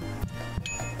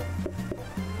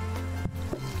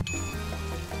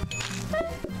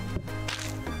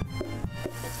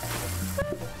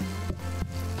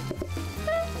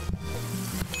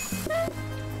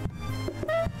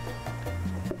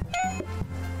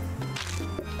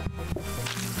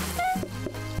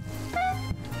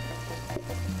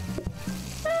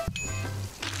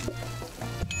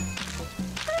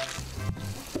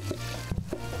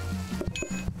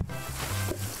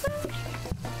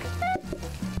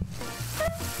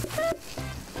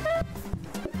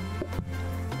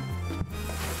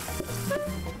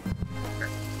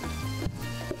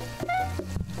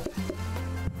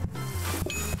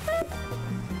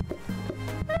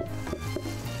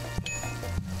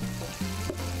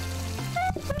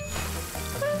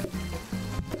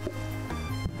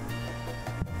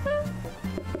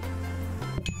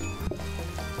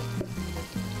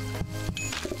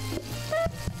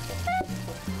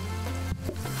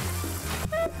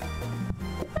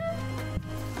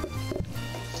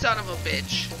 Son of a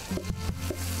bitch.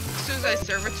 As soon as I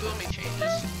serve it to him, he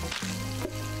changes.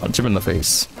 Punch him in the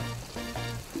face.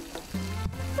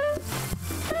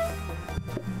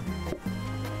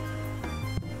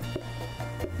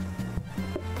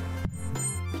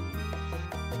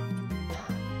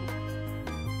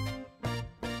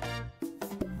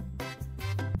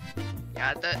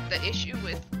 Yeah, the issue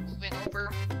with moving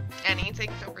over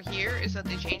anything over here is that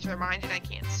they change their mind and I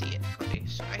can't see it, Cody.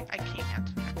 So I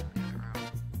can't.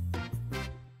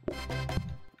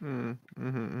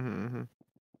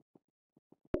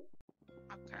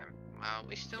 Okay, well,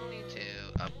 we still need to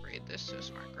upgrade this to a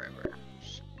smart grabber.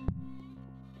 So.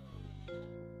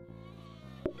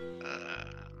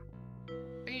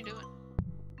 What are you doing?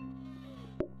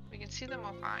 We can see them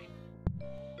all fine.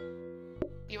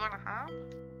 You wanna hop?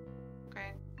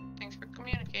 Okay, thanks for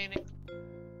communicating.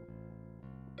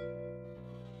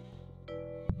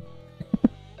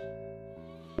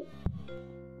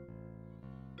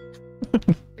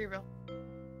 Be real.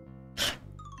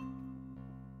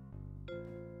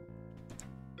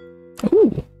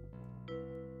 Ooh.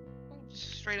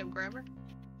 Just straight up grabber.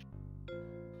 Do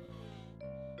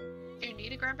you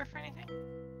need a grabber for anything?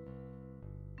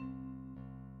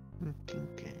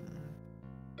 Okay.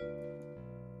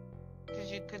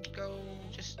 Because you could go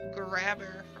just grab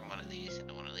her from one of these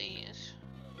into one of these.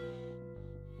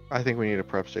 I think we need a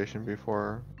prep station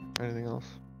before anything else.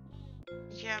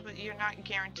 Yeah, but you're not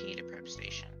guaranteed a prep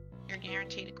station. You're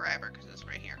guaranteed a grabber because it's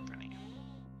right here in front of you.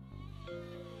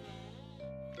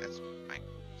 That's my...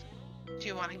 Do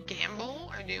you want to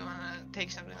gamble or do you want to take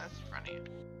something that's in front of you?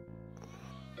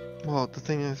 Well, the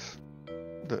thing is,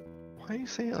 why do you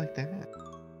say it like that?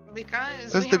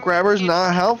 Because the grabber's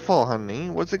not helpful, honey.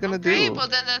 What's it gonna do? Okay, well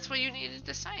then that's what you needed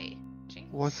to say. Gee.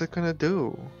 What's it gonna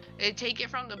do? Take it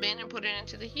from the bin and put it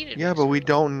into the heated Yeah, but mixer. we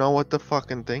don't know what the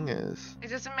fucking thing is. It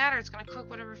doesn't matter, it's gonna cook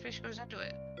whatever fish goes into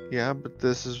it. Yeah, but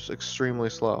this is extremely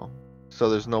slow. So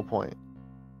there's no point.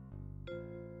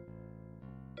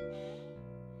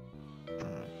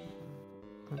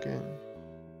 Again.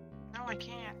 No, I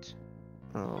can't.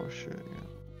 Oh shit, yeah.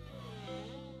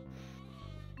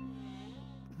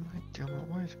 My damn it,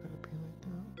 why is it gonna be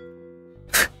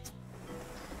like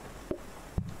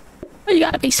that? You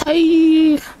gotta be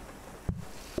safe.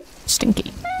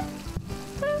 Stinky.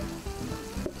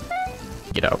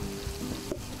 Get out.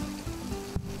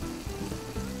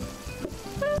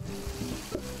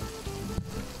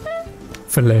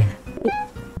 Filet.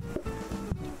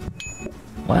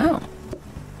 Wow.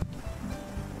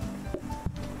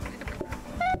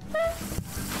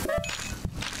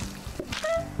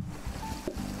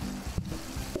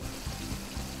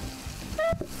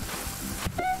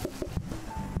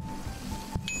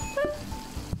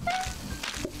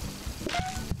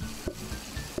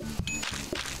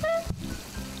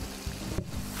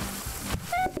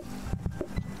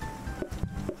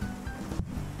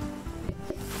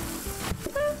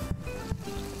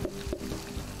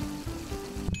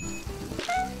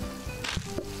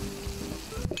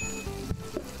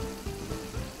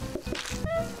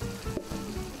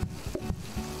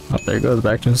 Oh, there it goes,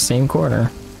 back to the same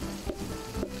corner.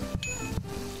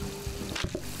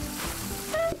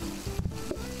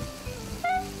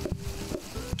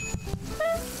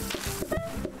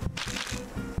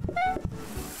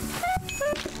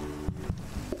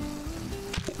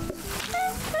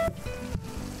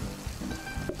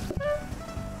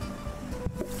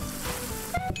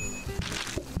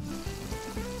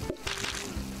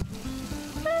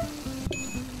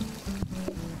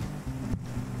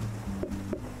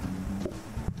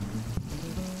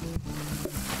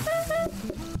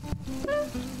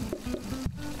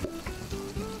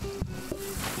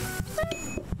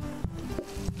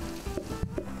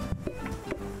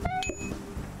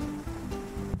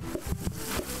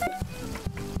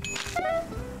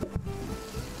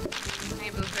 Any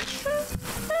blue fish?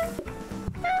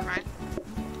 Never mind.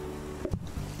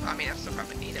 Well, I mean, I still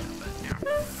probably need it, but yeah.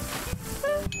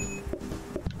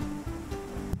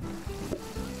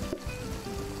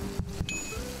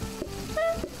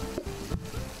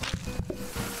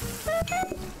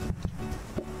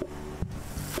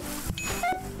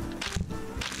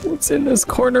 What's in this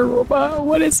corner, robot?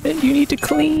 What is it you need to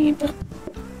clean?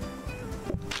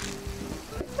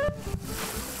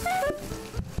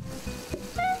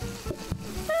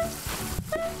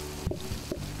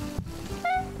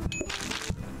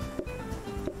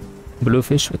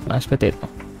 Bluefish with mashed potato.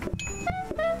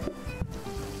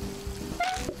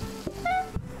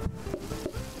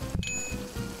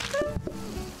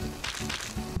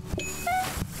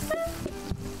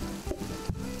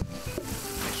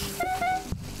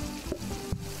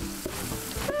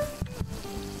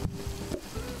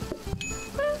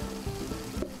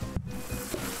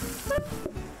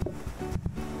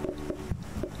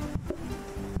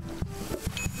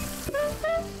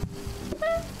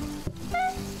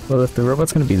 Well, if the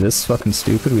robot's gonna be this fucking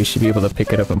stupid, we should be able to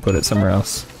pick it up and put it somewhere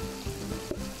else.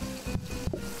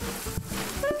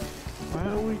 Why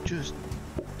don't we just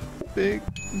big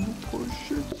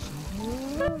push it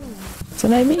somewhere else? That's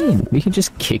what I mean. We can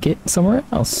just kick it somewhere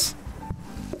else.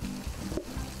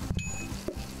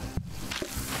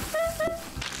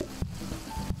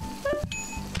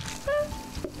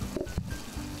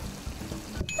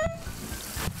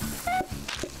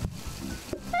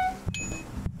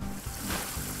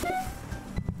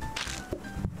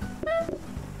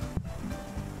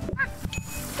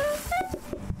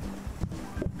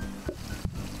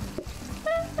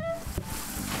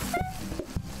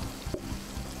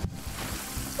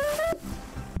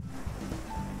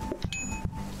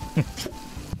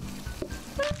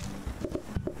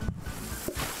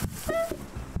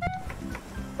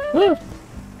 Woo!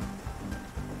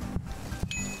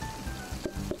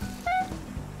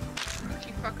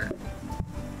 Lucky fucker.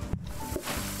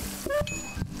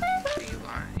 What do you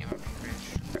want? You want fish?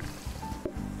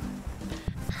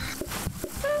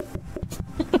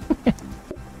 Okay.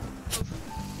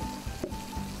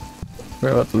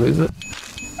 We're about to lose it.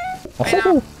 I know.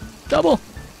 Oh! Double!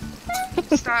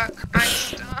 Stuck. I'm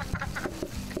stuck.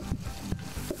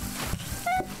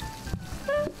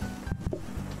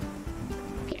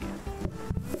 Okay.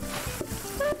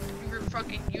 You're a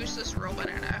fucking useless robot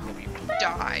and I hope you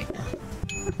die.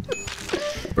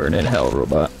 Burn in hell,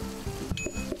 robot.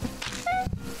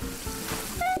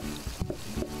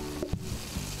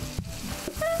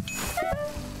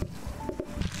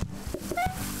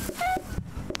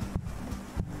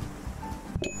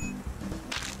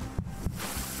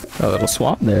 A little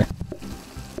swamp there.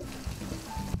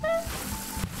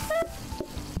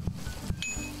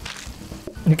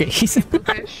 Okay, he's not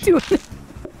Fish. doing it.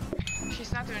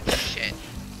 She's not doing shit.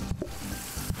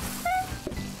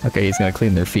 Okay, he's gonna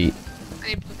clean their feet. I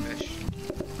need blue fish.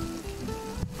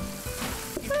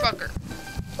 You fucker.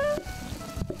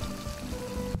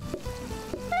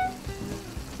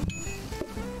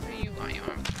 What do you want? You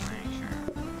want flying? Sure.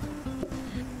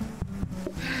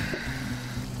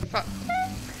 Fuck.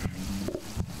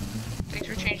 Thanks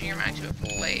for changing your mind to a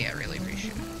fillet. I really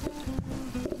appreciate it.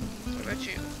 What about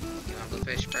you? You want blue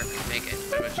fish? Perfect. Make it.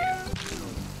 What about you?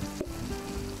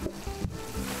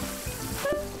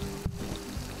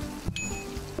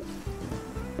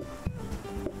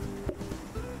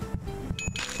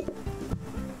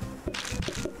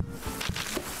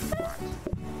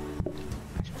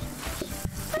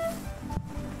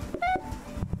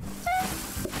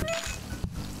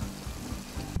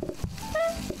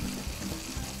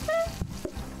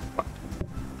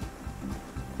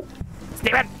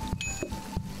 Steven!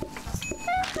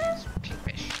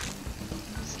 Kingfish.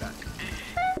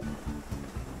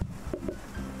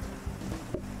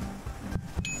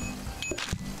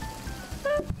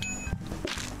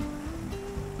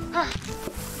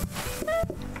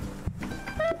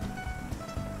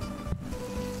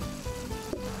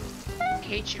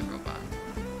 hate you, robot.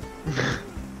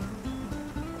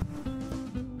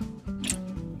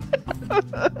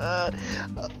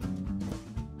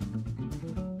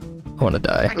 I want to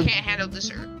die. I can't handle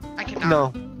dessert. I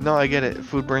cannot. No, no, I get it.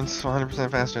 Food burns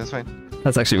 100% faster. That's fine.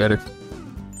 That's actually better.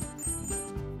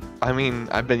 I mean,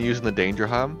 I've been using the danger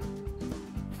hob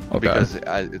Oh because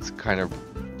god. it's kind of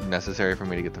necessary for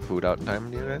me to get the food out in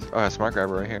time. Do you guys? Oh, a smart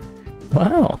grabber right here.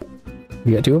 Wow.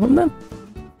 You got 2 of them then?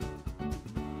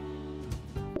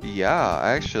 Yeah, We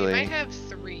actually. might have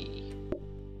 3.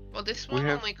 Well, this We one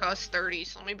have- only costs 30,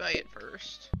 so let me buy it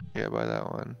first. Yeah, buy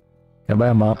that one. Can I buy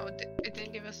a mop? Oh, it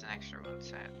did give us an extra one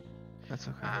set. That's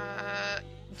okay.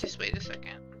 Just wait a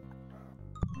second.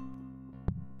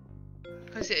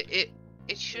 Because it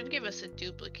should give us a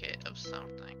duplicate of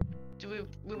something. Do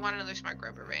we want another smart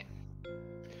grabber, right?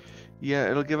 Yeah,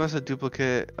 it'll give us a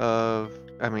duplicate of.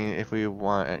 I mean, if we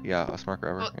want, yeah, a smart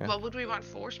grabber. Well, Yeah. well, would we want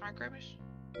 4 smart grabbers?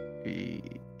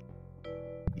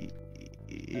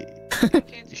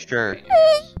 Sure.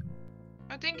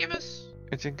 I didn't give us.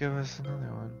 It didn't give us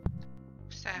another one.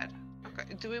 Sad.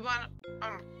 Okay. Do we want?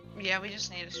 Yeah, we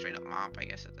just need a straight up mop, I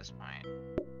guess, at this point.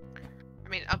 I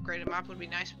mean, upgraded mop would be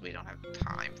nice, but we don't have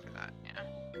time for that. Yeah,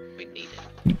 we need it.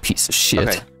 You piece of shit.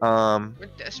 Okay. We're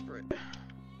desperate.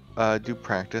 Do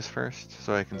practice first,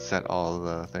 so I can set all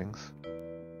the things.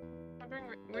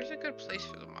 Where's a good place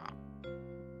for the mop?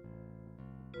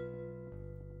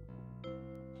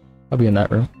 I'll be in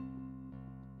that room.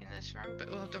 In this room, but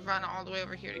we'll have to run all the way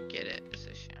over here to get it. Is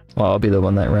this shit? Well, I'll be the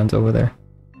one that runs over there.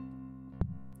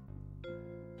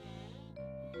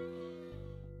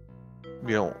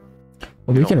 You don't. Well,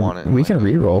 You we don't can want it, we like- can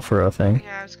re-roll for a thing.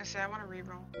 Yeah, I was gonna say I want to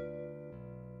reroll.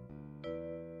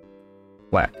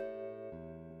 Whack.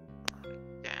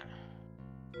 Yeah.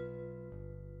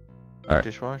 Alright.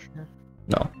 Dishwasher.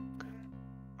 No. Oh,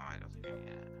 I don't think I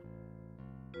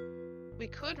get it. We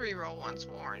could reroll once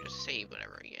more and just save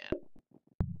whatever I get.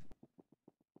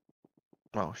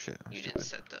 Oh shit. I'm You didn't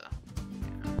stupid. set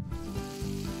the.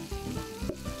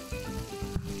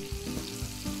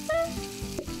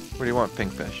 Where do you want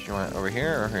pink fish? You want it over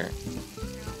here or here?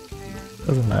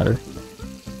 Doesn't matter.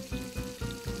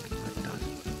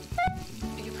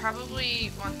 You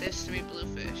probably want this to be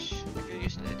bluefish if you're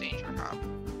using the danger hop.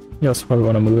 You also probably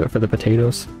want to move it for the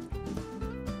potatoes.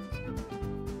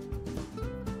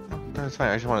 Oh, that's fine.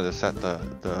 I just wanted to set the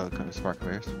kind of smart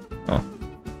conveyors. Oh.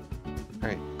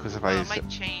 Right, because if Oh, I it use might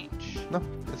change. no,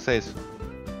 it says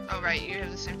Oh right, you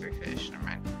have the same 3 fish. Never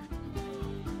mind.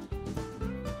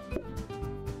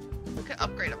 We could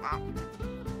upgrade a mop.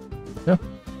 Yeah.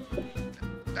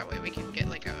 That way we can get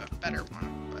like a better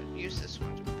one, but use this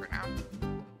one for now.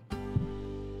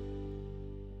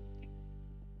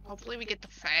 Hopefully we get the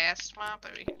fast mop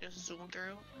that we can just zoom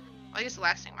through. Well, I guess the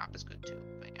lasting mop is good too,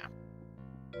 but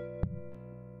yeah.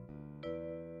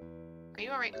 Are you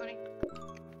alright, Cody?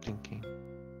 thinking.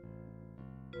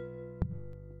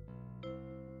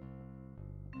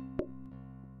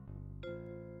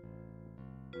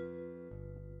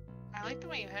 I like the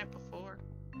way you had it before,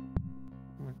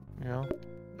 You know.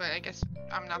 but I guess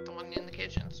I'm not the one in the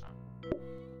kitchen, so.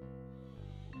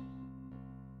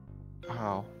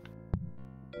 How?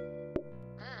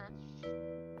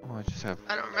 Oh, I just have.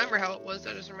 I don't remember how it was,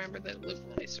 I just remember that it looked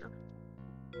nicer.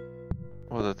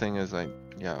 Well, the thing is, like,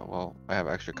 yeah. Well, I have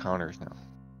extra counters now.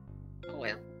 Oh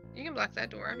well, you can block that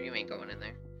door, you ain't going in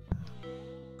there.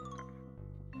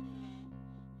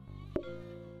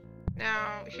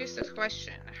 Now, here's the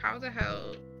question. How the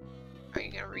hell are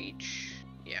you gonna reach?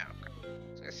 Yeah, okay.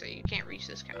 I was gonna say, you can't reach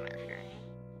this counter here.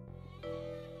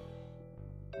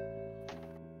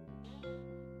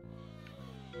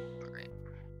 Alright.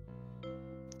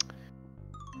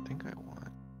 I think I want.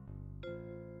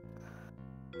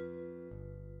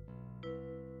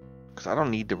 Because I don't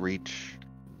need to reach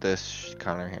this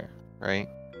counter here, right?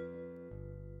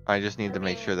 I just need to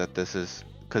make sure that this is.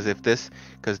 Because if this.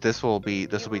 Because this will be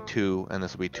 2, and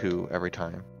this will be 2 every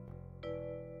time.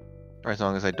 Or as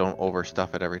long as I don't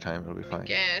overstuff it every time, it'll be I fine.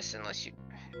 guess, unless you...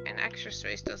 An extra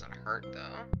space doesn't hurt,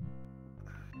 though.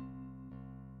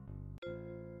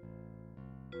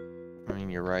 I mean,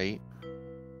 you're right.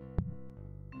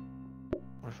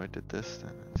 What if I did this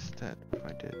then instead? What if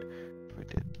I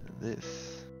did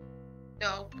this?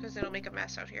 No, because it'll make a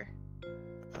mess out here.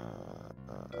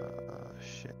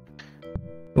 Shit.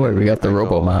 Wait, we got the I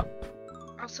robo go- mop.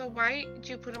 Also, why did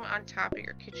you put them on top of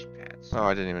your kitchen pads? Oh,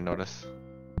 I didn't even notice.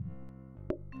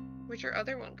 Where'd your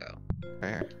other one go? Right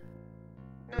here.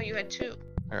 No, you had 2.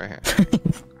 Right here.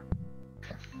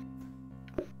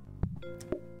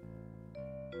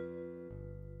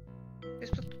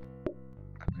 Just put...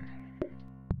 Okay.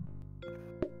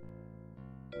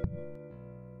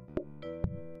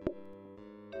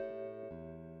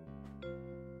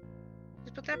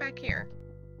 that back here.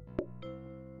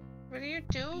 What are you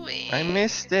doing? I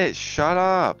missed it. Shut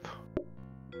up.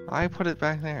 I put it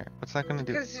back there. What's that gonna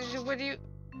do? Because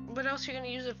what else are you gonna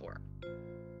use it for?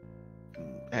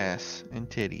 Ass and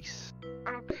titties.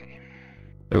 Okay.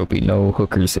 There will be no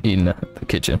hookers in the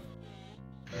kitchen.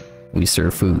 We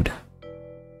serve food.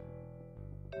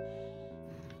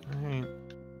 Alright.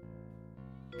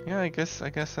 Yeah, I guess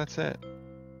that's it.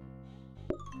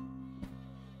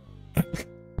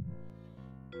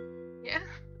 Yeah.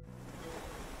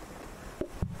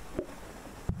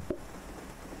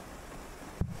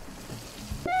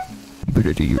 You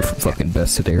better do your fucking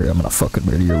best today or I'm gonna fucking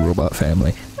murder your robot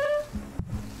family.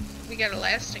 We got a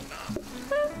lasting mop.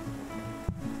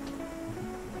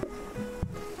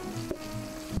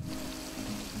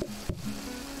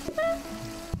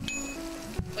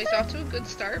 Well, he's off to a good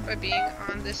start by being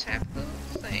on this half of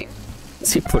the thing.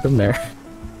 See, put him there.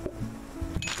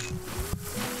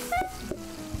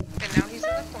 And now he's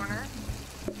in the corner.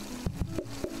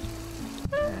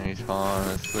 And he's falling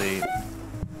asleep.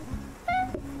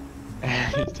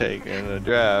 And he's taking a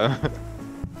drab.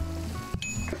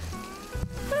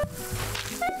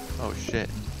 Oh shit.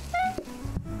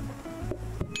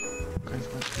 Guys,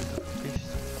 what's the fish?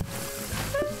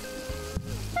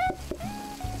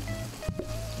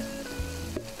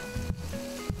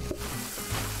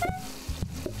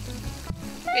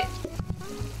 Wait.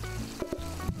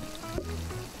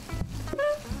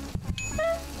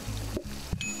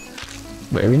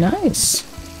 Very nice.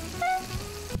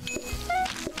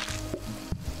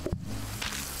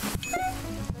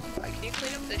 Can you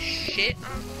clean up the shit on the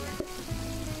floor?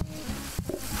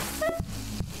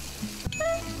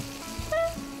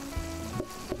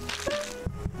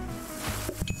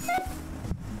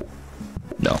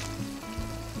 No.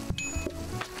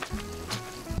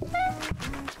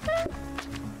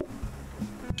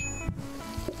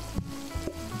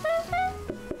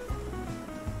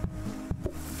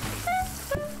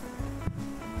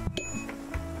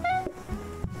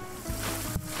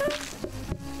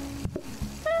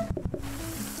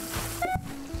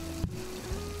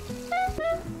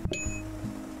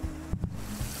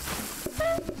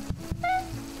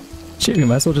 Shit, we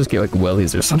might as well just get like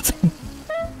wellies or something.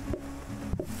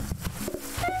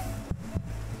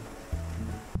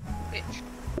 Bitch.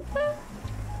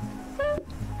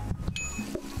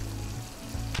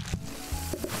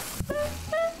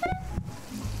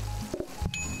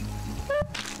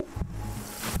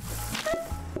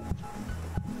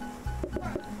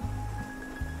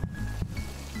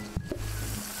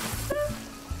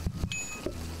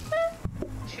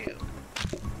 Two.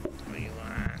 What do you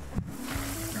want?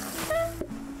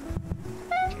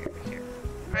 Here.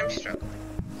 I'm struggling.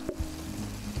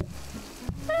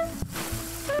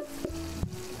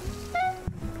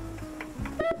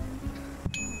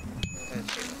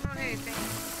 Oh, hey, thanks.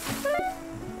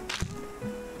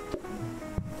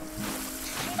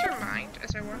 Did you change your mind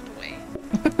as I walked away?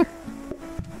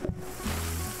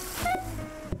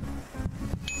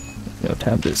 No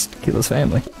time to just kill his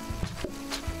family.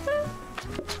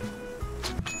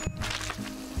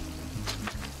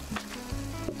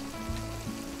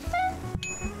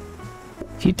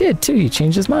 He did too, he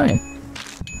changed his mind.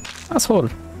 Asshole.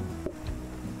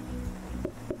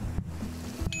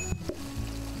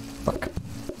 Fuck.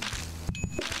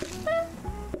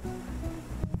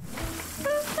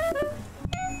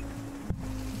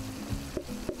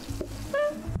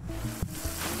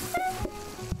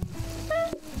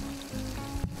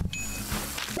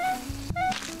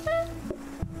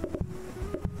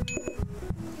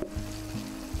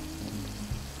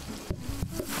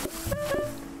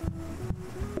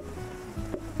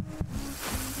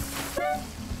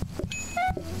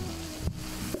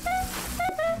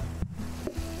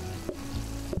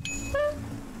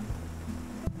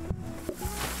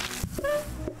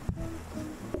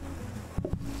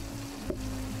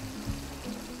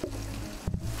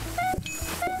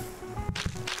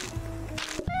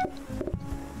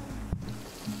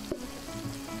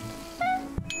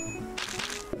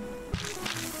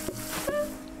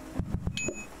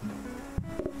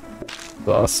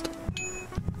 Lost.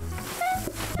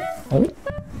 Oh.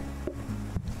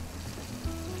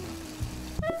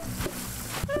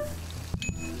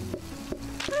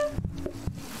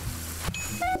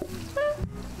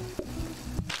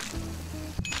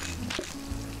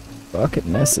 Bucket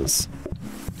messes.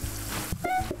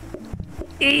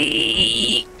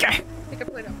 Pick a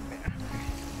plate up.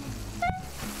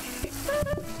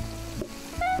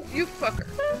 You fucker.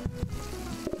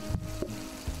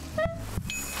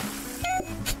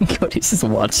 Cody's just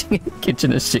watching the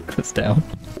kitchen as shit goes down.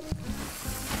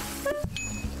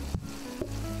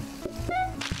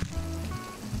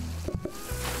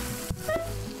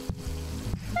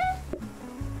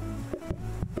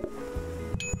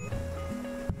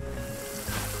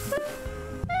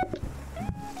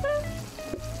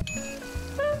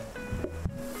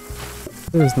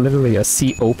 There's literally a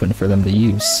seat open for them to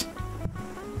use.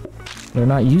 They're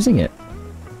not using it.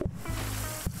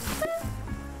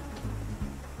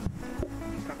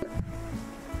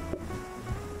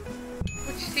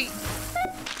 Which seat?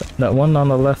 That one on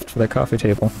the left for the coffee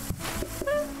table.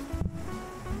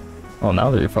 Oh,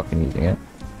 now they're fucking using it.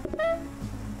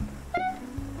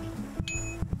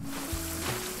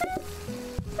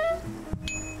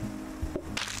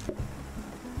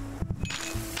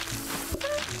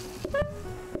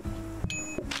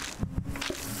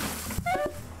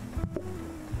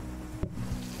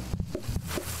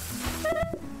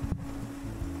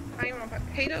 I want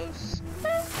potatoes.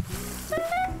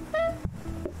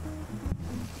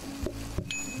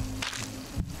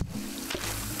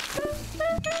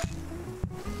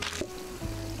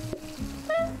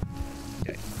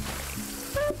 Good.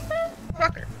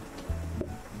 Fucker.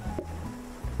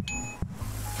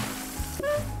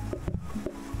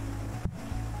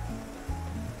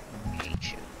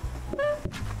 Hate you.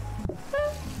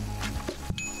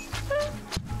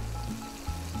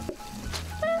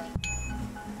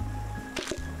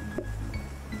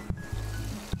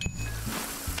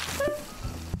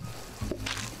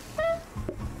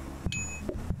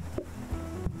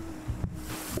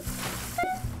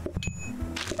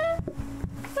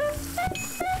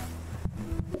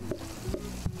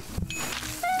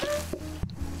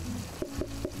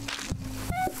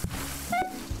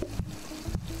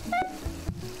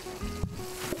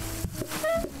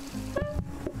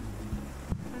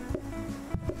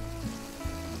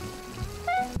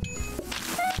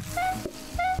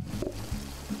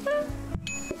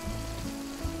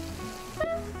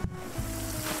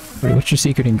 Wait, what's your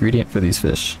secret ingredient for these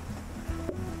fish?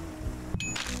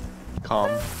 Calm.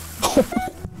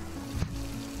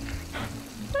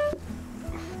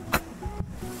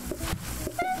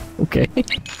 Okay.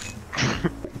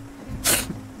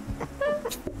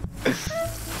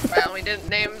 Well, we didn't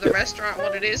name the restaurant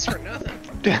what it is for nothing.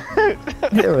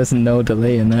 There was no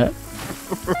delay in that.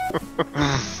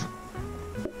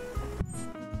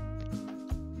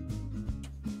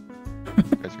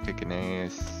 You guys are kicking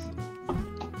ass.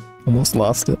 Almost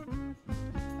lost it.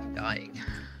 I'm dying.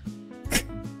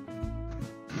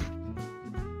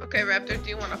 Okay, Raptor, do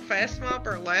you want a fast mop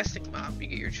or a lasting mop? You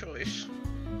get your choice.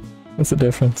 What's the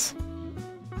difference?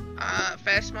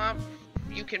 Fast mop,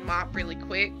 you can mop really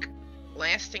quick.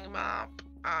 Lasting mop,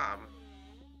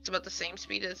 it's about the same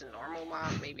speed as a normal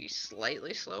mop, maybe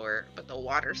slightly slower, but the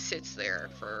water sits there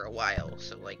for a while,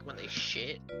 so like when they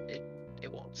shit,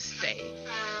 it won't stay.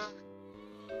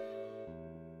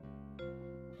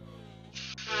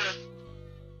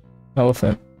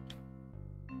 Elephant.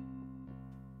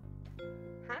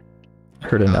 Huh?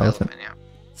 Heard an elephant. Yeah.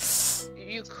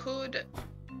 You could.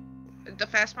 The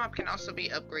fast mop can also be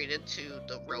upgraded to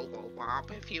the robo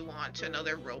mop if you want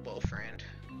another robo friend.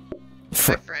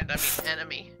 By friend, I mean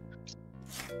enemy.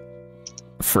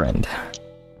 Friend.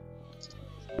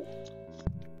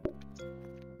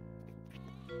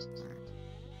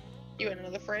 You want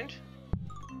another friend?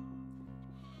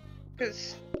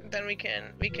 Because then we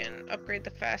can upgrade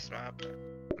the fast mop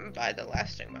and buy the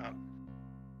lasting mop,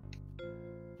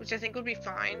 which I think would be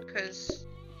fine. Because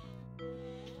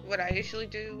what I usually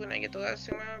do when I get the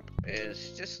lasting mop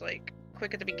is just like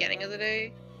quick at the beginning of the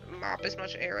day, mop as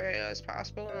much area as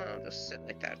possible, and then I'll just sit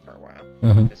like that for a while.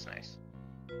 It's nice.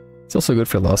 It's also good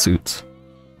for lawsuits.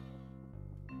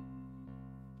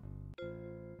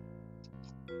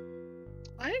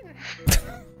 What?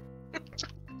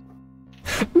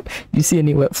 You see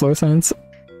any wet floor signs?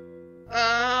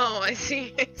 Oh, I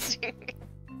see. I see.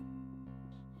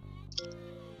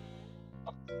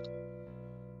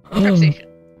 Truck station.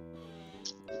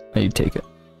 Oh, you take it.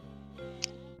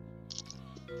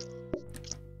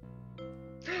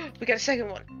 We got a second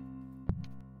one.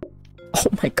 Oh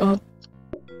my god.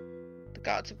 The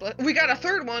gods of blood. We got a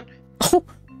third one. Oh.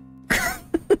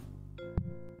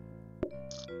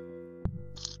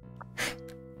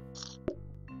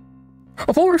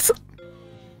 A fourth.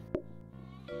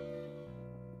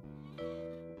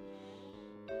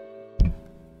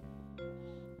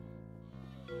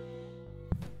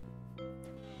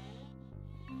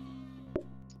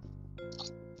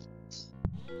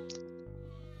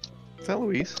 Is that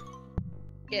Luis?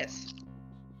 Yes.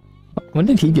 When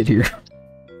did he get here?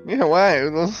 Yeah, why?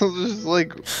 Those just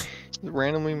like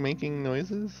randomly making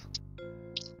noises?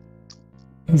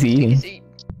 He's eating. He's eating.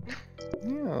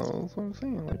 Yeah, that's what I'm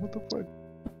saying. Like, what the fuck?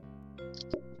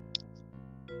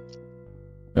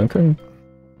 Okay.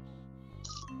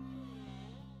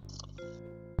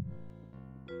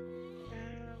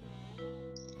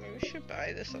 Maybe we should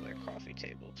buy this other coffee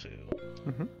table too.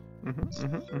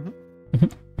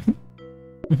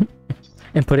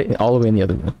 And put it all the way in the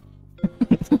other room.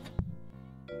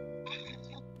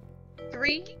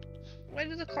 3? Why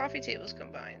do the coffee tables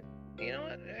combine? You know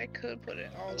what? I could put it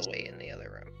all the way in the other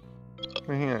room.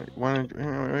 Right here.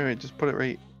 Wait, just put it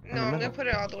right in No, the I'm middle. gonna put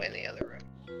it all the way in the other room.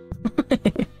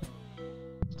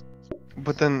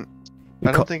 But then, We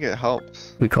I call- don't think it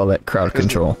helps. We call that crowd Because-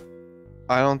 control.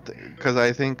 I don't because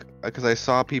I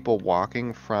saw people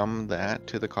walking from that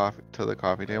to the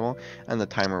coffee table, and the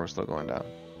timer was still going down.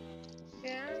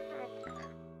 Yeah, okay.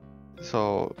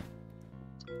 So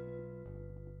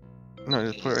no,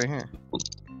 just put it right here.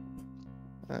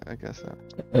 I guess that.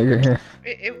 Right here.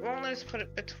 It won't let us put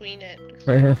it between it.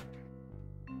 Right here.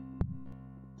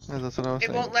 Yeah, that's what I was It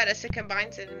saying. won't let us. It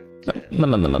combines it into...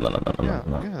 No. Yeah,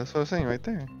 yeah, that's what I was saying right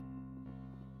there.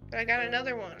 But I got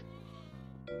another one.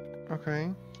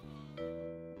 Okay.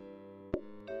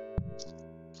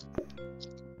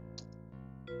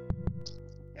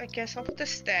 I guess I'll put the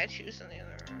statues in the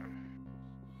other room.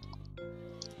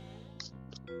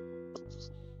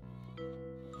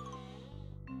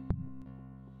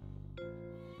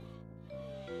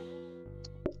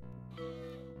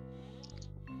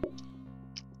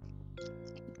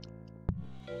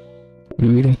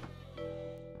 You eating?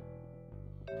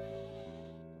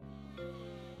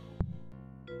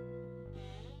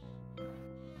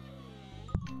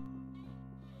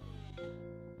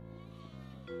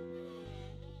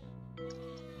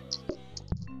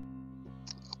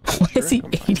 What is he Sure,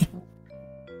 eating?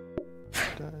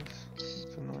 It does.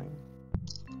 It's annoying.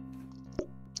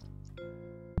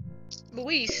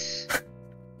 Luis,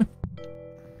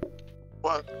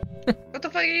 What? what the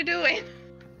fuck are you doing?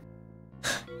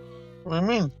 What do you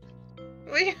mean?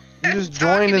 What are you You just talking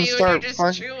join to and you start you're just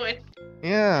fuck- chewing.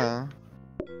 Yeah.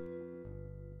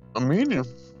 I'm eating.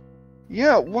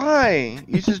 Yeah, why?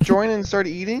 You just join and start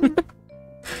eating? Of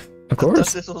I thought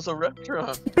course. this was a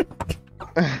restaurant.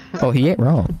 Oh, he ain't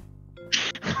wrong.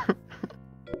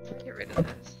 Get rid of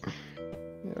this.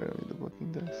 Yeah, I don't need the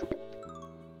booking desk.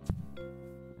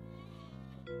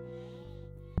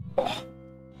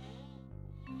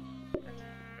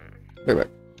 Wait.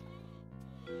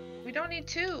 We don't need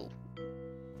 2.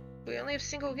 We only have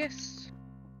single gifts.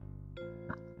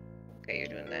 Okay, you're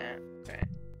doing that. Okay.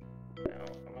 No,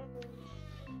 come on.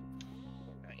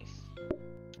 Nice.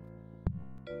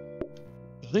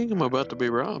 I think I'm about to be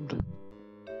robbed. Do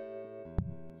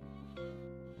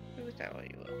with that what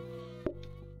you will.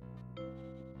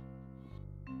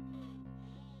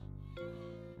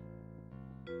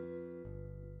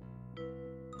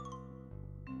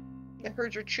 I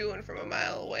heard you chewing from a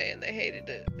mile away and they hated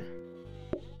it.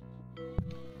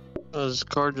 This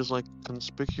car just like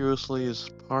conspicuously is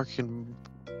parking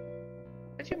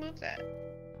Why'd you move that?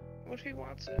 What if he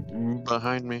wants it?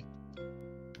 behind me.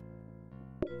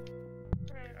 Oh,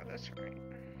 that's right.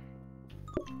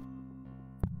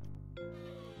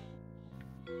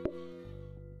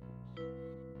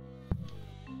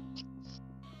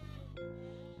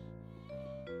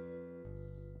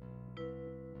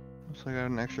 So I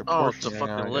got an extra Oh, portion. it's a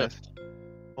fucking lift.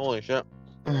 Holy shit.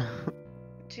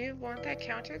 Do you want that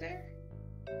counter there?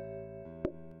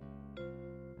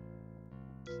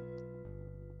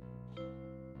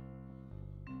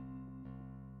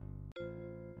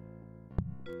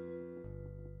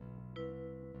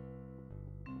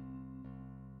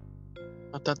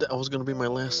 I thought that was gonna be my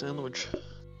last sandwich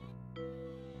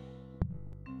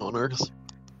on Earth.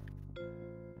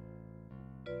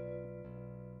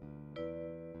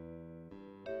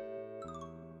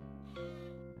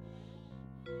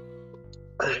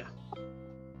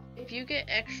 If you get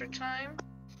extra time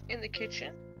in the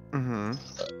kitchen, Mm-hmm.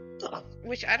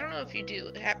 which I don't know if you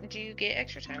do, do you get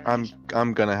extra time in the I'm kitchen?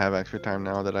 I'm gonna have extra time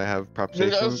now that I have prop You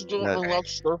guys stations. didn't that- unlock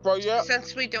stir fry yet?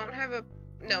 Since we don't have a...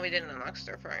 No, we didn't unlock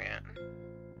stir fry yet.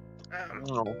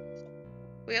 No.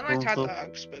 We unlocked hot Mhm.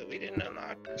 dogs, but we didn't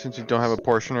unlock... Since you don't have a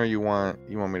portioner, you want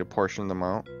me to portion them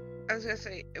out? I was gonna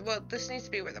say, well, this needs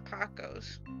to be where the pot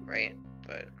goes, right?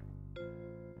 But...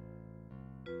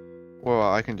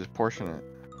 Well, I can just portion it.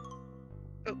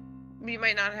 we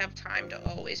might not have time to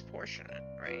always portion it,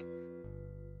 right?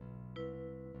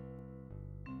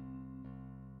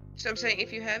 So I'm saying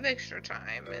if you have extra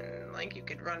time and like you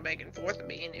could run back and forth and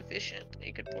be inefficient,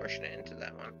 you could portion it into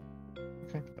that one.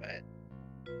 Okay. But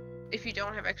if you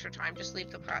don't have extra time, just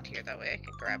leave the pot here. That way I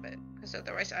can grab it. Because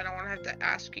otherwise I don't want to have to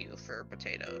ask you for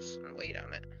potatoes and wait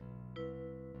on it.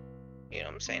 You know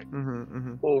what I'm saying? Mm-hmm.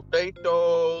 Mm-hmm.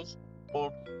 Potatoes.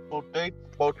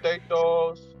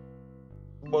 Potatoes.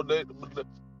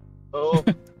 Oh.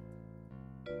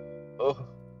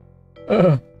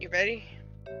 Oh. You ready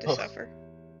to Oh. suffer?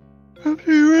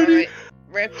 You ready?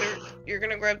 Alright, Raptor, you're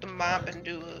gonna grab the mop and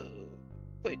do a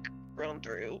quick run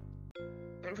through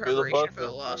in the preparation for the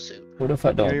button. lawsuit. What if I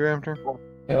Yeah, don't? you Raptor?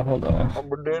 Yeah, hold on.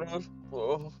 I'm dead.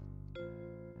 Oh.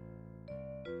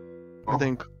 I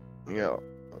think, yeah.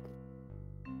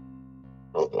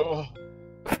 Oh.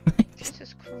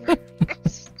 Jesus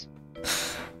Christ.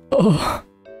 Oh.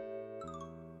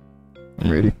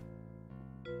 I'm ready.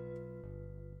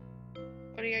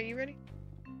 Buddy, are you ready?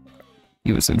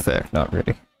 He was in fact not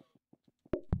ready.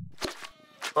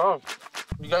 Oh,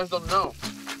 you guys don't know.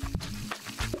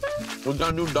 We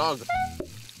got a new dog.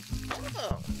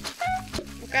 Oh.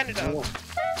 What kind of dog?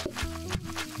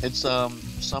 It's some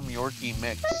Yorkie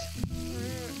mix.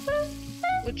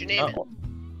 What'd you name Oh.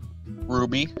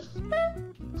 Ruby.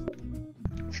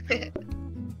 it?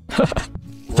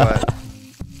 What?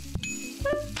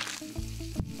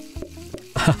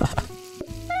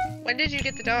 When did you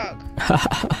get the dog?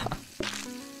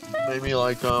 Maybe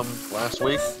like last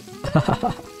week.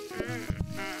 Okay.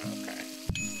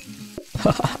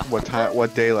 What time?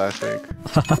 What day last week?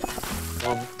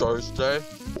 Thursday.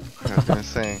 I was gonna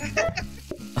say.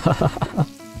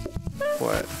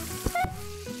 What?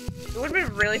 It would have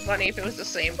been really funny if it was the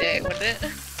same day, wouldn't it?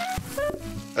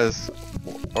 As,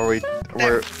 are we?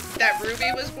 We're. That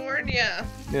Ruby was born? Yeah.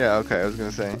 Yeah. Okay. I was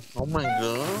gonna say. Oh my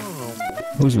god.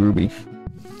 Who's Ruby?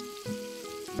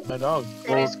 My dog.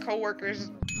 One of his co-workers'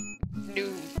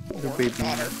 new baby.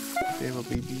 daughter. They have a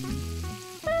baby.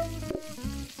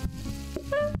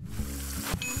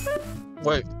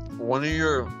 Wait, one of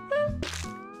your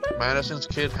Madison's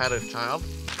kid had a child?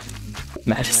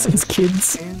 Madison's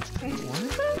kids?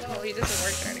 What? No, he doesn't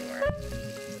work there anymore.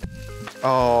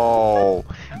 Oh.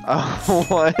 Oh.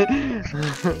 What?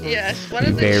 Yes, one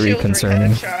of the Very children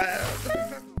concerning. had a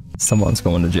child. Someone's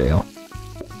going to jail.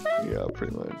 Yeah.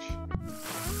 Pretty much.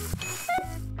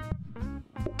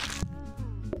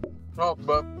 Oh,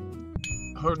 but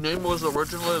her name was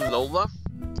originally Lola,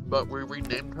 but we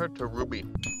renamed her to Ruby.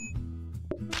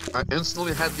 I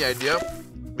instantly had the idea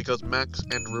because Max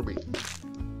and Ruby.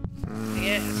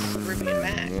 Yes, Ruby and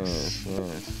Max. Yes.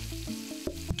 Yes.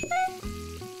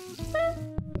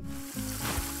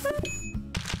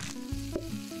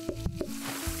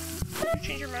 Did you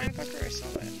change your mind, Bucker? I saw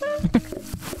that.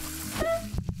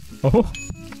 Oh.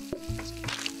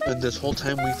 And this whole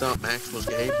time we thought Max was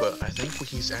gay, but I think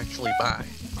he's actually bi.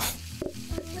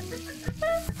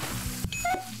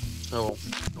 So,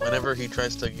 whenever he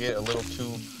tries to get a little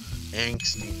too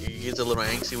angsty, he gets a little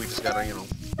angsty, we just gotta,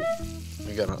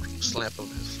 we gotta slap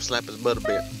his butt a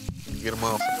bit, get him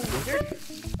off. Neutered?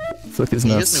 Flick his He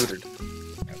nuts. is neutered.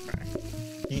 Okay.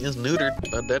 He is neutered,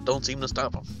 but that don't seem to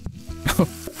stop him.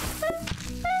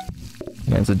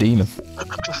 Man's a demon.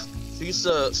 She's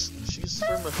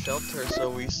from a shelter, so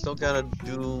we still gotta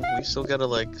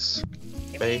like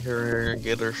spay her,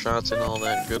 get her shots and all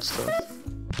that good stuff.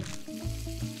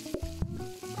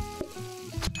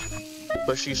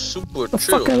 But she's super The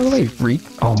chill. fuck out of the way, freak.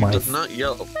 Oh She my. does not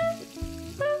yell.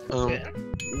 Good.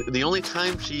 The only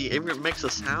time she ever makes a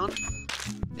sound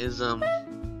is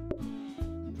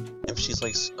if she's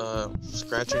like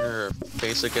scratching her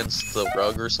face against the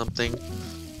rug or something,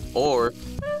 or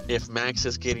if Max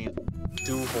is getting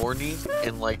too horny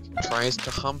and like tries to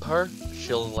hump her,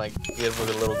 she'll like give her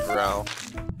a little growl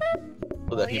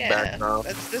so that he backs off.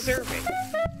 That's deserving.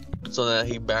 So that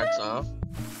he backs off.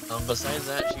 Besides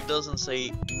that, she doesn't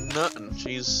say nothing.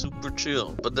 She's super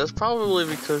chill. But that's probably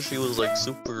because she was like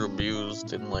super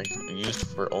abused and like used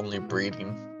for only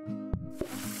breeding.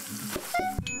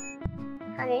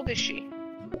 How old is she?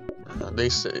 They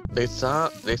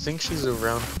think she's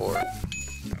around 4.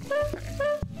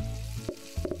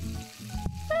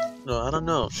 No, I don't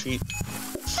know. She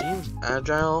seems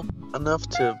agile enough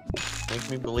to make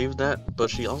me believe that, but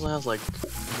she also has like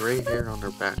gray hair on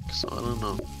her back, so I don't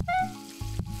know.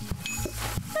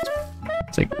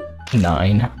 It's like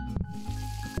 9. And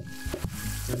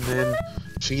then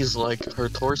she's like, her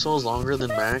torso is longer than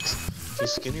Max.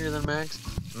 She's skinnier than Max.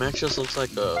 Max just looks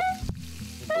like a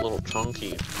little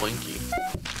chunky Twinkie.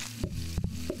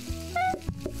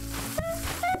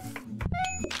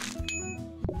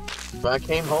 But I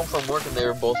came home from work and they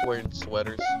were both wearing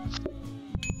sweaters.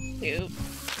 Nope.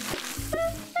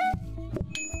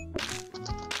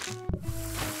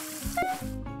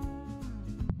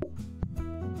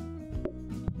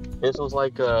 His was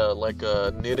like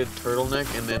a knitted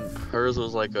turtleneck, and then hers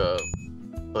was like a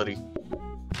hoodie.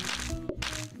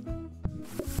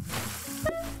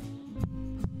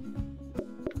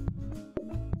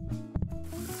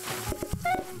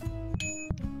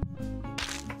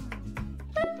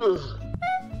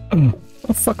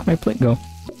 Oh fuck, my plate go.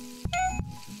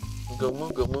 Go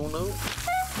move, no.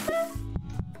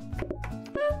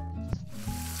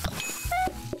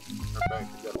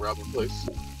 robbing place.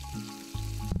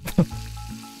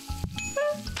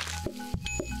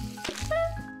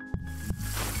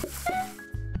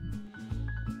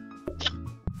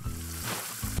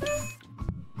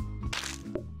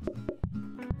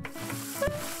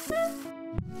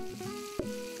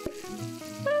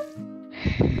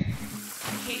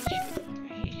 I hate you.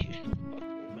 I hate you so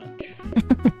fucking much.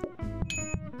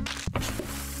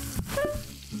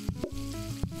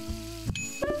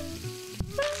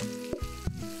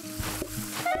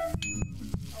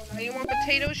 Oh, now you want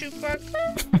potatoes, you fuck?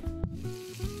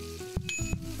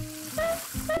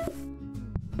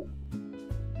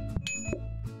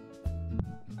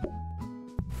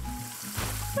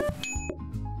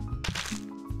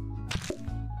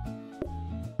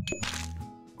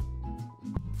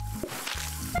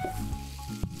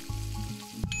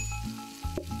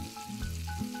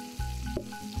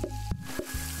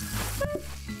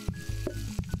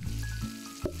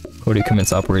 Cody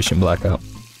commits Operation Blackout.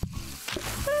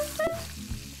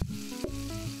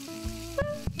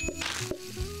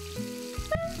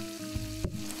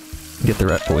 Get the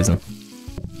rat poison.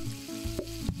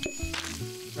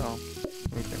 Oh,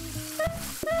 okay.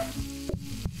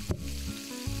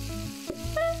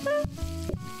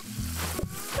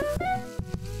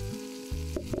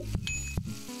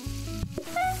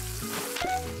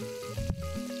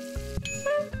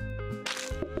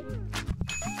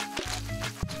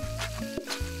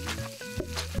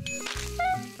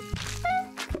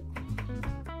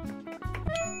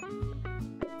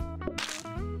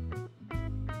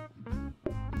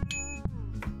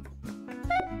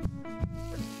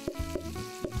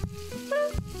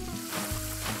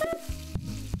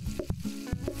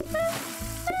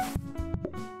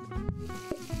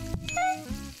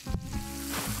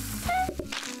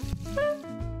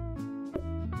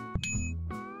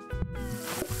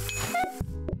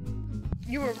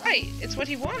 You were right. It's what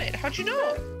he wanted. How'd you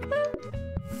know?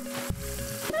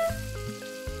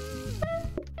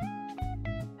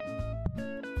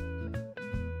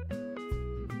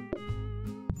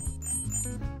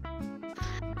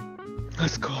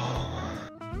 Let's go.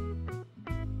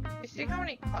 You see how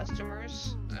many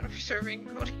customers that are serving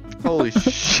Cody? Holy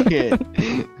shit.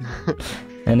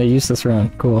 And a useless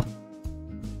round. Cool.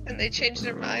 And they change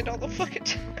their mind all the fucking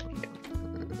time.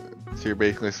 So you're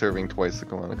basically serving twice the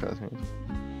amount of customers.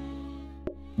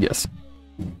 Yes.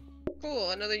 Cool,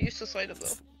 another useless item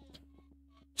though.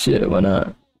 Shit, why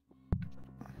not?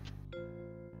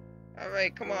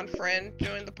 Alright, come on, friend.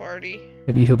 Join the party.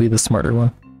 Maybe he'll be the smarter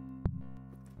one.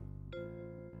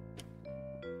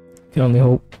 Can only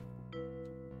hope.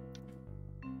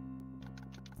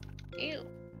 Ew.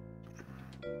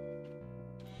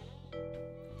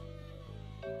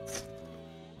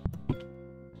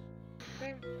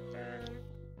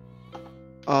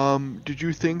 Did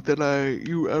you think that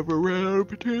you ever ran out of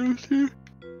potatoes here?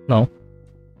 No.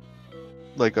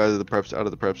 Like out of the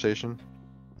prep station?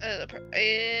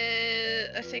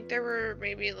 I think there were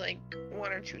maybe like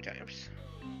 1 or 2 times.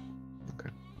 Okay.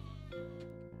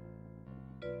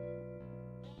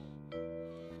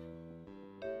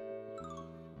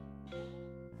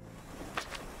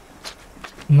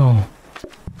 No.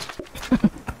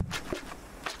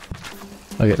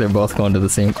 Okay, they're both going to the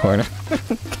same corner.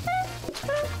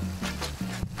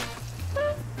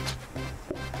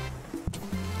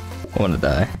 I wanna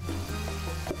die.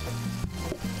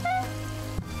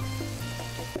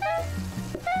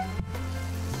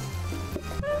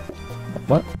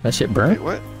 What? That shit burnt?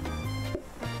 Wait, what?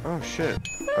 Oh shit.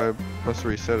 I must have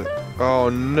reset it. Oh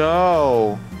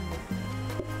no!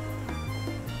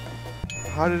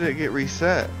 How did it get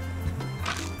reset?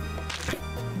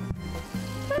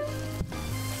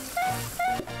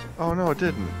 Oh no, it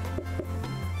didn't.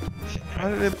 How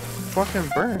did it fucking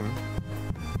burn?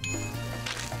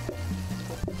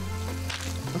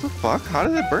 What the fuck? How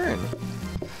did it burn?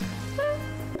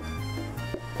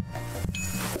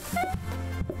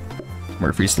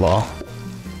 Murphy's Law.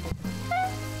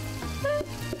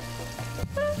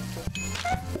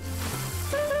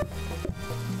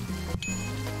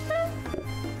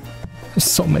 There's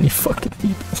so many fucking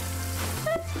people.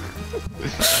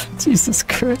 Jesus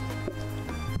Christ.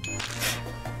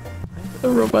 The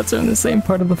robots are in the same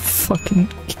part of the fucking...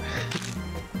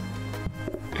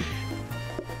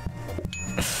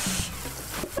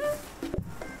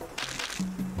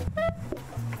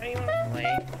 How do you want to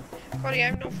fillet? Cody, I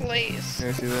have no fillets. Can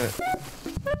I see that?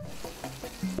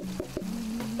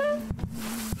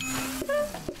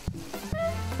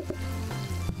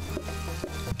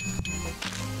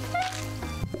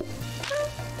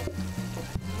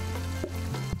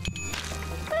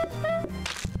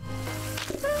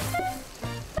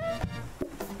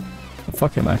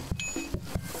 fuck am I?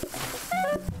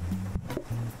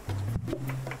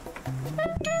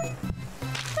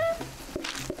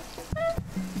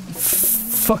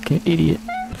 Fucking idiot.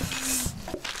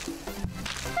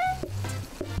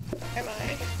 Am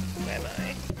I? Who am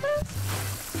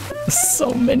I?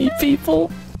 So many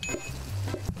people.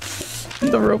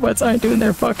 The robots aren't doing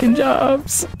their fucking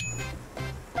jobs.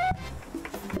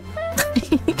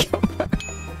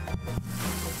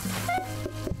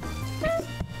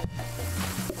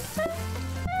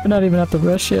 We're not even at the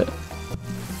rush yet.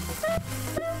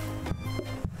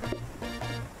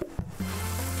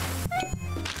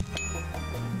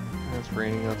 It's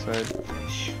raining outside.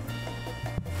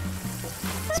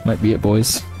 This might be it,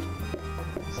 boys.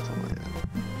 It's totally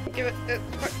it. Give it.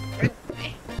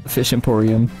 The fish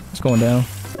emporium is going down.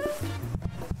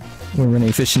 We're really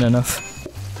efficient enough.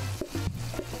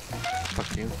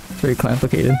 Fuck you. Very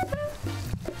complicated.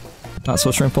 Not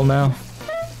so simple now.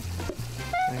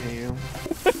 I hate you.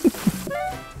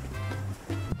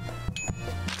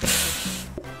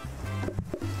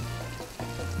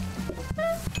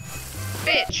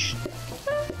 Bitch.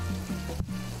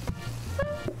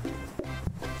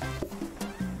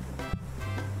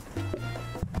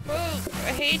 Move.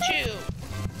 I hate you.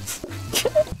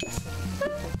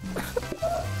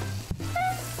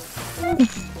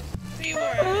 There you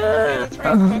are. Okay, that's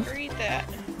right. Fucker, eat that.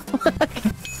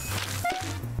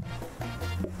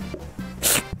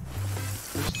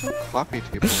 There's still coffee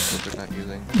tables that they're not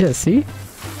using. Yeah, see?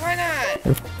 Why not?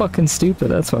 They're fucking stupid,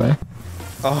 that's why.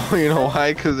 Oh, you know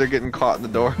why? Because they're getting caught in the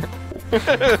door.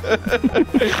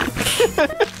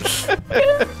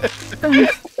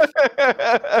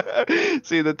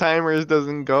 See, the timers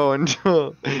doesn't go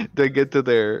until they get to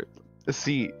their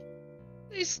seat.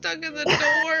 He's stuck in the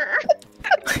door.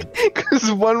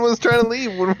 Because one was trying to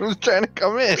leave, one was trying to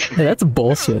come in. Hey, that's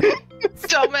bullshit.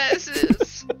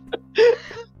 Dumbasses.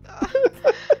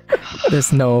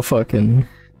 There's no fucking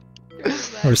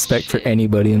That respect for shit.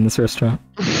 anybody in this restaurant.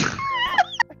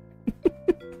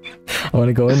 I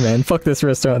wanna go in, man. Fuck this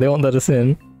restaurant, they won't let us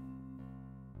in.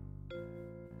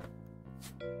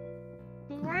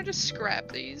 We want to just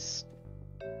scrap these.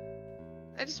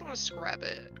 I just want to scrap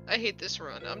it. I hate this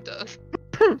run. I'm done.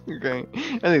 Okay.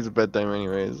 I think it's bedtime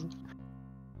anyways.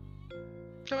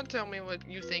 Don't tell me what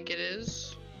you think it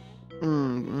is.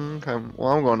 Okay. Well,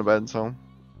 I'm going to bed, so.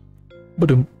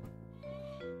 Ba-dum.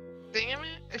 Damn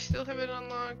it! I still haven't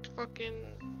unlocked fucking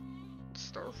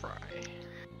stir fry.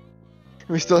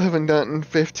 We still haven't done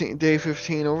day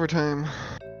 15 overtime.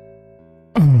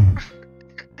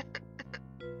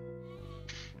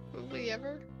 Will we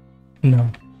ever? No.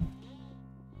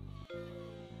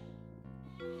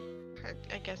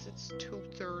 I guess it's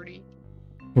 2:30.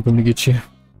 We're gonna get you.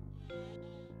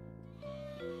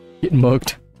 Getting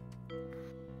mugged.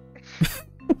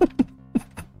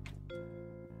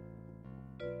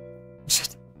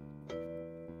 Shit.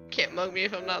 Can't mug me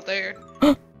if I'm not there.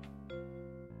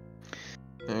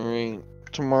 Alright.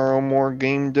 Tomorrow, more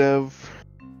game dev.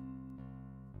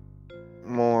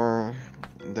 More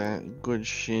that good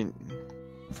shit.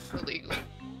 Illegal.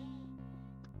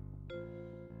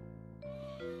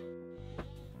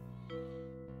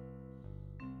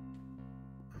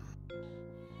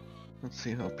 Let's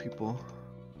see how people.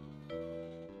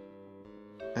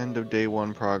 End of day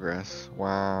 1 progress.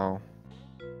 Wow.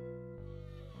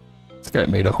 This guy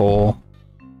made a hole.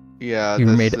 Yeah, You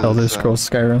this made is, Elder Scrolls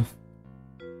Skyrim.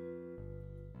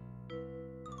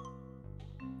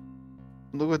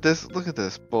 Look at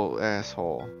this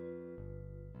asshole.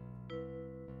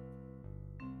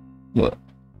 What?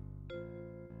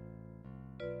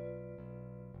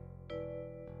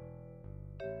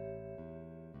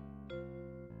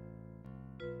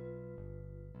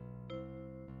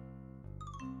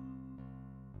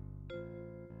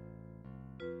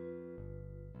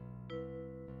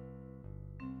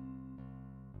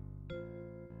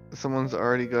 Someone's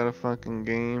already got a fucking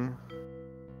game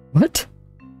What?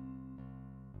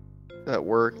 that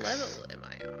works. Level am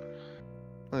I on?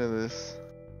 Look at this.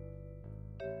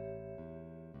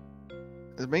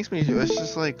 It makes me. It's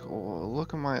just like, oh,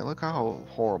 look how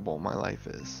horrible my life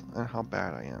is, and how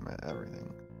bad I am at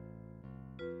everything.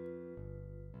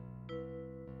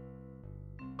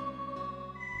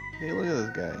 Hey, look at this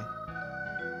guy.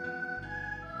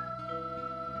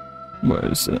 What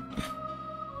is it?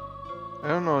 I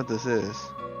don't know what this is.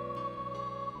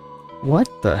 What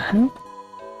the hell?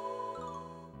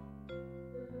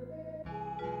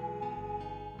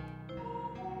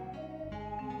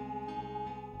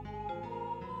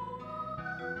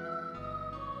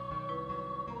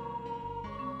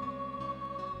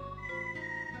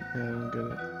 Yeah, I don't get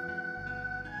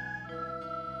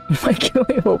it. Like,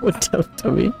 what would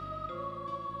tell me?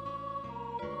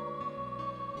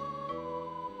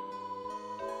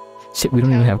 Shit, we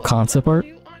don't even have concept art?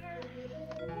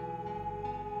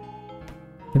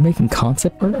 They're making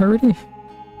concept art already?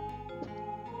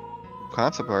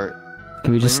 Concept art.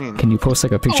 Can we What do just, you mean? can you post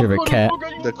like a picture of a cat?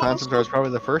 The concept art is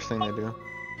probably the first thing they do.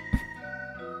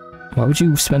 Why would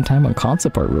you spend time on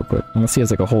concept art real quick? Unless he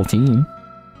has like a whole team.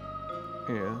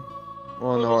 Yeah.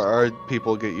 Well, no, our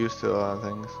people get used to a lot of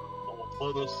things. Oh,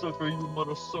 mother sucker, you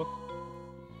mother sucker.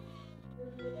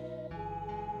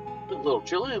 It's a little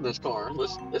chilly in this car.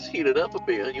 Let's heat it up a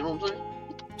bit, you know what I'm saying?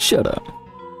 Shut up.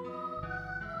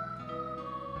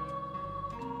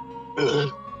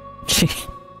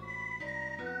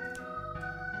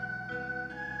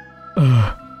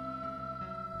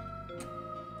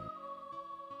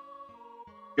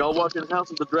 Y'all watching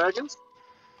House of the Dragons?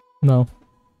 No.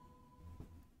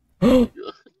 Oh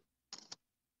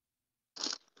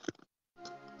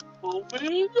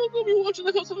man, y'all gonna be watching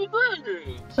the House of the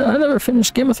Dragons. I never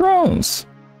finished Game of Thrones.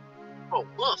 Oh,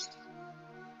 must.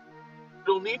 You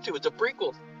don't need to, it's a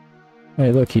prequel.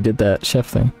 Hey, look, he did that chef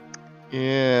thing.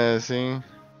 Yeah, see?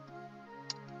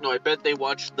 No, I bet they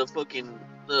watched the fucking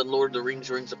Lord of the Rings,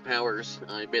 Rings of Powers.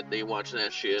 I bet they watch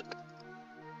that shit.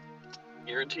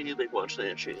 Guarantee you they watch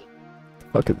that shit.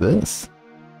 Fuck at this.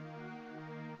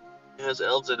 It has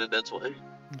elves in it, that's why.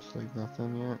 It's like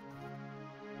nothing yet.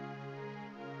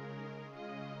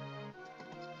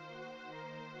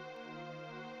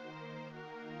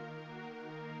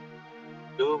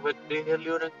 Do what the hell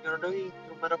you're doing, you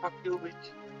motherfucker,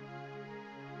 bitch.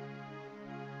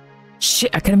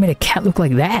 Shit, I could have made a cat look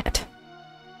like that.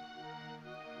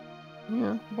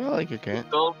 Yeah, well, I like your cat.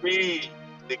 Don't be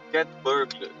the cat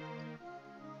burglar.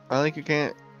 I like your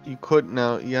cat. You could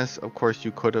now, yes, of course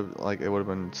you could have, like, it would have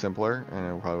been simpler and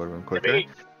it probably would have been quicker.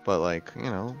 But like, you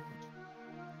know,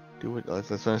 do it. That's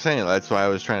what I'm saying. That's why I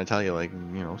was trying to tell you, like,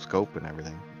 you know, scope and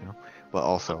everything, you know. But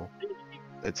also,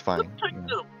 it's fine. You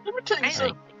know. Let me tell you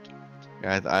something.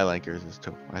 Yeah, I like yours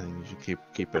too. I think you should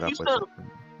keep it up with it. Let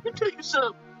me tell you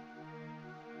something.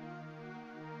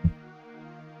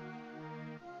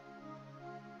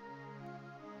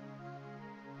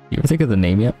 You ever think of the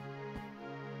name yet?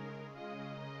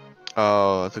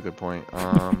 Oh, that's a good point.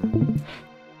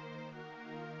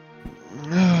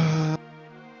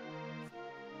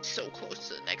 So close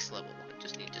to the next level. I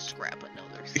just need to scrap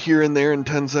another. Here and there in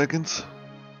 10 seconds.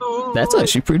 That's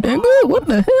actually pretty damn good. What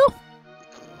the hell?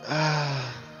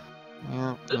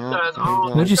 Yeah, This yeah. guy's there you on.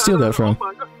 go. Where'd you steal that from? Oh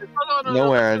my God.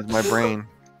 Nowhere, it's my brain.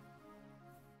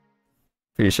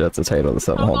 Pretty sure that's the title of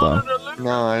something. Hold on.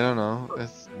 No, I don't know.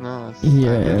 It's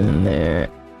Here and there.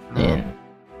 No. And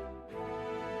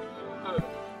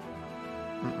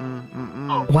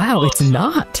Mm-mm. wow, it's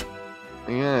not.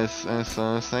 Yes, that's what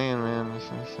I was saying, man. That's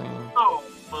what I was saying. Oh,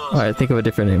 Alright, think of a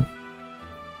different name.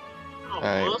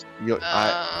 Alright,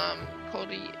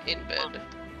 Cody in bed.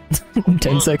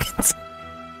 10 seconds.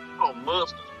 Oh,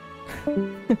 mustard.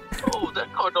 Oh,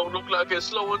 that car don't look like it's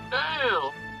slowing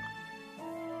down.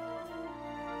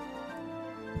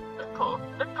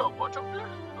 That car, watch up there.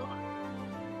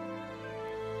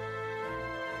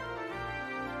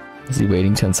 Is he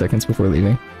waiting 10 seconds before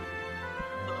leaving?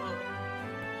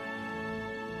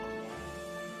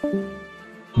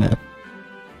 No.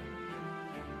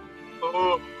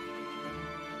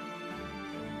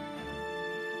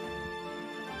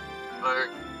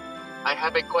 I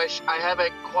have a question. I have a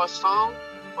croissant.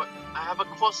 I have a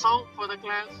croissant for the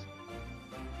class.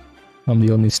 I'm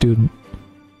the only student.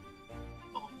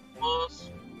 Oh,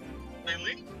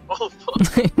 really? Oh, fuck.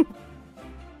 Damn.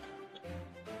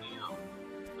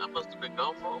 That must have been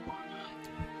gone for a while.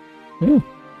 Yeah.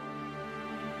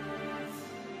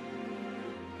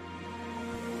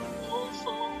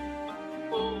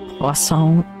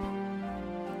 Croissant.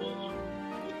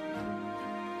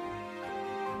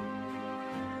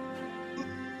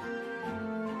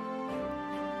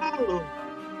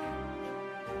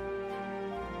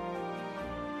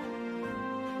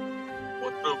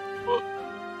 What the fuck?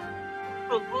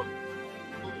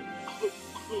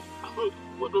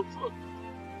 What the fuck?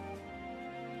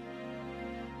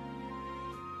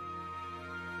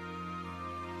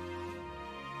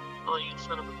 Oh, you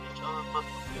son of a bitch. Oh,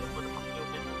 motherfucker, you motherfucker, you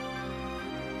bitch.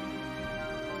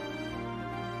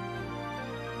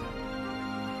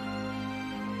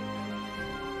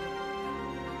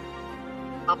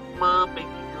 I'm a big you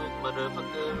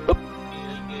motherfucker.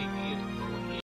 Yeah, yeah, yeah.